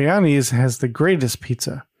 Mariani's has the greatest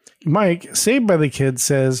pizza. Mike, saved by the kids,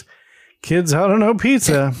 says, kids ought to know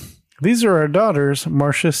pizza. These are our daughters,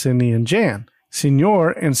 Marcia, Cindy, and Jan,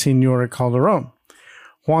 Senor and Senora Calderon.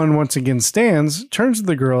 Juan once again stands, turns to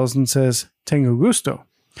the girls, and says, tengo gusto.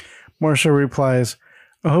 Marcia replies,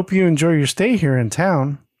 I hope you enjoy your stay here in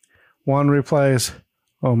town. Juan replies,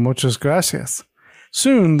 oh, muchas gracias.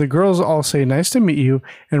 Soon, the girls all say nice to meet you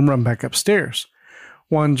and run back upstairs.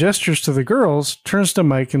 Juan gestures to the girls, turns to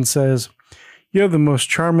Mike and says, you have the most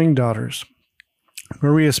charming daughters.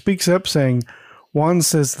 Maria speaks up, saying, Juan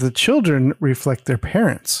says the children reflect their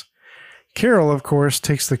parents. Carol, of course,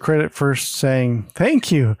 takes the credit first, saying,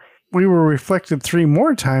 thank you. We were reflected 3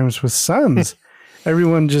 more times with sons.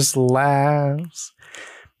 Everyone just laughs.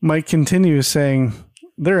 Mike continues, saying,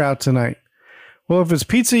 they're out tonight. Well, if it's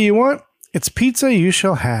pizza you want, it's pizza you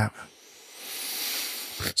shall have.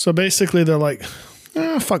 So basically they're like,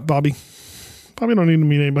 fuck Bobby. Bobby don't need to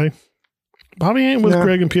meet anybody. Bobby ain't with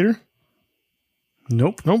Greg and Peter.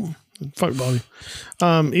 Nope. Fuck Bobby.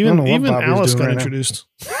 Even Alice got introduced.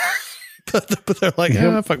 but they're like,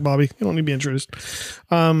 fuck Bobby. You don't need to be introduced.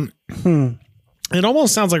 It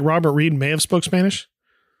almost sounds like Robert Reed may have spoke Spanish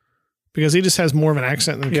because he just has more of an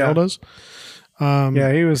accent than Carol does.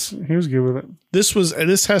 He was good with it.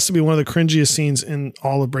 This has to be one of the cringiest scenes in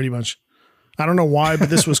all of Brady Bunch. I don't know why, but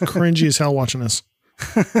this was cringy as hell watching this.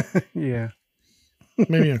 Yeah.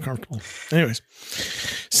 Maybe uncomfortable. Anyways,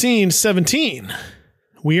 scene 17.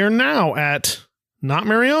 We are now at not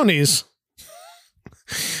Marioni's,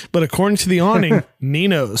 but according to the awning,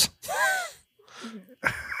 Nino's.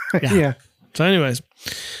 Yeah. So anyways,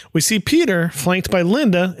 we see Peter flanked by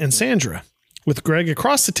Linda and Sandra, with Greg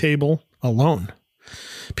across the table alone.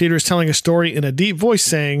 Peter is telling a story in a deep voice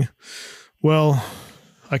saying, well,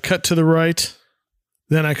 I cut to the right.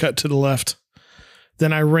 Then I cut to the left.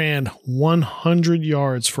 Then I ran 100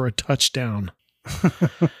 yards for a touchdown.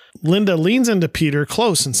 Linda leans into Peter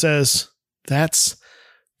close and says, "That's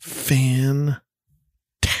fantastic."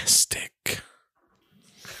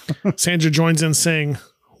 Sandra joins in saying,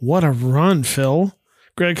 "What a run, Phil."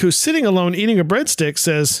 Greg, who's sitting alone eating a breadstick,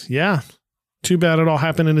 says, "Yeah, too bad it all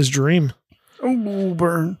happened in his dream." Oh,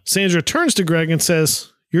 burn. Sandra turns to Greg and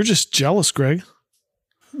says, "You're just jealous, Greg."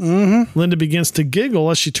 Mm-hmm. Linda begins to giggle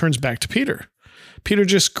as she turns back to Peter. Peter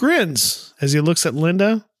just grins as he looks at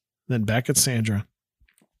Linda, then back at Sandra.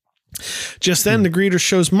 Just then, the greeter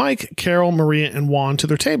shows Mike, Carol, Maria, and Juan to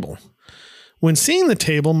their table. When seeing the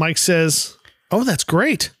table, Mike says, "Oh, that's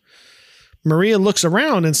great." Maria looks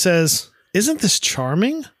around and says, "Isn't this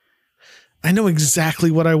charming? I know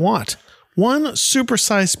exactly what I want. One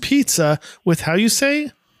supersized pizza with, how you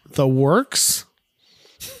say, the works."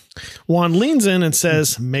 Juan leans in and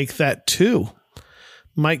says, "Make that 2.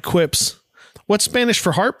 Mike quips, "What's Spanish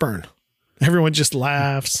for heartburn?" Everyone just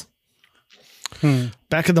laughs.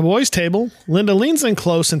 Back at the boys' table, Linda leans in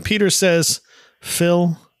close and Peter says,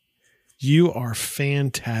 "Phil, you are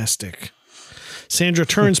fantastic." Sandra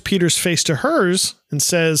turns Peter's face to hers and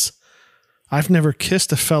says, "I've never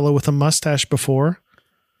kissed a fellow with a mustache before.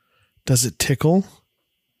 Does it tickle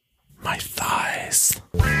my thighs?"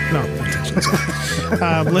 No.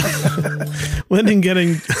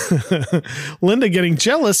 Linda getting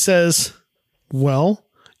jealous says, "Well,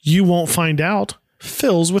 you won't find out.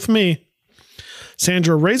 Phil's with me."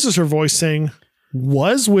 Sandra raises her voice saying,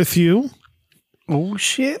 "Was with you?" Oh,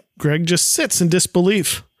 shit. Greg just sits in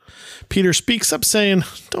disbelief. Peter speaks up saying,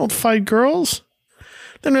 "Don't fight, girls.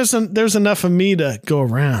 Then there's enough of me to go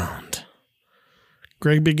around."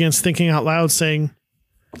 Greg begins thinking out loud saying,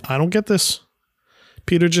 "I don't get this."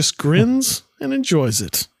 Peter just grins and enjoys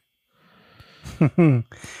it.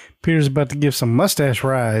 Peter's about to give some mustache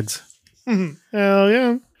rides. Hell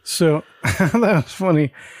yeah. So that was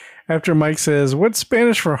funny. After Mike says, "What's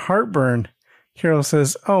Spanish for heartburn?" Carol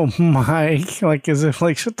says, "Oh, Mike," like as if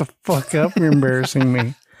like, "Shut the fuck up. You're embarrassing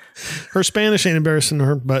me." Her Spanish ain't embarrassing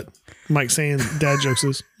her, but Mike saying dad jokes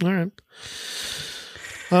is. All right.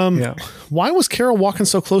 Yeah. Why was Carol walking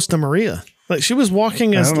so close to Maria? Like she was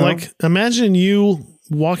walking as like, imagine you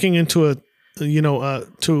walking into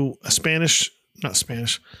to a Spanish, not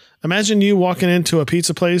Spanish. Imagine you walking into a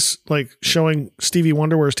pizza place, like showing Stevie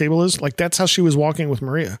Wonder where his table is. Like that's how she was walking with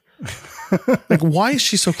Maria. Like, why is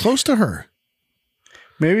she so close to her?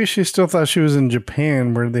 Maybe she still thought she was in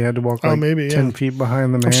Japan where they had to walk like 10 feet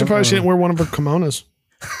behind the man. I'm surprised she didn't wear one of her kimonos.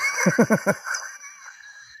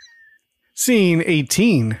 Scene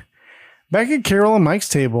 18. Back at Carol and Mike's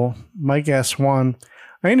table, Mike asks Juan,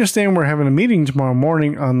 "I understand we're having a meeting tomorrow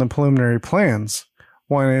morning on the preliminary plans."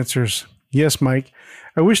 Juan answers, "Yes, Mike.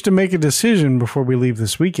 I wish to make a decision before we leave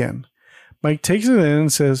this weekend." Mike takes it in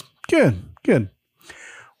and says, Good.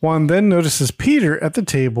 Juan then notices Peter at the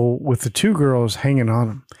table with the 2 girls hanging on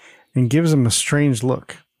him and gives him a strange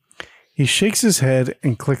look. He shakes his head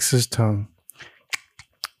and clicks his tongue.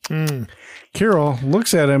 Carol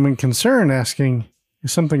looks at him in concern, asking,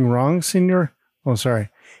 "Is something wrong, Senor?"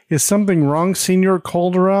 "Is something wrong, Senor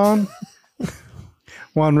Calderon?"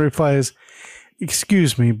 Juan replies,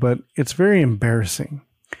 "Excuse me, but it's very embarrassing."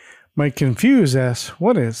 Mike, confused, asks,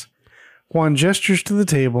 "What is?" Juan gestures to the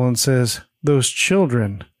table and says, "Those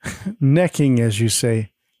children, necking, as you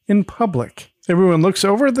say, in public." Everyone looks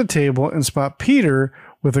over at the table and spot Peter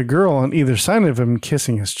with a girl on either side of him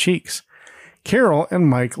kissing his cheeks. Carol and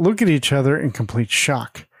Mike look at each other in complete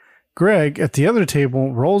shock. Greg, at the other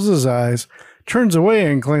table, rolls his eyes, turns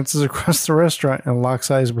away and glances across the restaurant and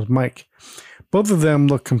locks eyes with Mike. Both of them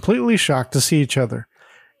look completely shocked to see each other.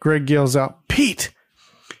 Greg yells out, "Pete!"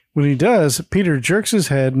 When he does, Peter jerks his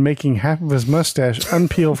head, making half of his mustache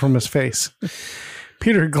unpeel from his face.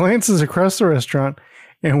 Peter glances across the restaurant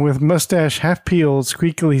and with mustache half peeled,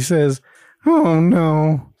 squeakily says, "Oh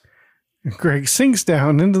no." Greg sinks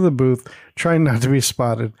down into the booth, trying not to be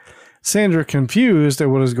spotted. Sandra, confused at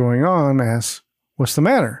what is going on, asks, "What's the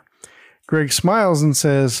matter?" Greg smiles and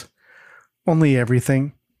says, "Only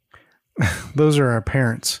everything. Those are our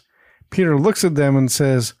parents." Peter looks at them and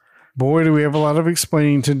says, "Boy, do we have a lot of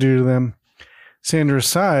explaining to do to them." Sandra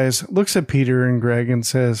sighs, looks at Peter and Greg and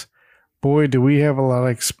says, "Boy, do we have a lot of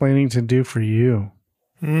explaining to do for you."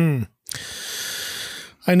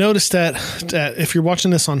 I noticed that if you're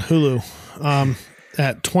watching this on Hulu,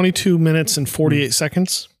 at 22 minutes and 48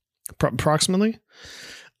 seconds, approximately,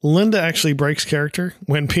 Linda actually breaks character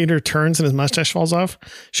when Peter turns and his mustache falls off.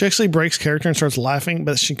 She actually breaks character and starts laughing,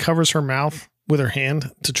 but she covers her mouth with her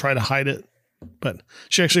hand to try to hide it. But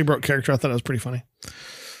she actually broke character. I thought it was pretty funny.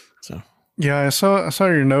 So Yeah, I saw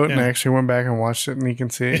your note and I actually went back and watched it, and you can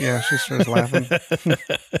see it. Yeah, she starts laughing.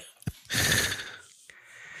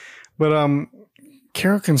 But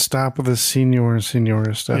Carol can stop with the senora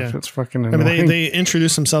stuff. Yeah. It's fucking annoying. I mean, they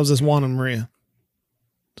introduce themselves as Juan and Maria.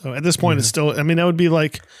 So at this point, it's still. I mean, that would be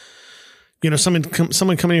like, someone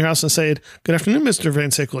come in your house and say, "Good afternoon, Mr. Van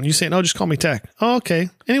Sickle," and you say, "No, just call me Tech." Oh, okay.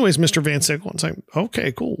 Anyways, Mr. Van Sickle. It's like,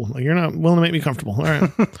 okay, cool. Like, you're not willing to make me comfortable. All right.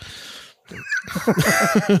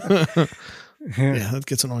 Yeah, that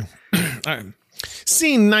gets annoying. All right.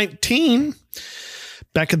 Scene 19.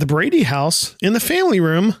 Back at the Brady house, in the family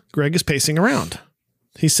room, Greg is pacing around.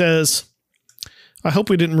 He says, "I hope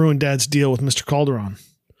we didn't ruin Dad's deal with Mr. Calderon."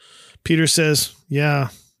 Peter says, "Yeah,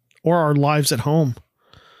 or our lives at home."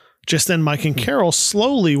 Just then, Mike and Carol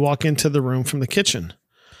slowly walk into the room from the kitchen.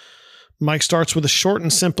 Mike starts with a short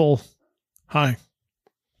and simple, "Hi,"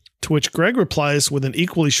 to which Greg replies with an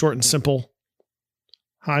equally short and simple,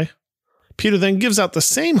 "Hi." Peter then gives out the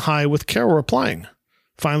same hi with Carol replying.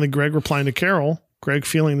 Finally, Greg replying to Carol. Greg,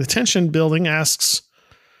 feeling the tension building, asks,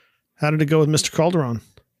 "How did it go with Mr. Calderon?"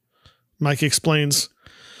 Mike explains,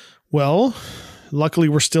 "Well, luckily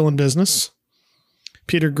we're still in business."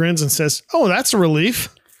 Peter grins and says, "Oh, that's a relief."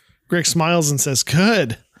 Greg smiles and says,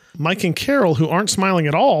 "Good." Mike and Carol, who aren't smiling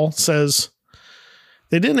at all, says,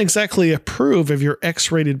 "They didn't exactly approve of your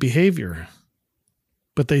X-rated behavior,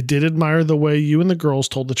 but they did admire the way you and the girls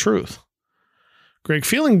told the truth." Greg,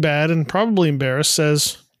 feeling bad and probably embarrassed,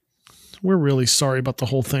 says, "We're really sorry about the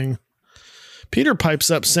whole thing." Peter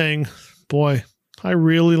pipes up saying, "Boy, I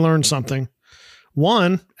really learned something.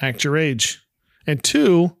 1, act your age. And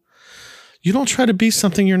 2, you don't try to be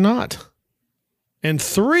something you're not. And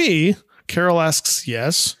 3, Carol asks,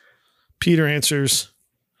 yes. Peter answers,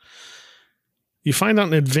 you find out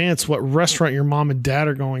in advance what restaurant your mom and dad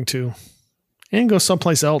are going to and go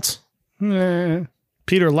someplace else."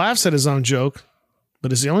 Peter laughs at his own joke,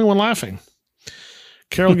 but is the only one laughing.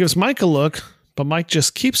 Carol gives Mike a look, but Mike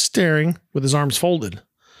just keeps staring with his arms folded.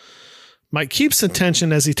 Mike keeps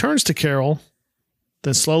attention as he turns to Carol,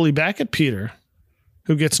 then slowly back at Peter,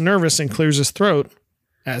 who gets nervous and clears his throat,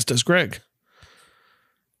 as does Greg.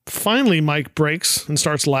 Finally, Mike breaks and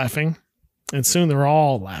starts laughing, and soon they're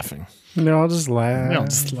all laughing. They all just laugh. They all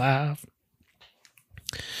just laugh.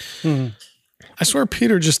 I swear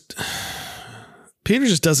Peter just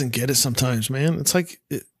doesn't get it sometimes, man. It's like,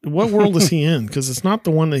 what world is he in? Because it's not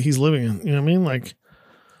the one that he's living in. You know what I mean? Like,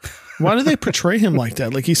 why do they portray him like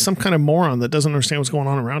that? Like he's some kind of moron that doesn't understand what's going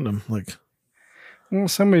on around him. Like, well,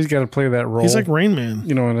 somebody's got to play that role. He's like Rain Man.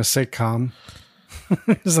 In a sitcom.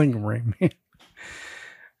 He's like Rain Man.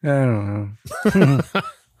 I don't know.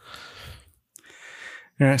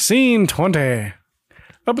 All right, scene 20.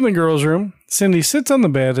 Up in the girls' room, Cindy sits on the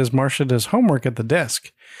bed as Marcia does homework at the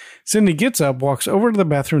desk. Cindy gets up, walks over to the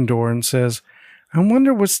bathroom door, and says, "I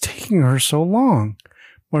wonder what's taking her so long."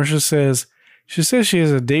 Marcia says she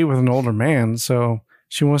has a date with an older man, so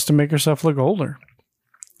she wants to make herself look older.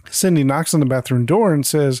 Cindy knocks on the bathroom door and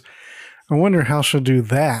says, "I wonder how she'll do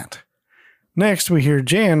that." Next, we hear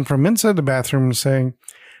Jan from inside the bathroom saying,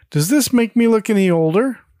 "Does this make me look any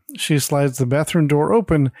older?" She slides the bathroom door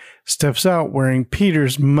open, steps out wearing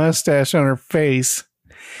Peter's mustache on her face,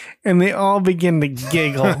 and they all begin to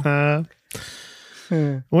giggle. I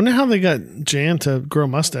wonder how they got Jan to grow a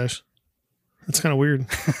mustache. That's kind of weird.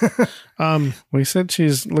 We said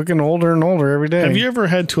she's looking older and older every day. Have you ever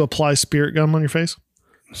had to apply spirit gum on your face?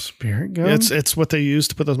 Spirit gum? It's what they use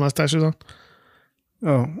to put those mustaches on.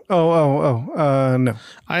 No.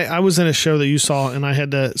 I was in a show that you saw, and I had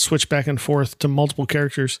to switch back and forth to multiple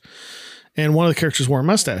characters, and one of the characters wore a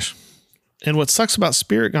mustache. And what sucks about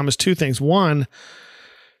spirit gum is 2 things. One,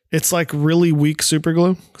 it's like really weak super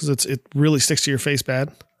glue because it really sticks to your face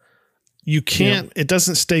bad. You can't, It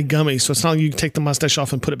doesn't stay gummy, so it's not like you can take the mustache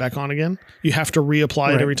off and put it back on again. You have to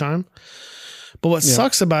reapply it every time. But what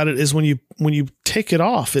sucks about it is when you take it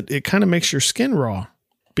off, it kind of makes your skin raw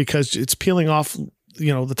because it's peeling off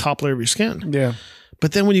the top layer of your skin. Yeah.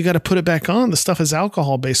 But then when you got to put it back on, the stuff is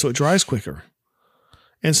alcohol based, so it dries quicker.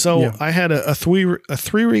 And so I had a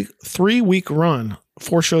 3-week run,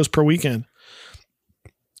 4 shows per weekend.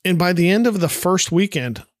 And by the end of the first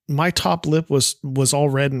weekend, my top lip was all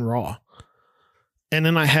red and raw. And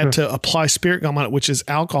then I had to apply spirit gum on it, which is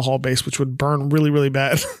alcohol based, which would burn really, really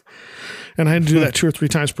bad. And I had to do that 2 or 3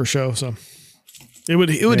 times per show. So it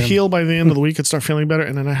would heal by the end of the week. It'd start feeling better.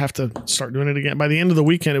 And then I have to start doing it again. By the end of the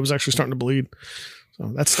weekend, it was actually starting to bleed.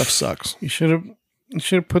 So that stuff sucks. You should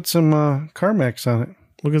have put some Carmex on it.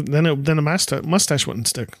 Because then the mustache wouldn't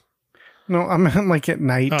stick. No, I meant like at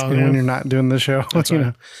night when you're not doing the show. That's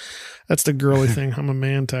right. That's the girly thing. I'm a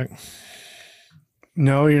man tech.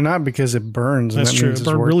 No, you're not, because it burns. That's and that true. means It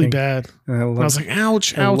it's burned really working. bad. And And I was like,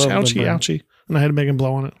 ouch, I ouch, love the ouchie, burn. ouchie. And I had Megan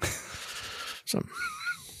blow on it.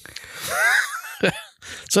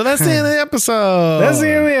 So that's the end of the episode. That's the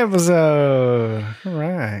end of the episode. All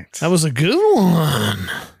right. That was a good one.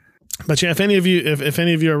 But yeah, if any of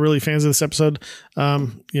you are really fans of this episode, go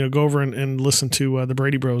over and listen to the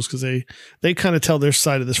Brady Bros, because they kind of tell their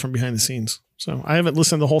side of this from behind the scenes. So I haven't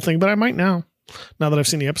listened to the whole thing, but I might now that I've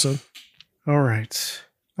seen the episode. All right.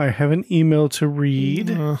 I have an email to read.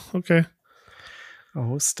 Okay.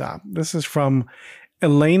 Oh, stop. This is from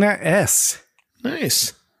Elena S.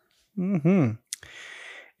 Nice. Mm-hmm.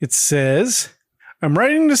 It says, I'm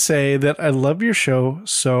writing to say that I love your show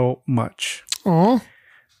so much. Aw.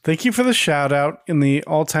 Thank you for the shout out in the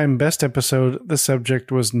all-time best episode. The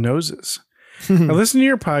subject was noses. I listen to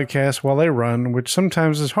your podcast while I run, which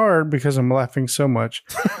sometimes is hard because I'm laughing so much.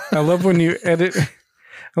 I love when you edit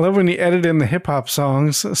in the hip hop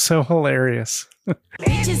songs. So hilarious.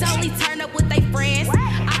 Bitches only turn up with their friends.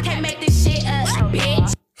 I can't make this shit up,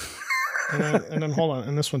 bitch. And then hold on,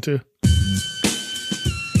 and this one too.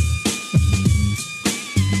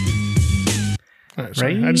 All right,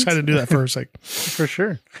 sorry. Right? I just had to do that for a sec. For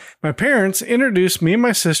sure. My parents introduced me and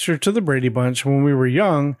my sister to the Brady Bunch when we were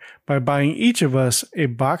young by buying each of us a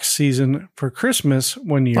box season for Christmas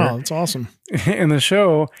one year. Oh, that's awesome. And the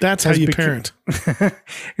show That's how you parent.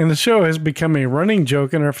 And the show has become a running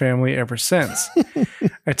joke in our family ever since.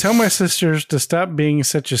 I tell my sisters to stop being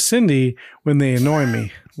such a Cindy when they annoy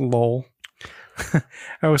me. Lol.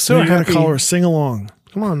 I was so You gotta happy. call her sing along.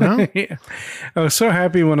 Come on now. Yeah. I was so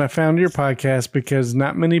happy when I found your podcast because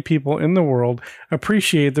not many people in the world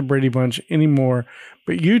appreciate the Brady Bunch anymore,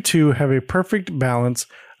 but you two have a perfect balance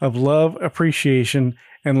of love, appreciation,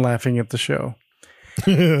 and laughing at the show.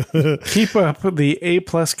 Keep up the A+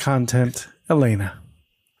 content, Elena.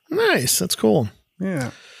 Nice. That's cool.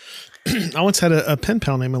 Yeah. I once had a pen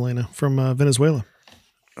pal named Elena from Venezuela.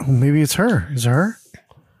 Oh, maybe it's her. Is it her?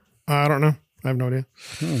 I don't know. I have no idea.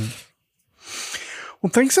 Well,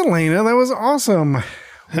 thanks, Elena. That was awesome. I'd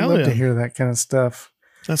Hell love yeah. to hear that kind of stuff.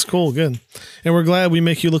 That's cool. Good. And we're glad we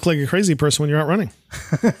make you look like a crazy person when you're out running.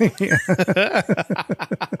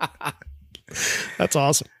 That's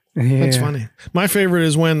awesome. That's Yeah. funny. My favorite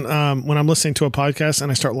is when I'm listening to a podcast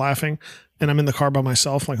and I start laughing and I'm in the car by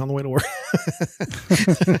myself, like on the way to work.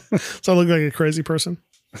 So I look like a crazy person.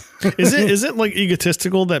 Is it like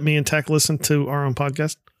egotistical that me and Tech listen to our own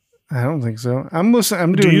podcast? I don't think so. I'm listening.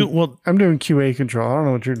 I'm doing QA control. I don't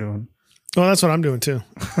know what you're doing. Well, that's what I'm doing too.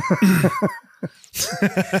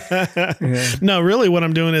 Yeah. No, really what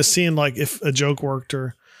I'm doing is seeing like if a joke worked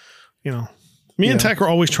or, me and Tech are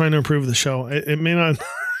always trying to improve the show. It may not,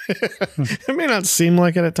 it may not seem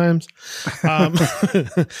like it at times.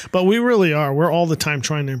 But we really are. We're all the time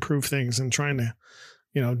trying to improve things and trying to,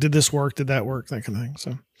 did this work? Did that work? That kind of thing.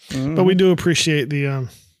 So, but we do appreciate the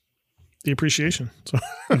appreciation. So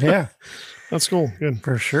Yeah, that's cool. Good.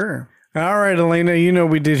 for sure. All right, Elena, you know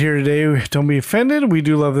what we did here today. Don't be offended. We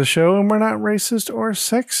do love the show and we're not racist or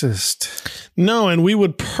sexist. No, and we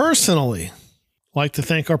would personally like to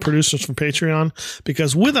thank our producers from Patreon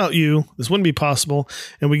because without you, this wouldn't be possible.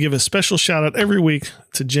 And we give a special shout out every week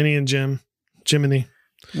to Jenny and Jiminy,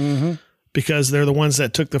 because they're the ones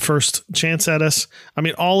that took the first chance at us. I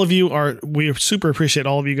mean, all of you we super appreciate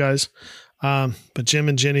all of you guys. But Jim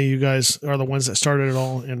and Jenny, you guys are the ones that started it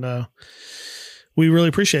all. And, we really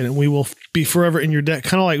appreciate it. And we will be forever in your debt.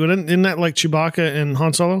 Kind of like, isn't that like Chewbacca and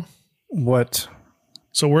Han Solo? What?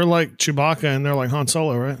 So we're like Chewbacca and they're like Han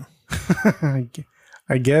Solo, right?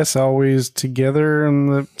 I guess always together in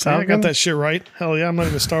the I got that shit right. Hell yeah, I'm not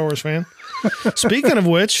even a Star Wars fan. Speaking of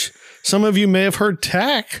which, some of you may have heard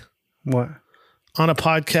Tack What? on a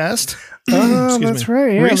podcast. Oh, that's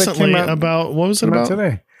right. Yeah, that recently came out- about, what was it came out about?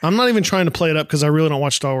 today. I'm not even trying to play it up because I really don't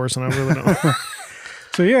watch Star Wars and I really don't.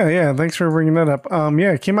 So yeah. Thanks for bringing that up.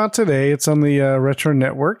 It came out today. It's on the Retro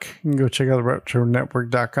Network. You can go check out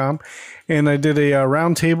retronetwork.com. And I did a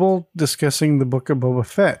roundtable discussing the Book of Boba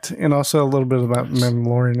Fett and also a little bit about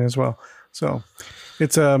Mandalorian as well. So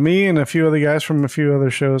it's me and a few other guys from a few other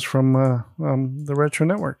shows from the Retro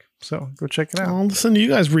Network. So go check it out. I'll listen to you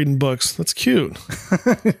guys reading books. That's cute.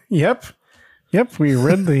 Yep. We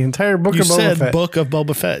read the entire Book You of Boba said Fett. Book of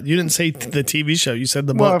Boba Fett. You didn't say the TV show. You said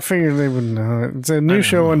the Well, I book. figured they would know. It's a new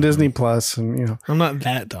show on Disney Plus, and I'm not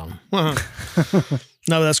that dumb.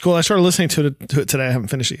 No, that's cool. I started listening to it today. I haven't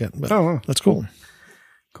finished it yet, but wow. that's cool.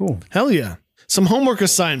 Cool. Hell yeah. Some homework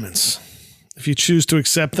assignments, if you choose to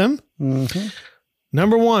accept them.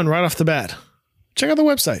 Number one, right off the bat, check out the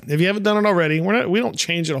website. If you haven't done it already, we don't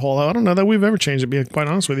change it a whole lot. I don't know that we've ever changed it, to be quite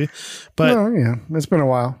honest with you. But Well, yeah, it's been a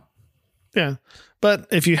while. Yeah. But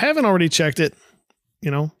if you haven't already checked it,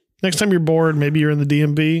 next time you're bored, maybe you're in the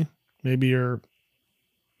DMV, maybe you're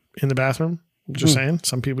in the bathroom. Just saying.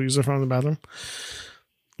 Some people use their phone in the bathroom.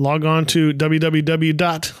 Log on to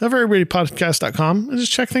www.everybodypodcast.com and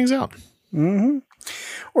just check things out. Mm-hmm.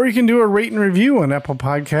 Or you can do a rate and review on Apple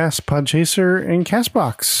Podcasts, Podchaser, and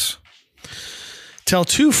CastBox. Tell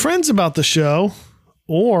 2 friends about the show,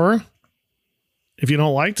 or if you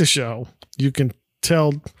don't like the show, you can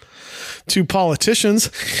tell 2 politicians.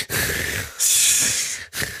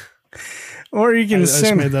 Or you can send... I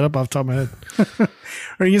just made that up off the top of my head.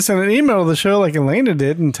 Or you can send an email to the show like Elena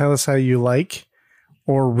did and tell us how you like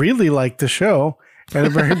or really like the show at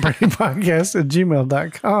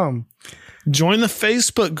everybodypodcast@gmail.com. Join the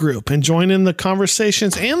Facebook group and join in the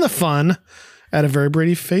conversations and the fun at a Very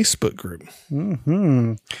Brady Facebook group.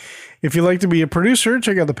 Mm-hmm. If you'd like to be a producer,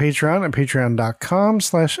 check out the Patreon at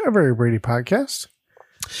patreon.com/everybradypodcast.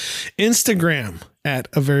 Instagram at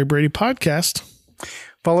a Very Brady Podcast.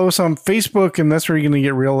 Follow us on Facebook, and that's where you're going to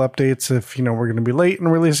get real updates if, we're going to be late in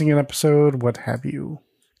releasing an episode, what have you.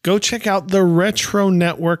 Go check out the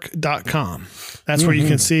retronetwork.com. That's where you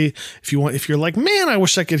can see if you're like, man, I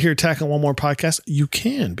wish I could hear Tack on one more podcast. You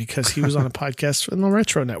can, because he was on a podcast in the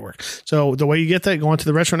Retro Network. So the way you get that, go onto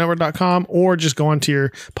the retronetwork.com or just go onto your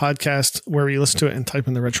podcast wherever you listen to it and type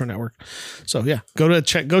in the Retro Network. So yeah, go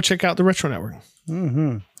check out the Retro Network.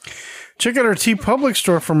 Mm-hmm. Check out our TeePublic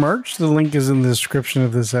store for merch. The link is in the description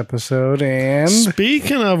of this episode. And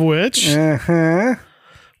speaking of which, do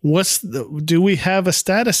we have a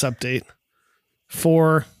status update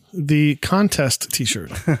for the contest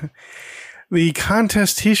t-shirt? The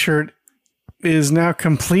contest t-shirt is now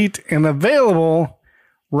complete and available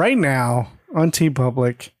right now on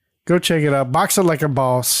TeePublic. Go check it out. Box it like a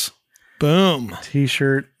boss. Boom.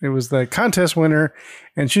 T-shirt. It was the contest winner,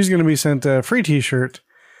 and she's going to be sent a free t-shirt.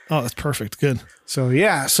 Oh, that's perfect. Good. So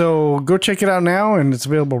yeah, so go check it out now, and it's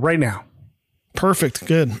available right now. Perfect.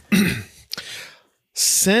 Good.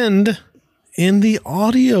 Send in the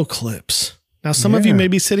audio clips. Now, some of you may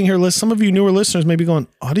be sitting here, some of you newer listeners may be going,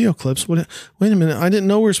 audio clips? Wait a minute. I didn't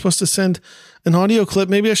know we were supposed to send an audio clip.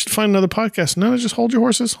 Maybe I should find another podcast. No, just hold your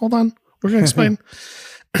horses. Hold on. We're going to explain.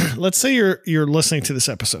 Let's say you're listening to this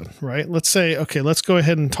episode, right? Let's say, okay, let's go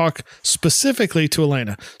ahead and talk specifically to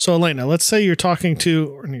Elena. So Elena, let's say let's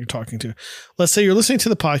say you're listening to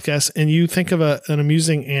the podcast and you think of an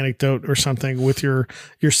amusing anecdote or something with your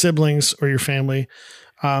siblings or your family.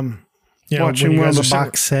 Watching one of the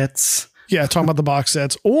box sets. Yeah, talking about the box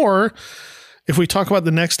sets. Or if we talk about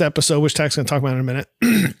the next episode, which Tack's going to talk about in a minute,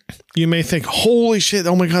 you may think, holy shit,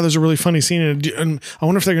 oh my God, there's a really funny scene. And I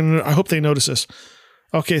wonder if I hope they notice this.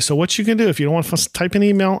 Okay, so what you can do, if you don't want to type an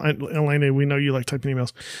email, Elena, we know you like typing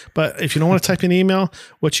emails, but if you don't want to type an email,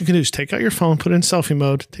 what you can do is take out your phone, put it in selfie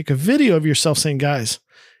mode, take a video of yourself saying, guys,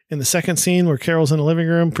 in the second scene where Carol's in the living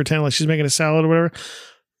room, pretending like she's making a salad or whatever,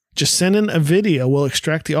 just send in a video. We'll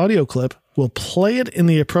extract the audio clip. We'll play it in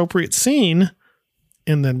the appropriate scene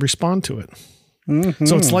and then respond to it. Mm-hmm.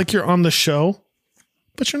 So it's like you're on the show,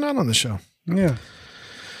 but you're not on the show. Yeah.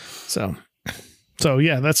 So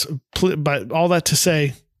yeah, but all that to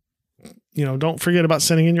say, don't forget about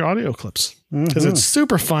sending in your audio clips because it's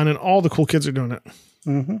super fun and all the cool kids are doing it.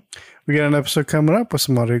 Mm-hmm. We got an episode coming up with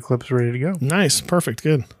some audio clips ready to go. Nice. Perfect.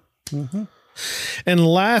 Good. Mm-hmm. And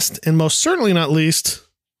last and most certainly not least,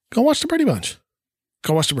 go watch the Brady Bunch.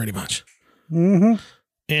 Mm-hmm.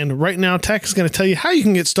 And right now, Tack is going to tell you how you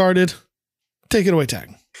can get started. Take it away, Tack.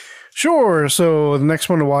 Sure. So the next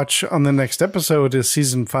one to watch on the next episode is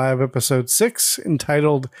season 5, episode 6,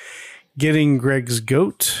 entitled Getting Greg's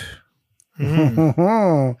Goat.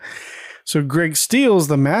 So Greg steals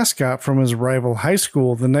the mascot from his rival high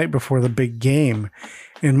school the night before the big game,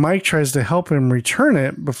 and Mike tries to help him return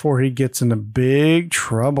it before he gets into big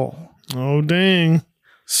trouble. Oh, dang.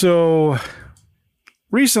 So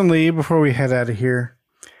recently, before we head out of here,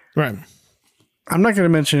 right, I'm not going to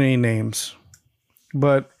mention any names,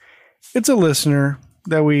 but it's a listener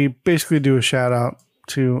that we basically do a shout out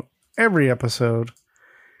to every episode,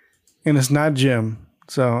 and it's not Jim.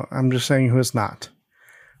 So I'm just saying who it's not.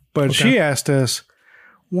 But she asked us,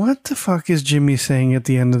 what the fuck is Jimmy saying at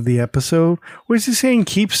the end of the episode? What is he saying?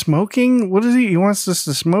 Keep smoking? What is he? He wants us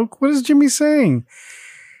to smoke? What is Jimmy saying?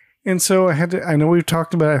 And so I know we've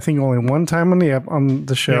talked about it, I think only one time on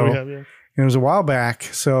the show. Yeah, we have, yeah. And it was a while back.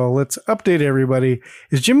 So let's update everybody.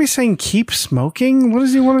 Is Jimmy saying keep smoking? What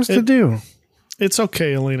does he want us to do? It's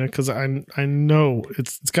okay, Elena, because I know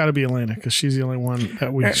it's got to be Elena because she's the only one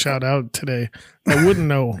that we shout out today. I wouldn't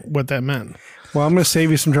know what that meant. Well, I'm going to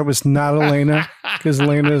save you some trouble. It's not Elena because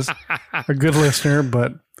Elena's a good listener,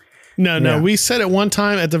 but No, Yeah. we said it one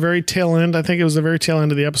time at the very tail end. I think it was the very tail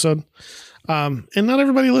end of the episode. And not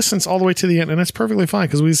everybody listens all the way to the end, and that's perfectly fine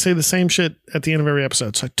because we say the same shit at the end of every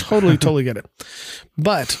episode. So I totally get it.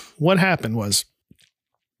 But what happened was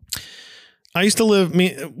I used to live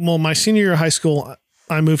my senior year of high school,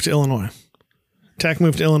 I moved to Illinois. Tack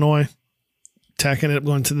moved to Illinois. Tack ended up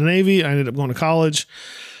going to the Navy. I ended up going to college.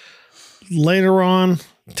 Later on,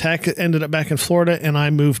 Tack ended up back in Florida, and I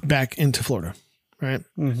moved back into Florida. Right.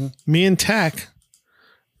 Mm-hmm. Me and Tack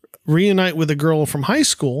reunite with a girl from high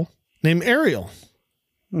school named Ariel.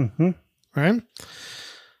 Mm-hmm. Right.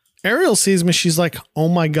 Ariel sees me. She's like, oh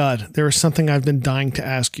my God, there is something I've been dying to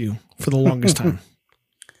ask you for the longest time.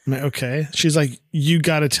 I'm like, okay. She's like, you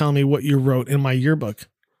got to tell me what you wrote in my yearbook.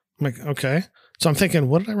 I'm like, okay. So I'm thinking,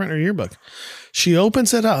 what did I write in her yearbook? She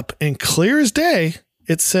opens it up and clear as day,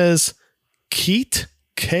 it says Keet,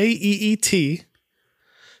 Keet,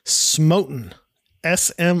 Smotin,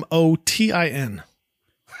 Smotin.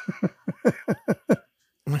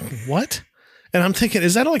 I'm like, what? And I'm thinking,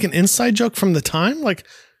 is that like an inside joke from the time? Like,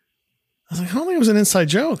 I was like, I don't think it was an inside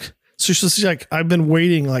joke. So she's like, I've been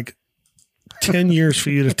waiting like 10 years for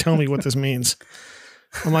you to tell me what this means.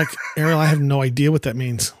 I'm like, Ariel, I have no idea what that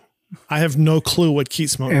means. I have no clue what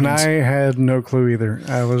Keet Smotin and means. I had no clue either.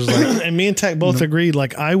 I was like, and me and Tack both agreed.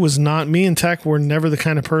 Like me and Tack were never the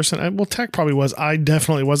kind of person. Well, Tack probably was. I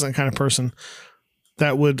definitely wasn't the kind of person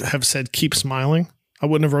that would have said, keep smiling. I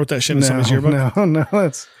wouldn't have wrote that shit in somebody's yearbook. No,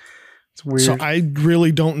 it's weird. So I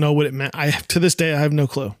really don't know what it meant. To this day, I have no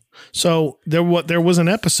clue. So there was an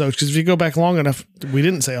episode, because if you go back long enough, we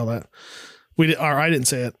didn't say all that. I didn't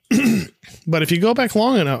say it. But if you go back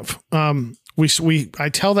long enough, I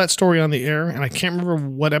tell that story on the air, and I can't remember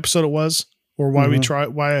what episode it was or why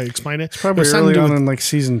why I explained it. It's probably early on in like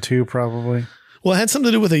season 2, probably. Well, it had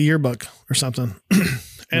something to do with a yearbook or something.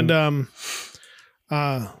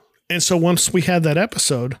 And so once we had that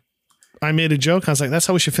episode, I made a joke. I was like, that's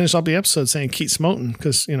how we should finish off the episode, saying Keet Smotin,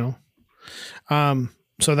 because,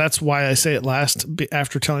 so that's why I say it last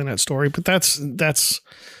after telling that story. But that's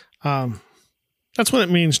what it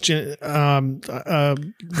means. Random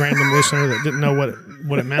listener that didn't know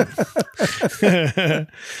what it meant.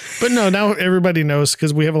 But no, now everybody knows,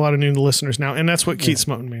 because we have a lot of new listeners now, and that's what Keet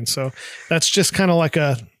Smotin means. So that's just kind of like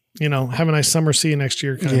a, have a nice summer, see you next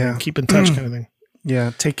year kind of thing, keep in touch kind of thing.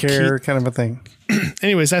 Yeah, take care kind of a thing.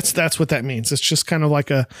 Anyways, that's what that means. It's just kind of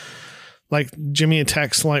like Jimmy and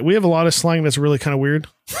Tack slang. We have a lot of slang that's really kind of weird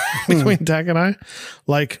between Tack and I.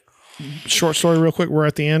 Like, short story real quick, we're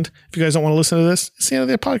at the end. If you guys don't want to listen to this, it's the end of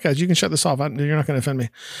the podcast. You can shut this off. You're not going to offend me.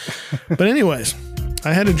 But anyways,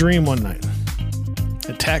 I had a dream one night.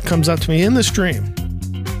 And Tack comes up to me in this dream,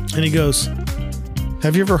 and he goes,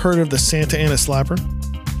 have you ever heard of the Santa Ana Slapper?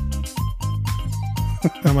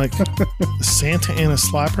 I'm like, Santa Ana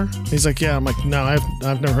Slapper? He's like, yeah. I'm like, no,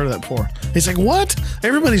 I've never heard of that before. He's like, what?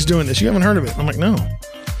 Everybody's doing this. You haven't heard of it? I'm like, no.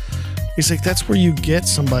 He's like, that's where you get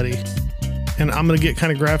somebody. And I'm going to get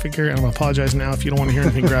kind of graphic here, and I'm going to apologize now if you don't want to hear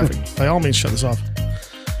anything graphic. By all means, shut this off.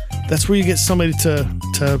 That's where you get somebody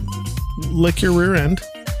to lick your rear end,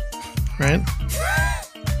 right?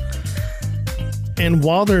 And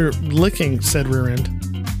while they're licking said rear end,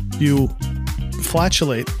 you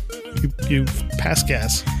flatulate. You pass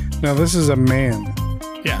gas. Now, this is a man.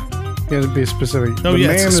 Yeah. You have to be specific. Oh, yeah.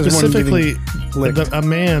 Man Specifically, licked. a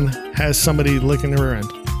man has somebody licking their rear end.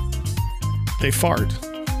 They fart.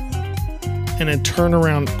 And then turn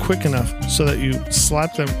around quick enough so that you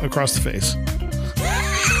slap them across the face.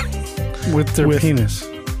 With their penis.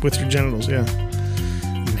 With your genitals, yeah.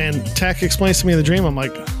 And Tack explains to me the dream. I'm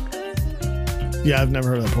like, yeah, I've never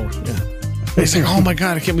heard of that before. Yeah. He's like, oh my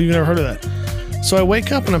God, I can't believe you've never heard of that. So I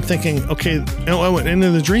wake up and I'm thinking, okay, I went into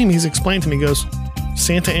the dream. He's explained to me, he goes,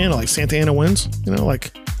 Santa Ana, like Santa Ana wins,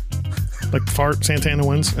 like fart, Santa Ana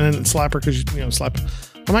wins, and then slapper because slap.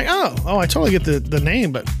 I'm like, oh, I totally get the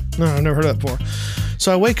name, but no, I've never heard of that before.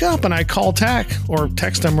 So I wake up and I call Tack or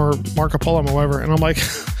text him or Marco Polo or whatever, and I'm like,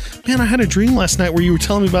 man, I had a dream last night where you were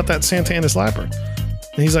telling me about that Santa Ana slapper.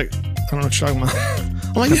 And he's like, I don't know what you're talking about.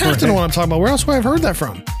 I'm like, you have to know what I'm talking about. Where else would I have heard that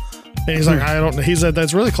from? And he's like, I don't know. He said,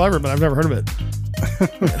 that's really clever, but I've never heard of it.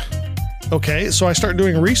 Okay, so I start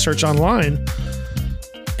doing research online,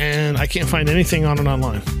 and I can't find anything on it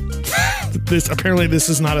online. Apparently this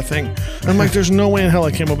is not a thing. I'm like, there's no way in hell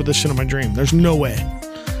I came up with this shit in my dream. There's no way.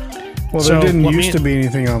 Well, there didn't used to be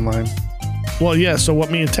anything online. Well, yeah, so what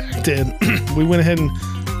me and Tack did, we went ahead and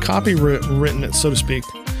copywritten it, so to speak.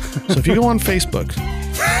 So if you go on Facebook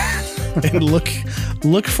and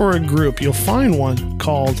look for a group, you'll find one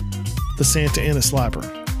called the Santa Ana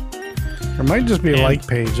Slapper. It might just be a like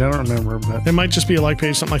page. I don't remember, but it might just be a like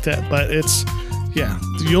page, something like that. But it's Yeah,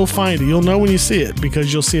 you'll find it. You'll know when you see it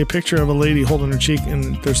because you'll see a picture of a lady holding her cheek,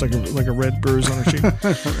 and there's like a red bruise on her cheek.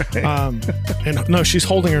 Right. And no, she's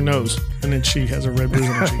holding her nose, and then she has a red bruise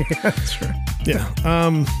on her cheek. Yeah, that's right.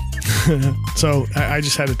 Yeah. So I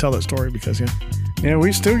just had to tell that story because Yeah,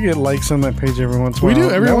 we still get likes on that page every once in a while. We do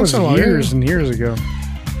every that once was in a while. Years and years ago.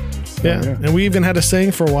 Yeah. And we even had a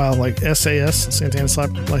saying for a while, like SAS, Santana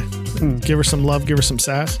Slapper, like give her some love, give her some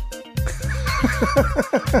sass.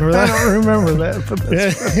 Remember that? I don't remember that, but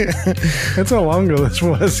that's how long ago this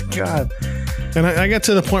was. God. And I got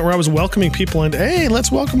to the point where I was welcoming people in. Hey,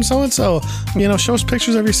 let's welcome so and so. Show us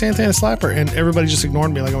pictures of your Santana Slapper, and everybody just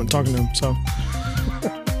ignored me like I wasn't talking to him. So,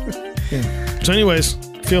 yeah. So, anyways,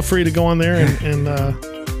 feel free to go on there and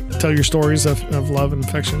tell your stories of love and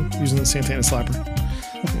affection using the Santana Slapper.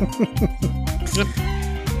 Yep.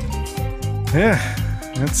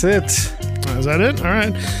 Yeah, that's it. Is that it? All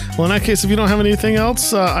right. Well, in that case, if you don't have anything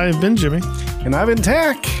else, I've been Jimmy. And I've been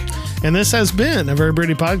Tack. And this has been a Very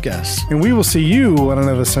Brady podcast. And we will see you on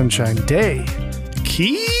another sunshine day.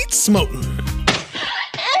 Keet Smotin.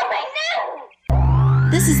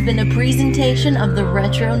 This has been a presentation of the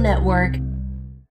Retro Network.